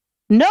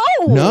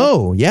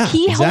 No, yeah.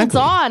 He holds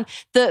exactly. on.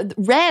 The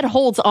Red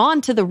holds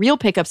on to the real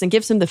pickups and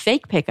gives him the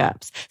fake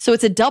pickups. So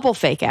it's a double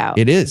fake out.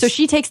 It is. So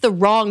she takes the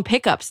wrong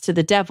pickups to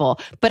the devil.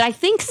 But I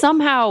think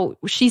somehow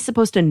she's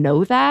supposed to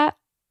know that.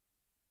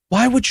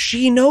 Why would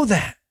she know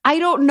that? I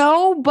don't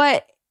know,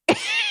 but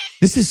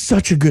This is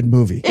such a good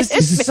movie. This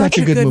is such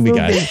a good movie,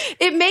 guys.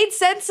 it made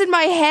sense in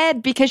my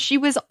head because she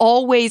was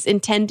always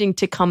intending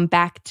to come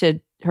back to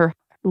her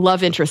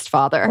love interest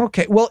father.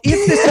 Okay, well,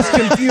 if this is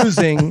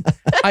confusing,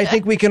 I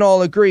think we can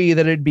all agree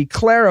that it'd be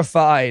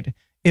clarified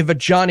if a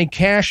Johnny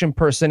Cash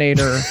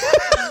impersonator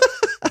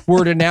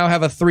were to now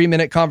have a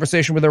 3-minute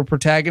conversation with our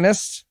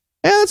protagonist.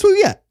 Yeah, that's what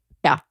we get.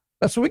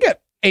 That's what we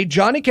get. A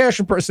Johnny Cash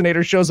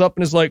impersonator shows up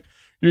and is like,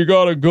 you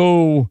gotta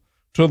go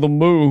to the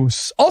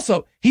moose.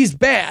 Also, he's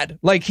bad.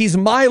 Like, he's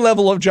my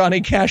level of Johnny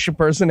Cash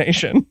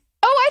impersonation.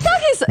 Oh, I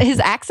thought his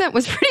accent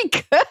was pretty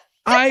good.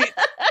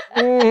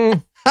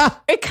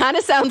 It kind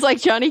of sounds like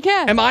Johnny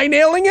Cash. Am I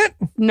nailing it?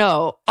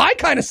 No. I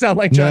kind of sound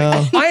like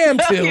Johnny. No. I am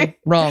too.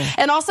 Wrong.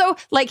 And also,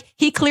 like,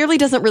 he clearly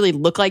doesn't really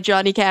look like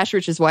Johnny Cash,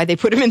 which is why they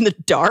put him in the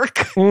dark.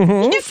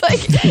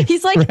 Mhm.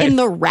 He's like in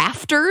the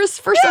rafters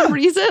for some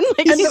reason.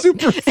 Like, He's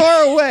super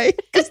far away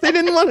because they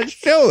didn't want to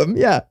show him.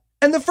 Yeah.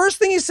 And the first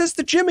thing he says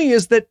to Jimmy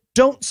is that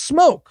don't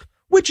smoke,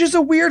 which is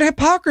a weird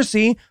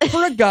hypocrisy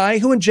for a guy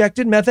who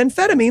injected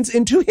methamphetamines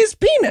into his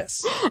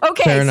penis.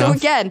 okay, Fair so enough.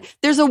 again,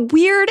 there's a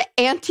weird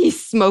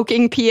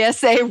anti-smoking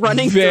PSA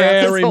running throughout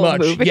Very this whole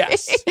much, movie.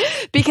 yes.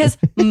 Because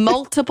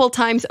multiple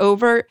times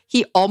over,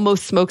 he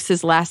almost smokes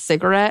his last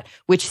cigarette,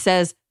 which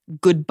says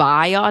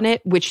goodbye on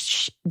it,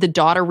 which the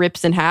daughter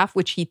rips in half,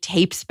 which he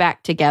tapes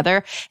back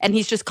together. And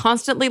he's just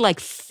constantly like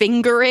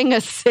fingering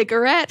a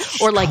cigarette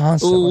or like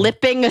Constantly.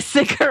 lipping a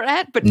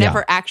cigarette, but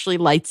never actually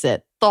lights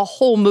it. The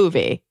whole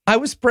movie. I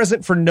was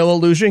present for No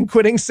Illusion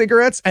quitting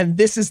cigarettes, and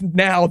this is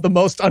now the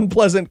most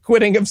unpleasant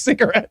quitting of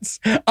cigarettes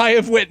I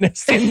have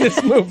witnessed in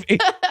this movie.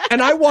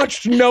 And I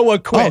watched Noah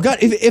quit. Oh, God.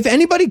 If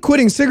anybody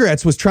quitting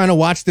cigarettes was trying to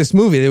watch this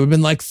movie, they would have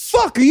been like,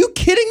 fuck, are you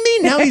kidding me?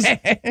 Now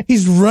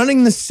he's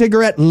running the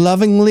cigarette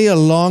lovingly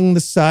along the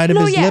side of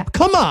his lip.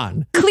 Come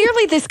on.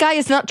 Clearly, this guy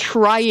is not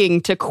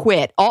trying to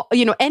quit.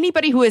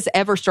 Anybody who has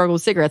ever struggled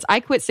with cigarettes, I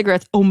quit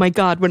cigarettes, oh my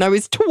God, when I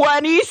was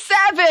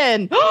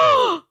 27.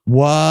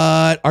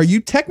 What? Are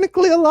you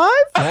technically alive?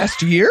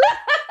 Last year?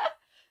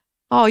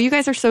 Oh, you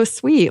guys are so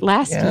sweet.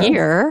 Last Yeah.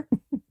 year.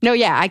 No,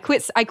 yeah, I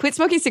quit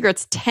smoking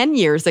cigarettes 10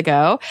 years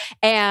ago,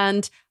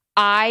 and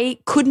I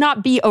could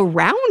not be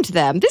around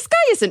them. This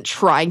guy isn't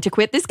trying to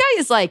quit. This guy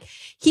is like,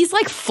 he's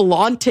like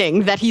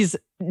flaunting that he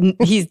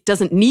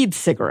doesn't need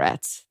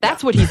cigarettes.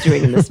 That's what he's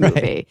doing in this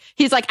movie.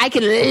 He's like, I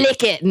can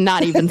lick it and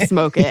not even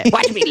smoke it.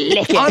 Watch me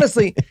lick it.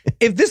 Honestly,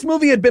 if this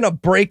movie had been a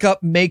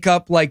breakup,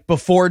 makeup, like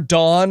Before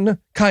Dawn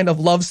kind of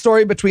love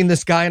story between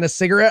this guy and a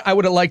cigarette, I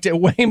would have liked it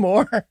way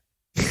more.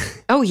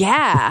 Oh,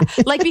 yeah.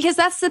 Like, because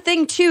that's the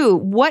thing, too.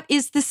 What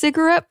is the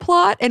cigarette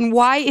plot and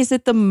why is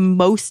it the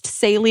most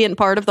salient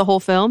part of the whole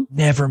film?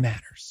 Never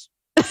matters.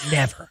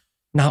 Never.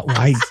 Not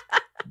once.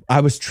 I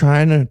was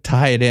trying to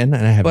tie it in,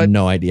 and I have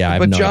no idea. I have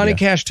But no Johnny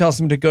idea. Cash tells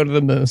him to go to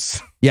the moose.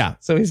 Yeah.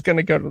 So he's going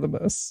to go to the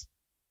moose.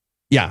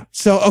 Yeah.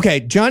 So, okay,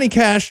 Johnny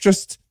Cash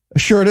just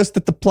assured us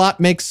that the plot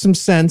makes some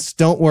sense.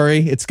 Don't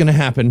worry, it's going to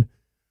happen.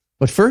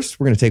 But first,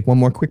 we're going to take one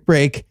more quick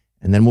break.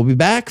 And then we'll be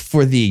back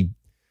for the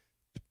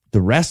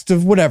rest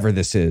of whatever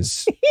this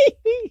is.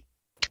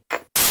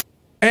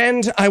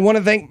 And I want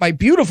to thank my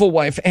beautiful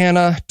wife,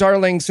 Anna.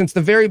 Darling, since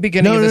the very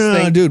beginning of this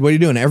thing. No, dude, what are you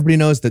doing? Everybody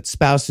knows that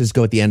spouses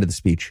go at the end of the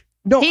speech.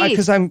 No,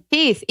 because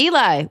Heath,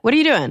 Eli, what are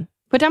you doing?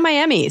 Put down my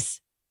Emmys.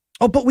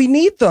 Oh, but we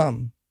need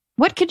them.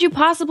 What could you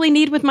possibly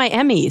need with my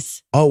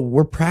Emmys? Oh,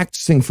 we're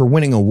practicing for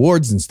winning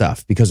awards and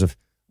stuff because of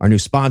our new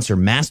sponsor,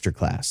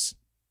 Masterclass.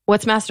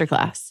 What's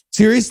Masterclass?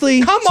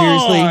 Seriously? Come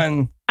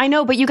on. I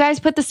know, but you guys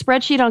put the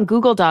spreadsheet on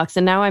Google Docs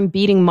and now I'm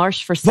beating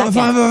Marsh for second.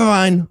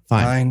 Fine.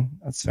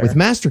 That's fair. With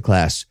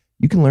Masterclass,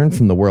 you can learn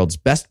from the world's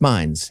best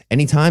minds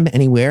anytime,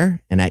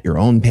 anywhere, and at your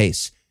own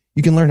pace.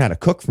 You can learn how to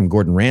cook from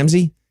Gordon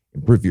Ramsay,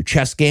 improve your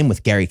chess game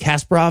with Garry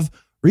Kasparov,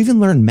 or even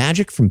learn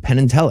magic from Penn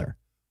and Teller.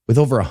 With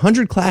over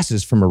 100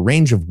 classes from a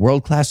range of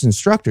world-class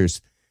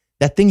instructors,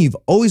 that thing you've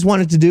always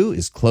wanted to do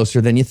is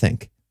closer than you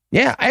think.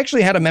 Yeah, I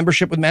actually had a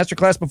membership with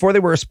Masterclass before they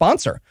were a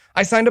sponsor.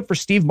 I signed up for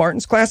Steve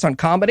Martin's class on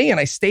comedy, and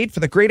I stayed for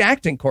the great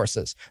acting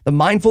courses, the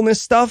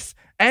mindfulness stuff,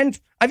 and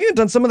I've even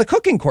done some of the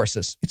cooking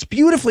courses. It's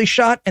beautifully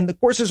shot, and the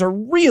courses are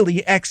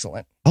really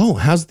excellent. Oh,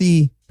 how's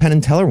the Penn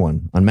and Teller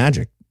one on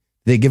magic?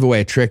 They give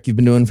away a trick you've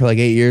been doing for like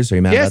 8 years? Are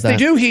you mad about that? Yes,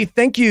 they do, Heath.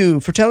 Thank you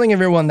for telling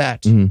everyone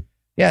that. Mm-hmm.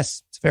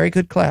 Yes, it's a very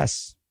good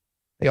class.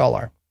 They all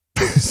are.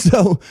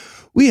 So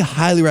we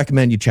highly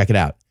recommend you check it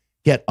out.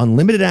 Get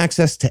unlimited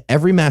access to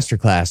every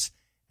masterclass.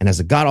 And as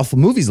a God Awful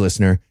Movies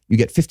listener, you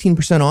get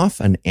 15% off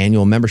an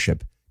annual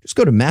membership. Just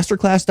go to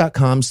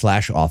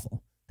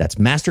masterclass.com/awful. That's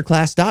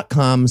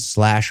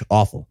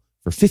masterclass.com/awful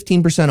for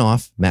 15%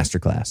 off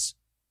Masterclass.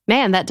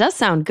 Man, that does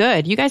sound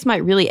good. You guys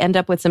might really end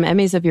up with some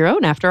Emmys of your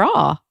own after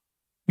all.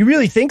 You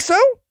really think so?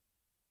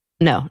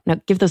 No,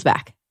 give those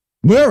back.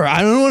 Whatever.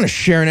 I don't want to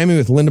share an Emmy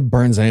with Linda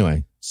Burns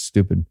anyway.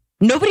 Stupid.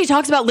 Nobody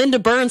talks about Linda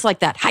Burns like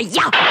that.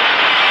 Hi-ya!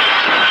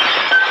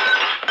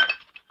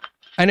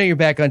 I know you're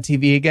back on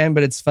TV again,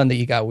 but it's fun that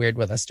you got weird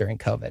with us during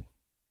COVID.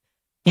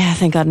 Yeah,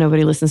 thank God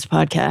nobody listens to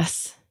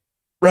podcasts.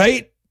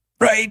 Right.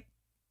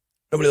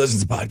 Nobody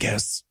listens to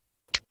podcasts.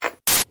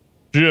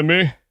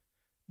 Jimmy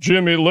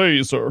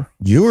Lazer.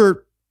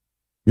 You're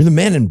the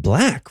man in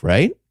black,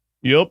 right?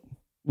 Yep.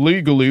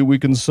 Legally, we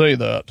can say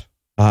that.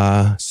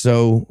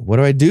 So what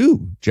do I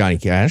do, Johnny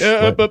Cash?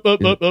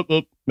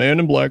 Man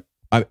in black.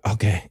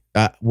 Okay.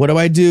 What do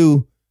I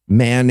do,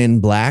 man in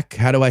black?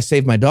 How do I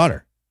save my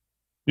daughter?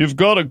 You've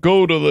got to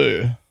go to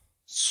the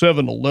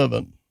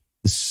 7-Eleven.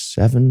 The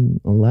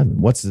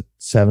 7-Eleven? What's the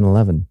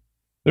 7-Eleven?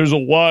 There's a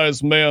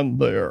wise man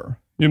there.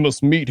 You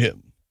must meet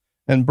him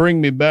and bring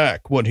me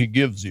back what he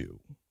gives you.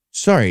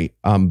 Sorry,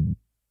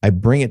 I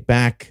bring it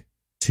back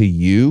to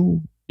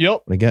you?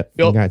 Yep. What I get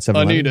from the guy at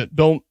 7-Eleven? I need it.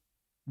 Don't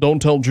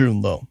tell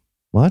June, though.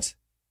 What?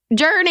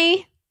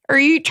 Journey, are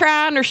you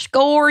trying to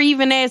score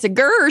even as a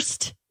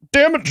Gerst?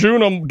 Damn it,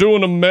 June, I'm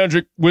doing a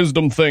magic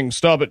wisdom thing.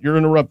 Stop it, you're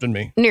interrupting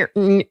me. Near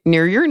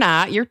you're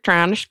not. You're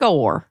trying to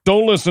score.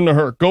 Don't listen to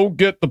her. Go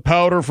get the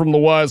powder from the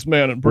wise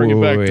man and bring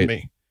it back to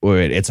me.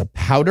 Wait, it's a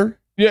powder?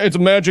 Yeah, it's a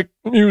magic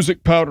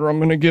music powder. I'm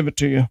going to give it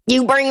to you.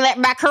 You bring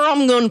that back here,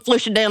 I'm going to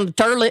flush it down the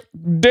toilet.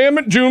 Damn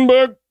it,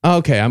 Junebug.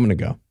 Okay, I'm going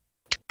to go.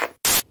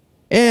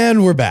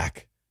 And we're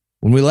back.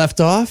 When we left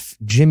off,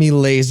 Jimmy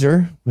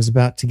Lazer was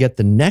about to get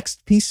the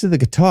next piece of the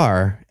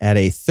guitar at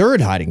a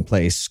third hiding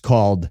place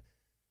called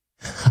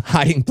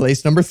hiding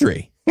place number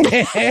 3.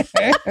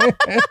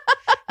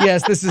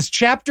 Yes, this is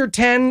chapter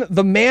 10.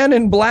 The man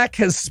in black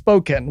has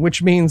spoken,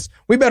 which means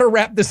we better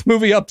wrap this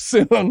movie up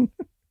soon.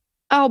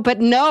 Oh, but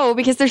no,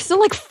 because there's still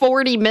like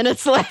 40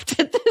 minutes left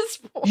at this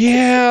point.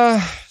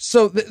 Yeah.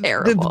 So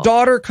the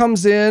daughter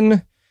comes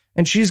in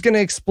and she's going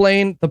to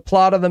explain the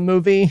plot of the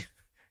movie.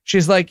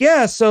 She's like,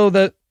 yeah, so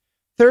the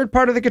third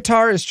part of the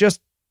guitar is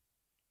just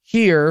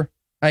here,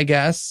 I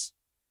guess.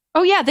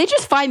 Oh, yeah. They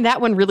just find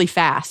that one really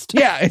fast.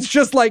 Yeah. It's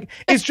just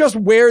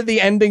where the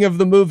ending of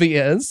the movie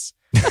is.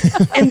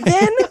 And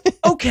then,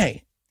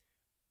 okay.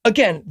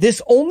 Again,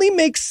 this only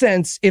makes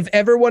sense if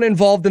everyone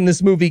involved in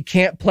this movie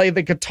can't play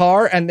the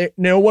guitar and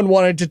no one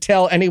wanted to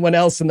tell anyone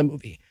else in the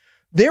movie.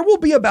 There will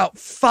be about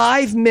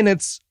 5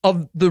 minutes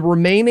of the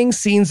remaining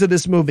scenes of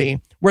this movie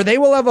where they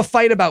will have a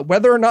fight about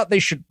whether or not they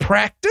should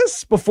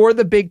practice before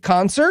the big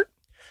concert,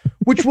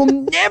 which will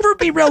never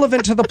be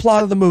relevant to the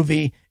plot of the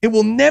movie. It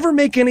will never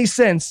make any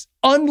sense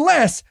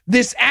unless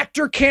this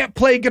actor can't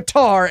play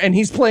guitar and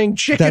he's playing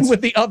chicken with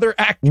the other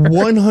actor.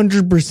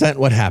 100%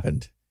 what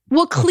happened.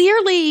 Well,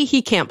 clearly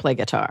he can't play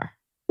guitar.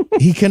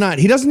 He cannot.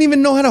 He doesn't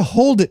even know how to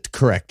hold it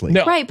correctly.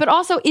 No. Right, but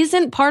also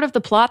isn't part of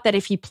the plot that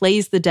if he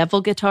plays the devil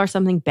guitar,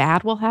 something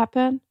bad will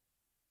happen?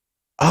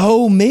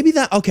 Oh, maybe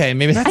that. Okay,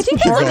 maybe that's I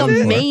think that's like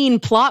a main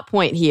plot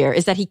point here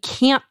is that he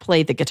can't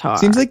play the guitar.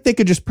 Seems like they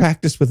could just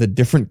practice with a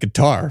different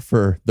guitar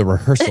for the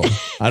rehearsal.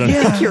 I don't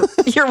know.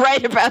 You're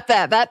right about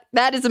that.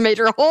 That is a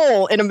major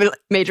hole in a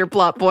major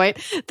plot point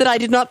that I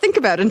did not think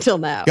about until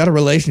now. Got a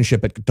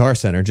relationship at Guitar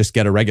Center. Just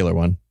get a regular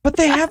one. But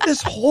they have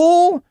this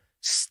whole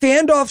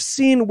standoff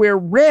scene where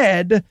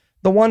Red,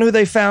 the one who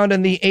they found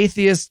in the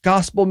atheist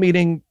gospel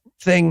meeting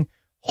thing,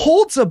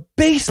 holds a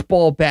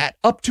baseball bat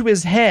up to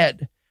his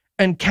head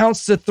and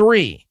counts to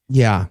 3.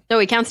 Yeah. No,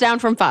 he counts down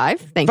from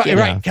 5. Thank you.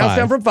 Right. Counts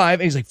down from 5.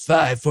 And he's like,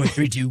 5, 4,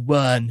 3, 2,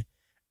 1.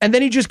 And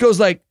then he just goes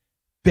like,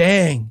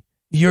 bang,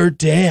 you're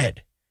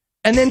dead.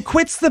 And then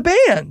quits the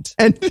band.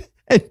 And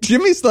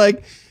Jimmy's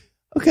like,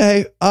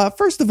 okay,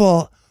 first of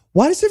all,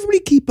 why does everybody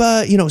keep,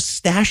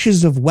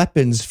 stashes of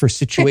weapons for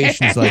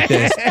situations like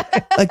this?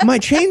 Like, my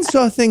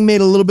chainsaw thing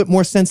made a little bit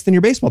more sense than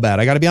your baseball bat.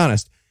 I got to be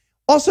honest.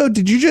 Also,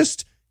 did you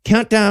just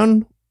count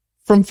down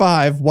from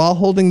 5 while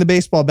holding the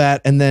baseball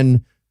bat and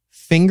then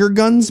finger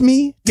guns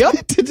me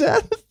to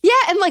death? Yeah,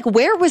 and like,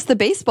 where was the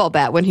baseball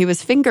bat when he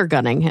was finger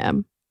gunning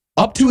him?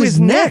 Up to his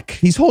neck.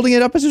 He's holding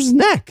it up as his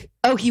neck.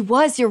 Oh, he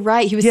was. You're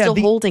right. He was still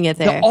holding it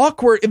there.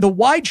 The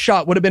wide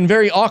shot would have been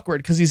very awkward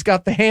because he's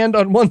got the hand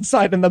on one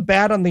side and the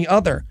bat on the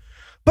other.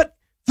 But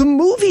the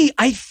movie,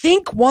 I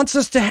think, wants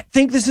us to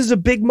think this is a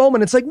big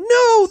moment. It's like,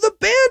 no, the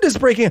band is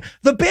breaking.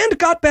 The band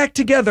got back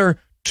together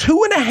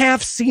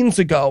 2.5 scenes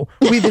ago.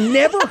 We've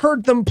never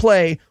heard them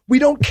play. We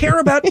don't care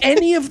about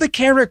any of the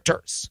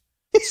characters.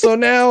 So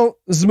now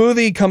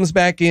Smoothie comes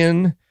back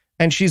in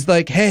and she's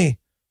like, hey,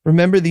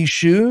 remember these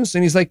shoes?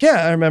 And he's like,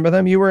 yeah, I remember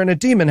them. You were in a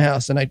demon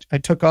house and I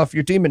took off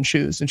your demon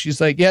shoes. And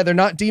she's like, yeah, they're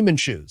not demon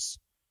shoes.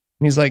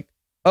 And he's like,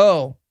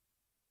 oh.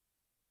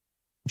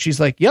 And she's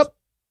like, yep.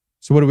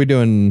 So what are we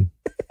doing?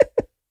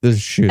 The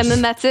shoes. And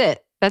then that's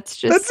it.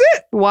 That's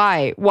it.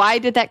 Why? Why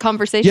did that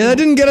conversation? Yeah, that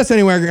didn't get us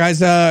anywhere,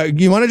 guys.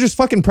 You want to just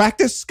fucking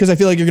practice? Because I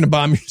feel like you're going to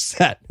bomb your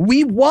set.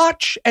 We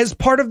watch, as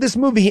part of this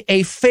movie,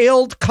 a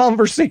failed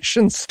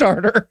conversation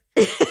starter.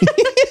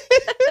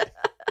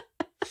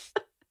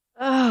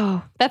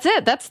 Oh, that's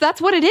it.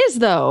 That's what it is,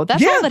 though.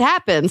 That's all that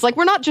happens. Like,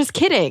 we're not just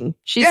kidding.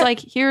 She's like,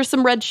 here's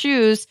some red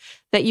shoes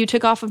that you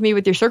took off of me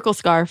with your circle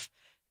scarf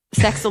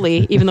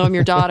sexily, even though I'm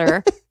your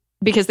daughter,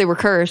 because they were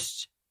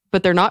cursed,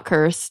 but they're not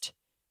cursed.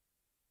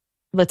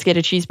 Let's get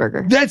a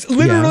cheeseburger. That's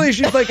literally,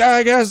 she's like,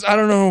 I guess, I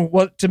don't know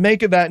what to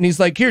make of that. And he's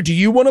like, here, do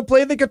you want to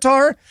play the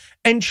guitar?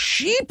 And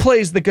she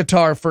plays the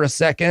guitar for a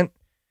second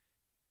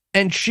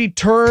and she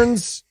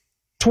turns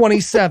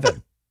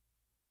 27.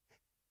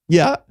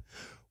 Yeah.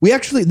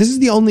 This is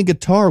the only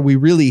guitar we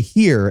really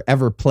hear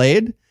ever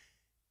played,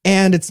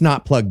 and it's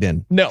not plugged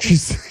in. No.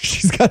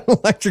 She's got an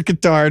electric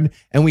guitar,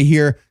 and we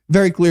hear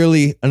very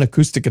clearly an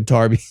acoustic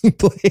guitar being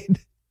played.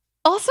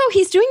 Also,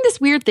 he's doing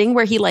this weird thing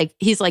where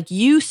he's like,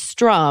 you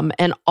strum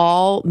and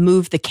I'll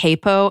move the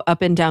capo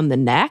up and down the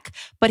neck,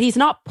 but he's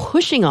not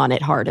pushing on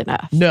it hard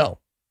enough. No.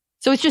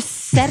 So it's just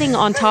setting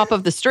on top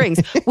of the strings,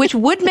 which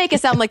would make a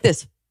sound like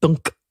this.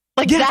 Thunk.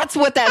 Like, that's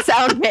what that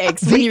sound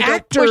makes when you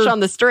don't push on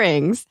the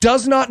strings.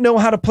 Does not know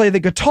how to play the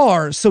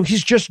guitar, so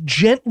he's just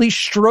gently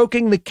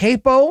stroking the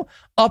capo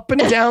up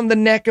and down the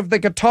neck of the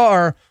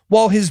guitar,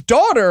 while his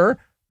daughter,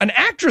 an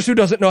actress who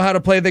doesn't know how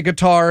to play the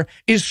guitar,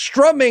 is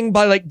strumming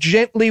by like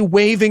gently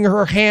waving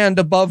her hand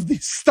above the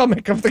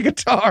stomach of the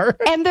guitar.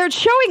 And they're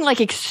showing like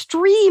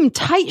extreme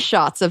tight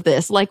shots of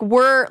this. Like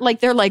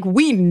they're like,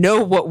 we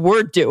know what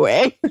we're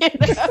doing. You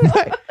know?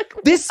 Right.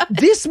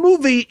 This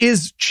movie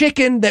is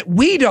chicken that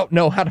we don't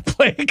know how to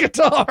play a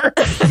guitar.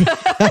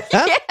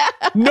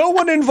 No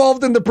one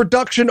involved in the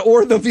production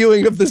or the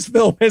viewing of this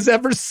film has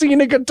ever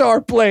seen a guitar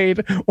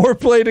played or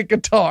played a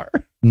guitar.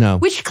 No.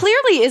 Which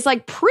clearly is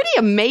like pretty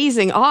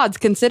amazing odds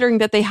considering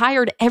that they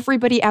hired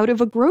everybody out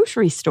of a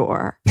grocery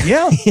store.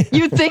 Yeah.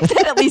 You'd think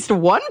that at least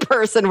one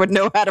person would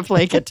know how to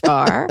play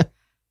guitar.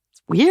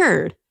 It's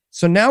weird.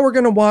 So now we're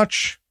going to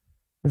watch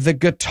the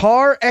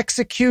guitar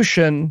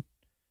execution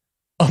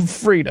of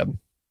Freedom.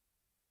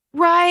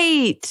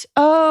 Right.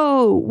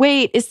 Oh,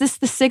 wait. Is this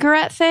the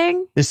cigarette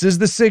thing? This is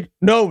the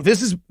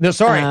this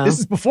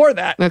is before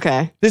that.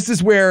 Okay. This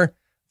is where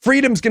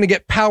Freedom's going to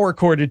get power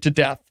corded to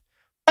death.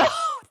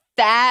 Oh,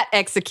 that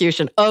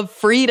execution of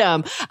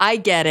Freedom. I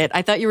get it.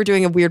 I thought you were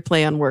doing a weird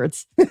play on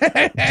words.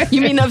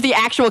 You mean of the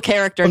actual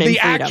character named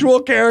Freedom? The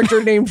actual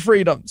character named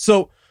Freedom.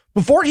 So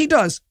before he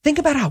does, think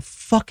about how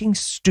fucking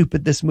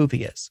stupid this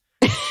movie is.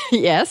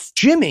 Yes.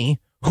 Jimmy,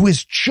 who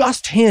is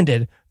just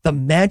handed the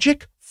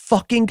magic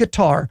fucking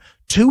guitar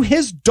to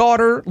his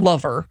daughter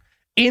lover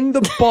in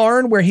the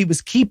barn where he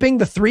was keeping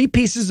the 3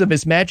 pieces of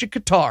his magic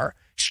guitar,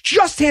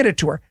 just handed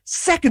to her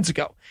seconds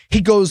ago.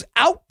 He goes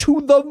out to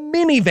the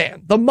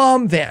minivan, the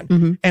mom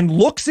van, and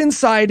looks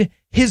inside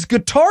his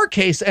guitar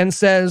case and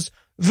says,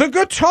 the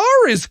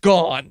guitar is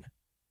gone.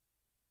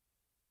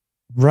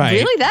 Right.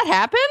 Really? That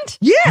happened?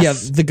 Yes.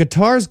 Yeah, the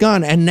guitar's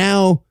gone, and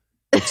now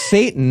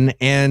Satan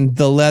and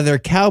the leather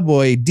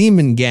cowboy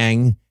demon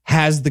gang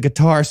has the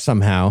guitar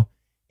somehow,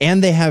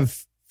 and they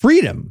have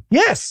Freedom.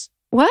 Yes.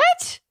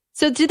 What?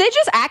 So did they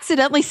just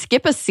accidentally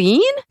skip a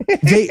scene?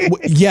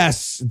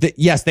 Yes, they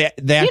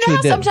actually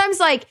did. Sometimes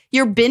like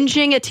you're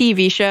binging a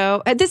TV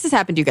show. This has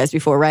happened to you guys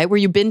before, right? Where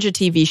you binge a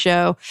TV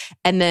show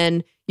and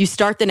then you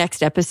start the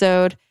next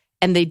episode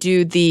and they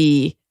do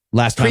the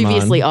last time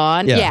previously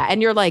on. Yeah.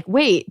 And you're like,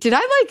 wait, did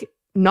I like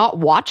not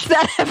watch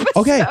that episode?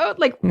 Okay.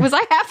 Like, was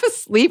I half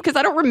asleep? Because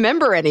I don't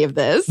remember any of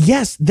this.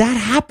 Yes, that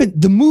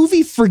happened. The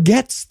movie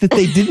forgets that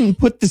they didn't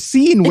put the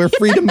scene where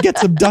Freedom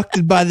gets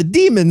abducted by the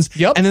demons.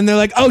 Yep. And then they're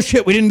like, oh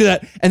shit, we didn't do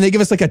that. And they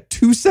give us like a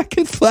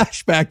 2-second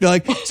flashback. They're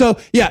like, so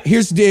yeah,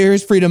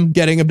 here's Freedom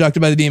getting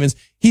abducted by the demons.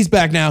 He's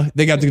back now.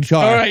 They got the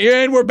guitar. All right,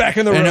 and we're back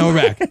in the room. And now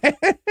we're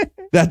back.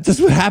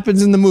 That's what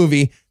happens in the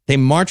movie. They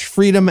march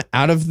Freedom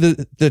out of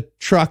the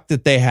truck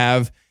that they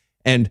have,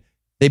 and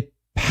they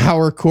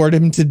power cord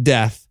him to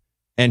death,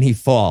 and he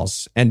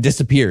falls and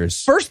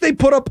disappears. First, they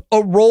put up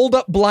a rolled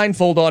up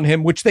blindfold on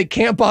him, which they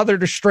can't bother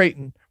to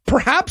straighten.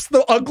 Perhaps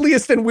the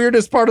ugliest and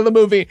weirdest part of the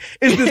movie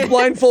is this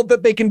blindfold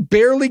that they can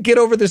barely get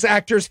over this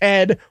actor's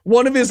head.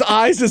 One of his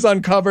eyes is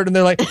uncovered, and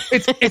they're like,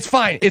 it's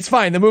fine. It's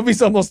fine. The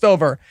movie's almost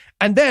over.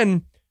 And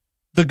then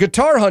the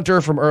guitar hunter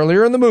from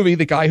earlier in the movie,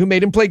 the guy who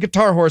made him play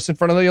Guitar Horse in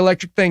front of the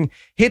electric thing,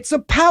 hits a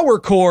power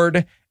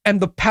cord, and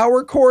the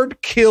power cord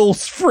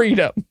kills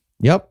Freedom.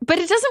 Yep. But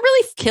it doesn't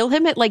really kill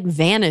him. It like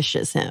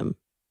vanishes him.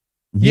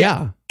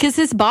 Yeah. Because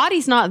his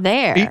body's not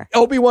there.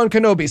 Obi-Wan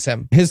Kenobi's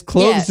him. His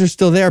clothes are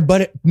still there,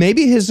 but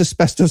maybe his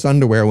asbestos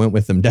underwear went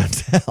with him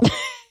downtown.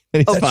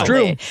 That's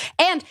true.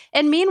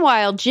 And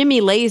meanwhile, Jimmy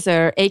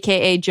Lazer,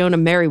 a.k.a. Jonah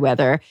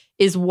Merriweather,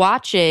 is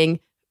watching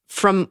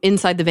from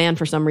inside the van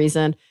for some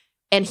reason.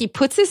 And he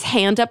puts his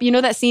hand up. You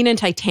know that scene in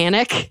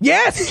Titanic?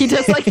 Yes. He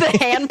does like the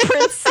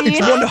handprint scene.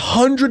 It's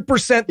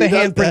 100% the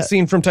handprint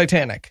scene from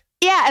Titanic.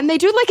 Yeah, and they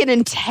do like an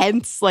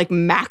intense like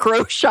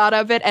macro shot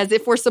of it as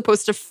if we're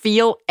supposed to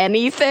feel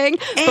anything.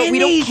 But we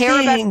don't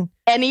care about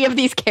any of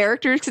these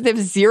characters because they have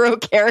zero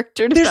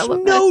character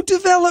development. There's no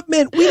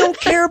development. We don't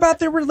care about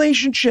their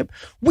relationship.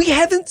 We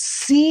haven't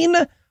seen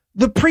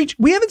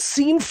we haven't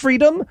seen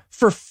Freedom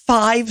for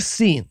 5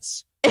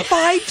 scenes.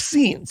 5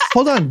 scenes.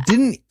 Hold on.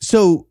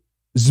 So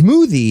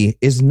Smoothie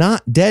is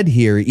not dead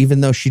here,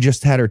 even though she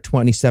just had her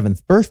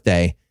 27th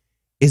birthday.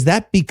 Is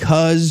that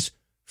because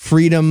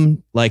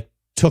Freedom like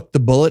took the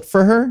bullet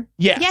for her?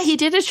 Yes. Yeah, he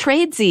did a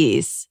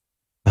tradesies.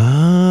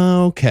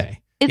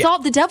 Okay. It's all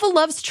the devil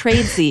loves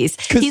tradesies.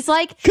 He's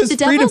like the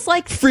devil's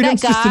like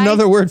Freedom's that guy. just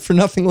another word for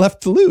nothing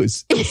left to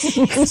lose.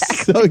 Exactly.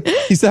 So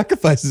he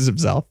sacacifices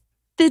himself.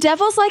 The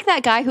devil's like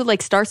that guy who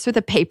like starts with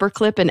a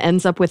paperclip and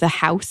ends up with a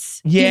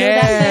house. Yeah. You know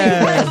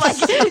that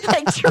thing? Where,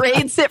 like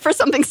trades it for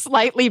something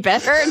slightly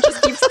better and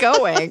just keeps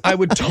going. I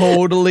would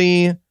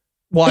totally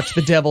watch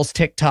the devil's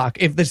TikTok.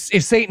 If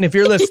Satan, if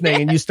you're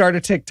listening and you start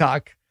a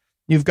TikTok,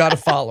 you've got to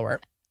follow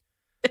her.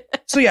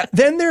 So yeah,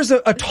 then there's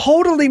a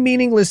totally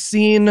meaningless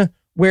scene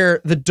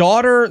where the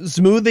daughter,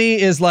 Smoothie,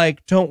 is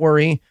like, don't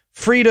worry,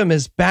 Freedom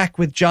is back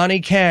with Johnny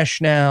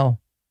Cash now.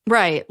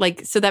 Right.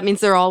 Like, so that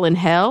means they're all in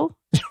hell?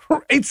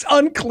 It's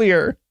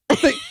unclear.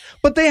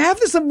 But they have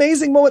this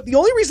amazing moment. The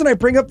only reason I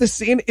bring up this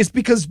scene is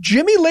because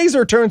Jimmy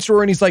Lazer turns to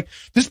her and he's like,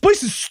 this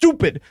place is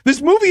stupid.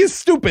 This movie is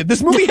stupid.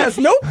 This movie has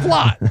no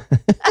plot.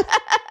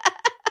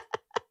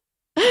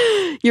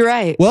 You're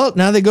right. Well,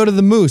 now they go to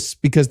the Moose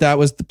because that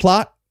was the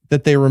plot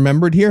that they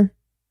remembered here.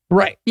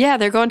 Right. Yeah,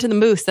 they're going to the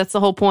Moose. That's the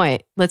whole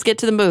point. Let's get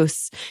to the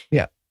Moose.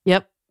 Yeah.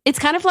 Yep. It's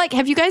kind of like,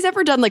 have you guys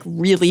ever done like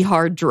really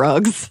hard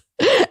drugs?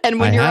 And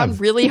when you're on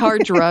really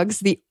hard drugs,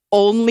 the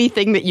only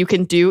thing that you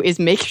can do is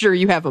make sure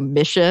you have a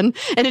mission.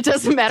 And it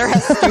doesn't matter how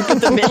stupid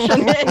the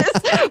mission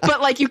is. But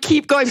like you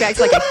keep going back.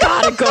 It's like, I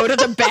gotta go to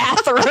the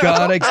bathroom.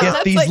 Gotta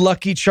get these like,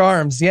 Lucky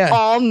Charms. Yeah.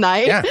 All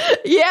night. Yeah.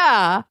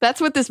 Yeah.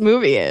 That's what this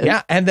movie is.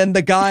 Yeah. And then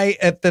the guy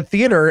at the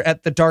theater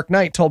at the Dark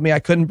Knight told me I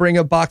couldn't bring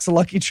a box of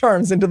Lucky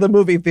Charms into the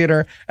movie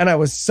theater. And I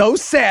was so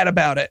sad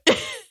about it.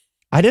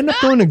 I'd end up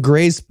going to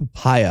Gray's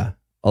Papaya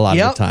a lot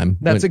of the time.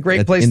 That's a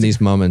great place in these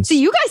moments. See,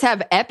 you guys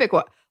have epic.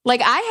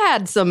 Like I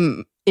had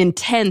some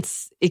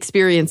intense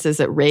experiences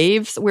at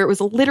raves where it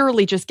was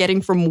literally just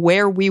getting from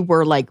where we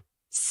were like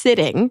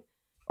sitting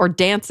or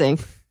dancing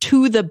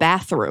to the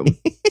bathroom.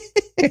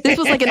 This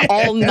was like an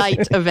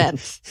all-night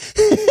event.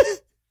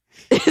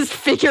 Is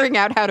figuring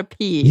out how to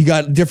pee. You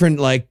got different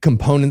like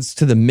components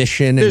to the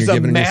mission, and There's you're a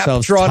giving map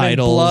yourselves drawn in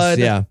titles.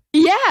 blood.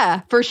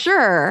 Yeah, for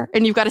sure.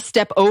 And you've got to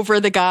step over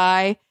the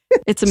guy.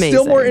 It's amazing.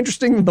 Still more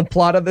interesting than the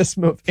plot of this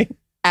movie.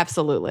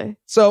 Absolutely.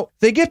 So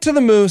they get to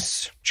the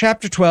Moose,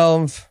 chapter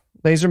 12,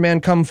 Laser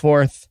Man come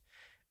forth.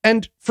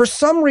 And for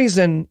some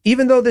reason,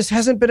 even though this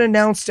hasn't been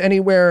announced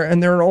anywhere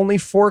and there are only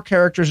 4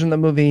 characters in the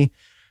movie,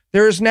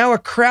 there is now a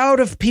crowd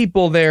of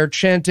people there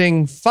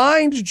chanting,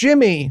 "Find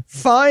Jimmy,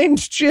 find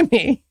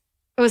Jimmy."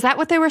 Was that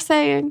what they were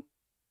saying?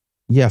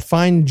 Yeah,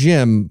 find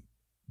Jim.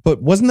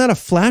 But wasn't that a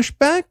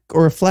flashback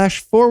or a flash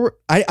forward?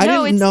 I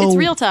didn't know. It's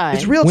real time.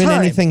 It's real when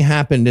time. anything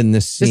happened in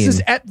this scene. This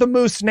is at the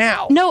Moose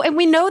now. No, and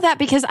we know that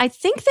because I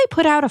think they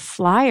put out a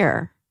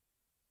flyer.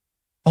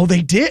 Oh,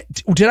 they did?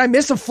 Did I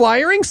miss a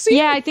flyering scene?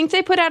 Yeah, I think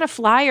they put out a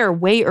flyer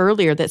way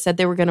earlier that said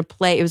they were going to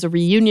play. It was a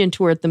reunion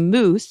tour at the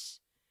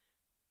Moose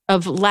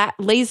of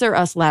Lazer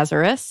Us,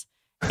 Lazarus.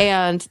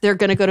 And they're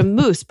going to go to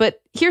Moose. But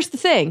here's the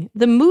thing.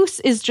 The Moose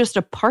is just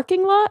a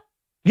parking lot.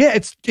 Yeah,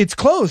 it's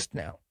closed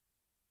now.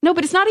 No,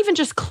 but it's not even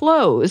just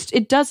closed.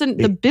 It doesn't,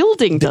 the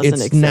building doesn't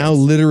exist. It's now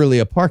literally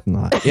a parking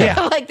lot.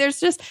 Yeah. Like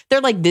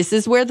they're like, this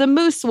is where the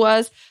moose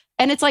was.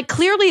 And it's like,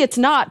 clearly it's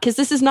not, because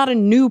this is not a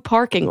new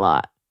parking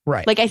lot.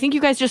 Right. Like, I think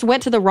you guys just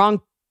went to the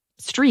wrong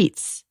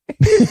streets.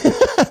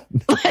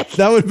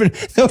 That would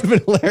have been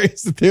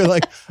hilarious if they were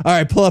like, all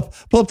right, pull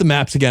up the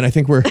maps again. I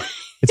think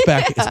it's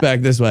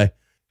back this way.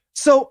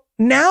 So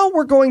now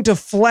we're going to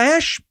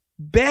flash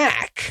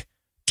back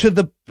to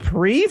the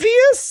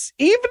previous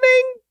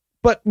evening,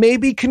 but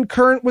maybe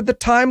concurrent with the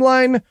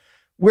timeline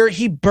where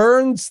he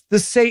burns the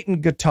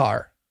Satan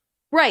guitar.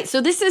 Right.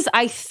 So this is,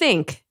 I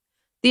think,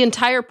 the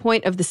entire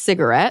point of the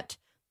cigarette,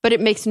 but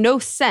it makes no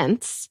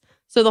sense.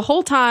 So the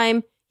whole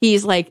time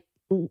he's like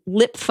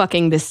lip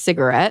fucking this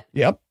cigarette.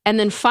 Yep. And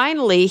then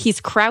finally he's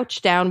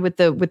crouched down with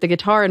the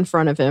guitar in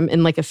front of him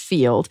in like a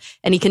field,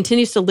 and he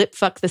continues to lip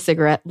fuck the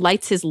cigarette,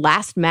 lights his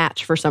last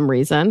match for some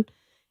reason,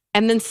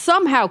 and then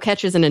somehow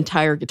catches an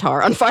entire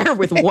guitar on fire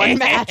with one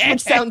match,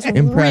 which sounds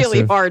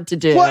really hard to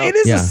do. Well, it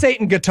is a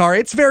Satan guitar.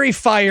 It's very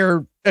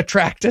fire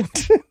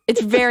attractant.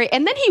 It's very,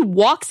 and then he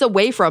walks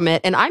away from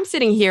it, and I'm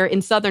sitting here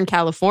in Southern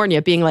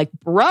California being like,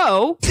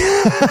 bro,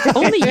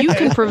 only you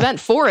can prevent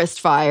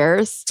forest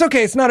fires. It's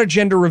okay. It's not a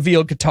gender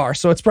reveal guitar,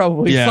 so it's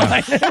probably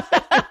fine.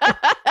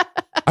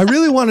 I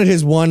really wanted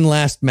his one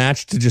last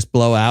match to just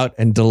blow out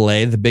and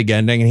delay the big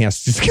ending, and he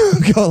has to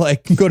just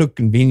go to a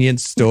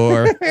convenience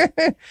store.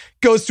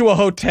 Goes to a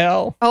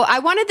hotel. Oh, I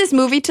wanted this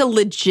movie to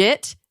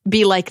legit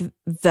be like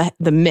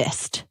the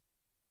Mist.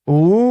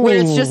 Ooh. Where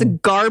it's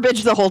just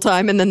garbage the whole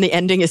time, and then the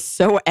ending is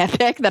so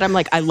epic that I'm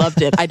like, I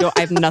loved it. I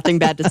have nothing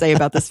bad to say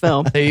about this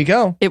film. There you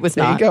go. It was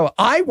not. There you go.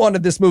 I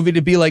wanted this movie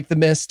to be like The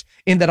Mist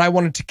in that I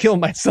wanted to kill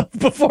myself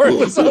before it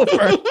was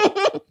over.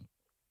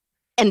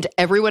 And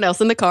everyone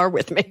else in the car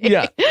with me.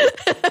 Yeah.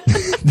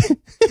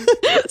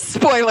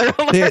 Spoiler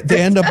alert.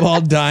 They end up all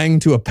dying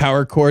to a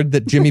power cord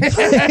that Jimmy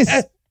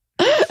plays.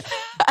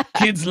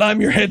 Kids,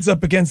 line your heads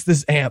up against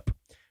this amp.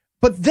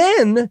 But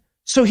then,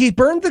 so he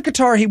burned the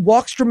guitar, he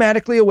walks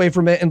dramatically away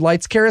from it and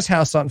lights Kara's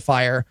house on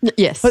fire.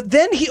 Yes. But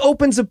then he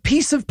opens a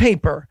piece of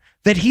paper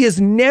that he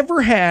has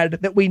never had,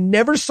 that we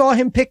never saw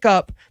him pick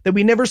up, that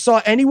we never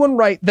saw anyone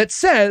write, that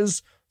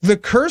says, "The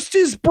curse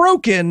is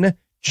broken,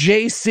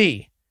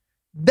 JC."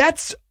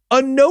 That's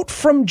a note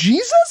from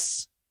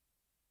Jesus?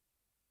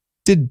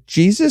 Did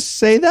Jesus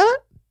say that?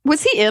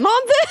 Was he in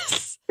on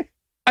this?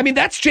 I mean,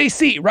 that's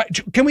JC, right?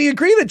 Can we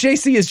agree that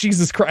JC is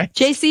Jesus Christ?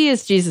 JC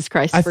is Jesus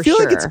Christ, I for feel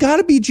sure. like it's got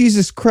to be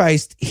Jesus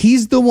Christ.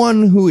 He's the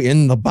one who,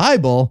 in the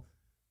Bible,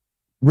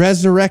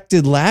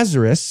 resurrected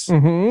Lazarus.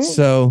 Mm-hmm.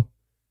 So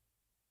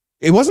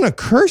it wasn't a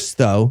curse,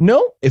 though.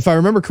 No. If I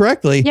remember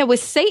correctly. Yeah,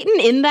 was Satan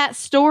in that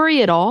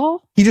story at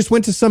all? He just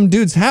went to some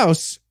dude's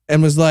house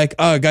and was like,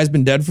 oh, a guy's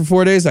been dead for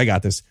 4 days. I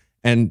got this.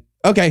 And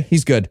okay,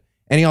 he's good.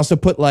 And he also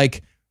put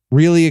like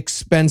really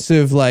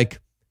expensive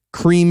like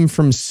cream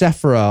from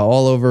Sephora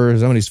all over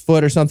somebody's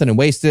foot or something and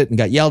wasted it and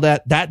got yelled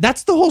at.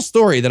 That's the whole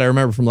story that I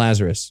remember from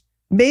Lazarus.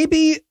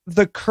 Maybe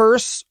the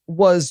curse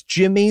was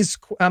Jimmy's.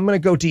 I'm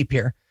going to go deep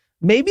here.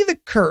 Maybe the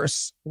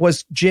curse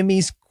was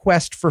Jimmy's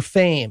quest for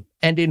fame.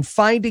 And in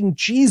finding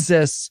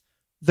Jesus,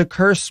 the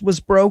curse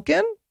was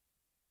broken?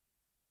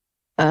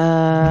 What?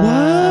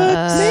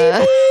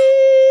 Maybe?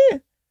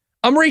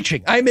 I'm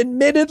reaching. I'm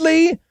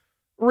admittedly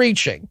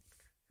reaching.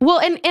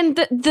 Well, and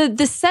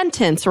the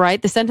sentence,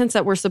 right? The sentence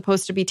that we're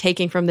supposed to be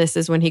taking from this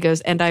is when he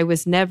goes, "And I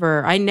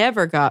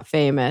never got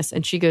famous."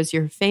 And she goes,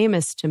 "You're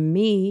famous to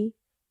me."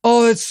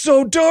 Oh, it's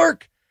so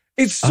dark.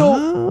 It's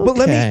so, but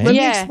let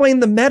me explain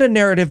the meta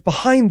narrative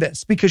behind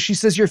this, because she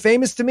says, "You're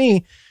famous to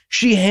me."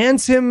 She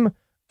hands him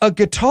a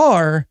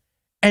guitar,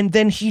 and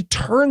then he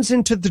turns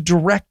into the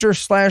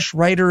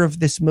director/writer of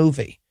this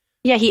movie.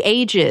 Yeah, he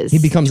ages. He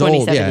becomes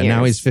old. Yeah, years.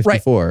 now he's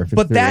 54. Right.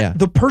 But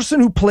the person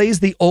who plays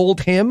the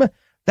old him,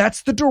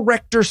 that's the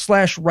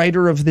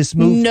director/writer of this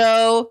movie.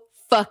 No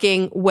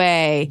fucking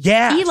way.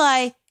 Yeah.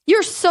 Eli,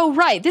 you're so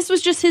right. This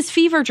was just his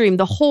fever dream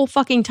the whole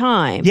fucking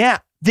time. Yeah.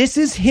 This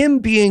is him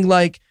being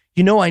like,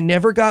 I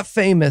never got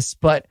famous,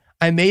 but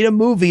I made a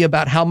movie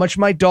about how much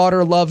my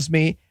daughter loves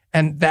me,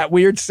 and that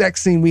weird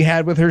sex scene we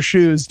had with her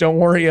shoes. Don't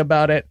worry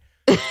about it.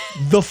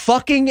 The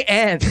fucking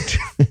end.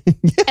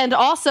 And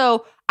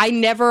also, I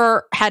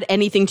never had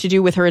anything to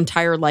do with her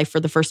entire life for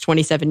the first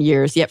 27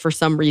 years, yet for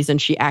some reason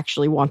she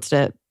actually wants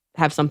to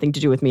have something to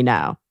do with me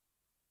now.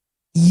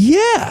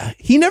 Yeah,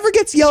 he never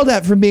gets yelled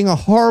at for being a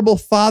horrible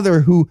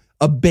father who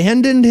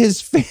abandoned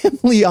his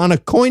family on a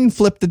coin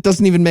flip that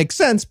doesn't even make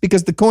sense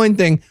because the coin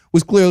thing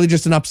was clearly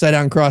just an upside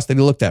down cross that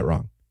he looked at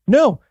wrong.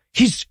 No,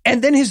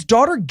 and then his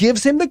daughter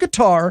gives him the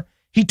guitar.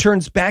 He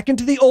turns back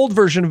into the old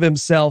version of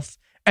himself.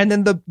 And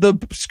then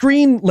the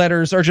screen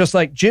letters are just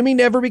like, Jimmy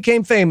never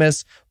became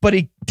famous, but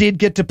he did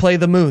get to play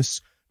the moose.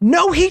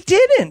 No, he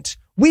didn't.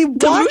 We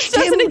watched the moose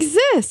doesn't him.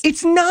 exist.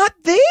 It's not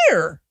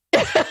there.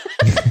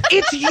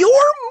 It's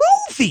your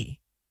movie.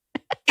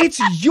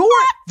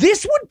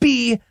 This would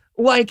be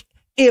like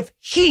if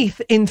Heath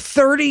in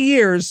 30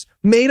 years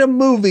made a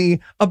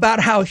movie about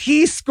how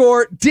he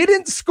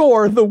didn't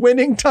score the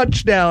winning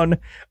touchdown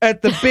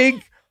at the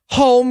big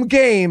home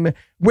game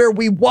where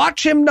we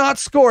watch him not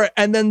score,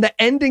 and then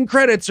the ending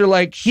credits are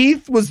like,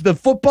 Heath was the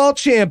football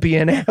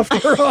champion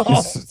after all.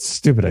 It's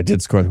stupid. I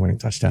did score the winning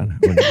touchdown.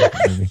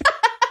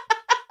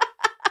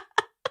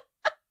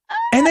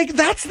 And like,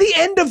 that's the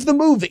end of the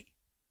movie.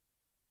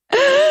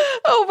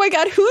 Oh my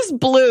God, who's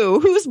blue?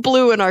 Who's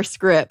blue in our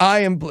script? I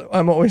am blue.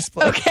 I'm always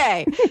blue.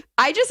 Okay.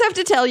 I just have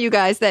to tell you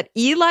guys that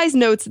Eli's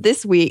notes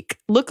this week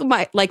look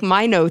like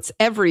my notes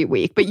every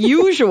week, but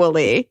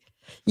usually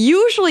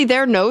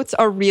their notes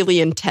are really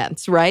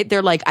intense, right?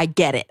 They're like, I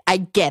get it.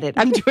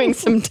 I'm doing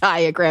some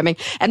diagramming.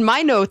 And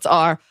my notes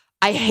are,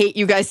 I hate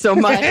you guys so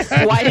much.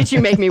 Why did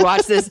you make me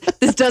watch this?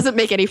 This doesn't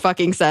make any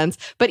fucking sense.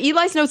 But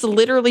Eli's notes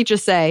literally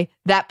just say,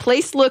 that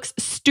place looks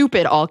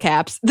stupid, all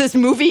caps. This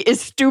movie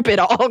is stupid,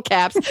 all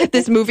caps.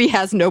 This movie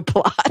has no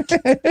plot.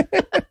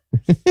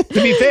 To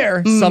be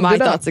fair, my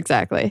thoughts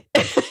exactly.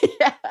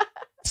 Yeah.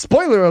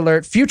 Spoiler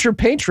alert, future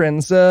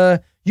patrons,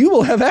 you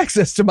will have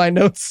access to my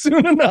notes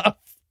soon enough.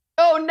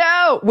 Oh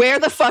no! Where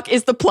the fuck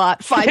is the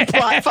plot? Find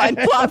plot, find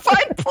plot,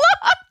 find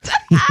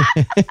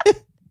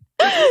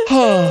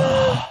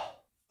plot!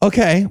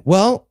 Okay,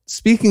 well,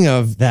 speaking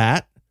of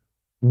that,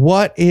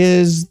 what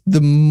is the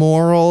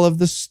moral of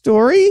the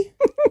story?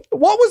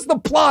 What was the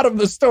plot of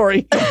the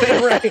story?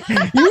 Right.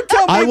 You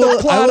tell me the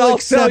plot, I'll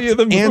tell you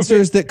the movie.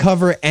 Answers that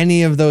cover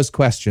any of those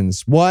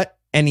questions. What?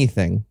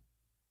 Anything.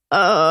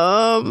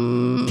 Cara,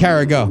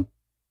 go.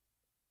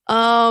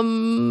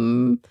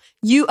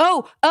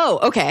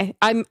 Okay.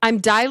 I'm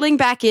dialing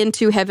back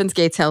into Heaven's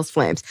Gates, Hell's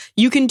Flames.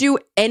 You can do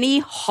any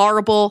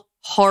horrible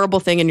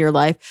thing in your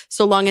life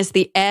so long as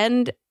the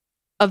end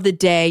of the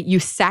day you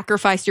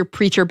sacrifice your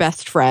preacher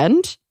best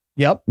friend.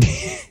 Yep.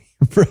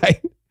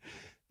 Right.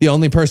 The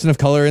only person of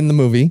color in the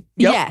movie.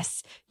 Yep.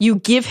 Yes. You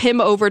give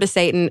him over to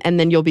Satan and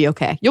then you'll be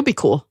okay. You'll be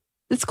cool.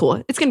 It's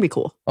cool. It's going to be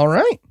cool. All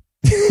right.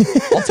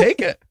 I'll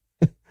take it.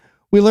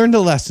 We learned a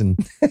lesson.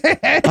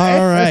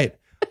 All right.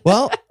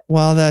 Well,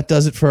 while that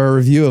does it for our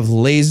review of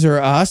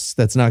Lazer Us,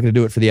 that's not going to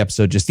do it for the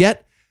episode just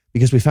yet,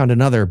 because we found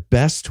another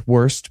best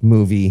worst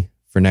movie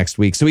for next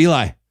week. So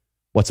Eli,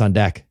 what's on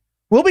deck?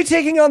 We'll be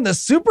taking on the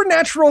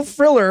supernatural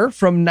thriller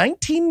from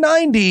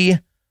 1990,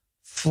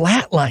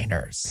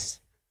 Flatliners.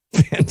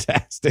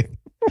 Fantastic.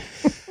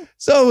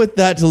 So with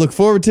that to look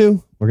forward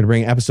to, we're going to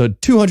bring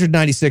episode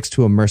 296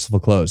 to a merciful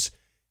close.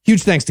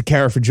 Huge thanks to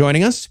Cara for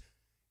joining us.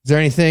 Is there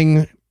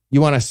anything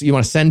you want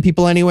to send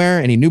people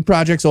anywhere? Any new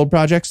projects, old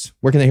projects?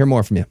 Where can they hear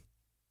more from you?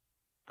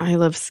 I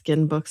love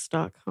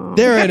skinbooks.com.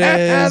 There it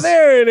is.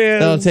 There it is.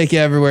 That'll take you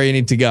everywhere you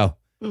need to go.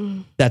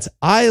 That's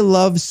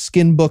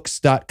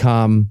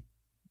iloveskinbooks.com,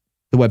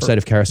 the website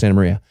of Cara Santa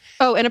Maria.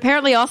 Oh, and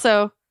apparently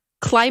also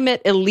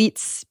Climate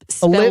Elites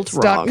spelled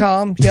wrong.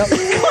 Elites.com. Yep.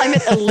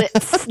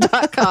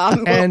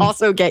 ClimateElites.com will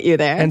also get you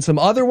there. And some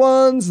other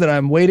ones that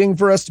I'm waiting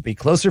for us to be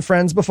closer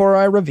friends before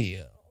I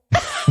reveal.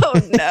 Oh,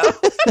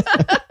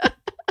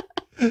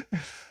 no.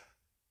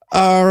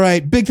 All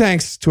right. Big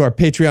thanks to our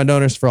Patreon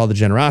donors for all the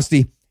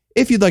generosity.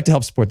 If you'd like to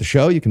help support the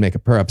show, you can make a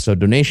per episode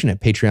donation at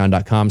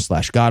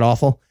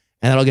patreon.com/godawful,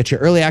 and that'll get you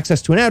early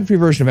access to an ad-free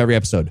version of every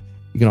episode.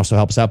 You can also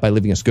help us out by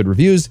leaving us good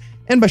reviews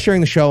and by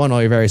sharing the show on all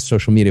your various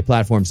social media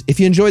platforms. If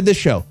you enjoyed this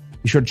show,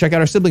 be sure to check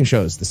out our sibling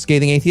shows, The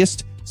Scathing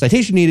Atheist,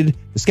 Citation Needed,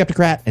 The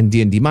Skeptocrat, and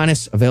D&D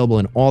Minus, available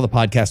in all the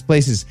podcast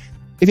places.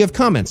 If you have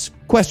comments,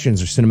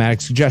 questions, or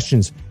cinematic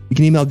suggestions, you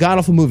can email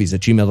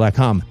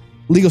godawfulmovies@gmail.com.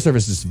 Legal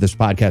services of this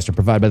podcast are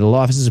provided by the law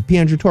offices of P.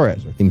 Andrew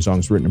Torres. Our theme song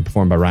is written and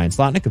performed by Ryan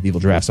Slotnick of Evil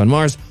Giraffes on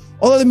Mars.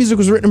 All other music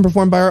was written and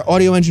performed by our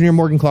audio engineer,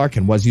 Morgan Clark,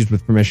 and was used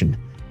with permission.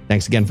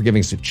 Thanks again for giving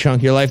us a chunk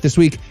of your life this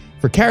week.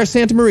 For Cara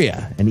Santa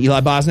Maria and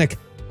Eli Bosnick,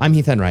 I'm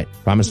Heath Enright.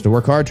 Promise to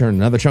work hard to earn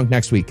another chunk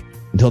next week.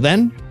 Until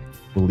then,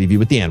 we'll leave you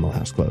with the Animal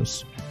House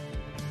close.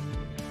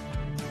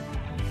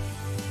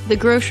 The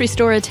grocery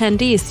store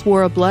attendee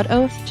swore a blood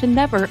oath to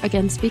never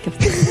again speak of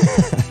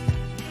this.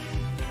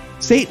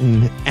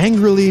 Satan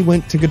angrily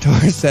went to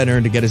Guitar Center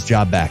to get his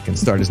job back and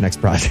start his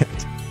next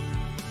project.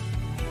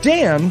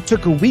 Dan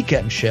took a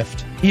weekend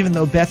shift, even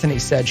though Bethany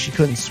said she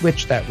couldn't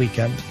switch that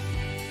weekend.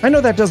 I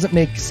know that doesn't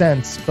make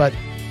sense, but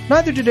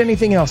neither did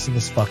anything else in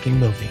this fucking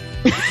movie.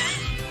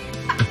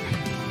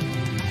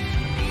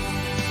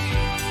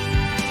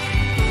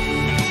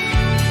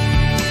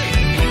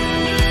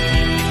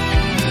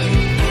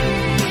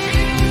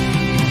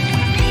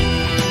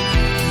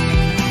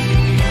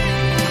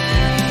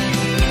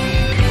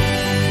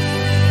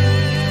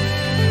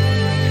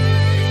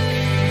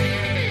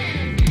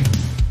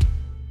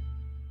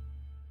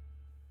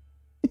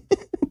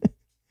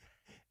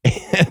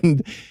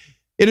 And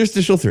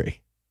Interstitial 3.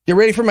 Get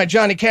ready for my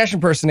Johnny Cash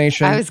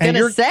impersonation. I was going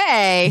to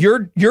say.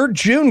 You're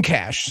June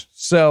Cash,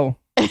 so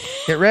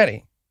get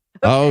ready.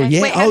 Oh,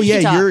 yeah.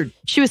 Wait,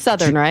 she was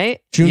Southern,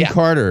 right? June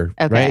Carter,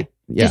 okay. right?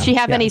 Yeah. Did she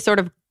have any sort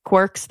of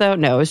quirks, though?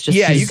 No, it's just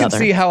you Southern. can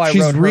see how I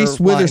She's wrote her Reese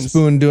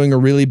Witherspoon doing a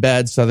really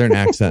bad Southern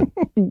accent.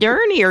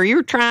 Journey, are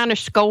you trying to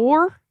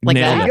score? Like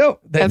Nailed that? There you go.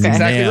 That's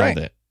exactly Nailed right.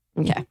 it.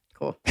 Okay,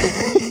 cool.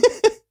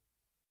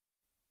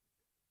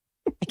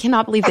 I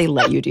cannot believe they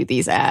let you do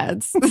these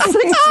ads. This is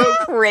like so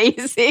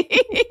crazy.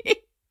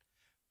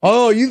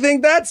 Oh, you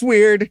think that's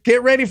weird?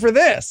 Get ready for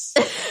this.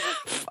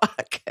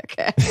 Fuck.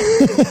 Okay.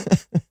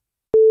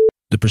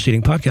 The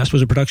preceding podcast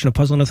was a production of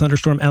Puzzle and a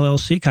Thunderstorm,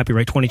 LLC.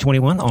 Copyright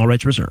 2021. All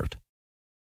rights reserved.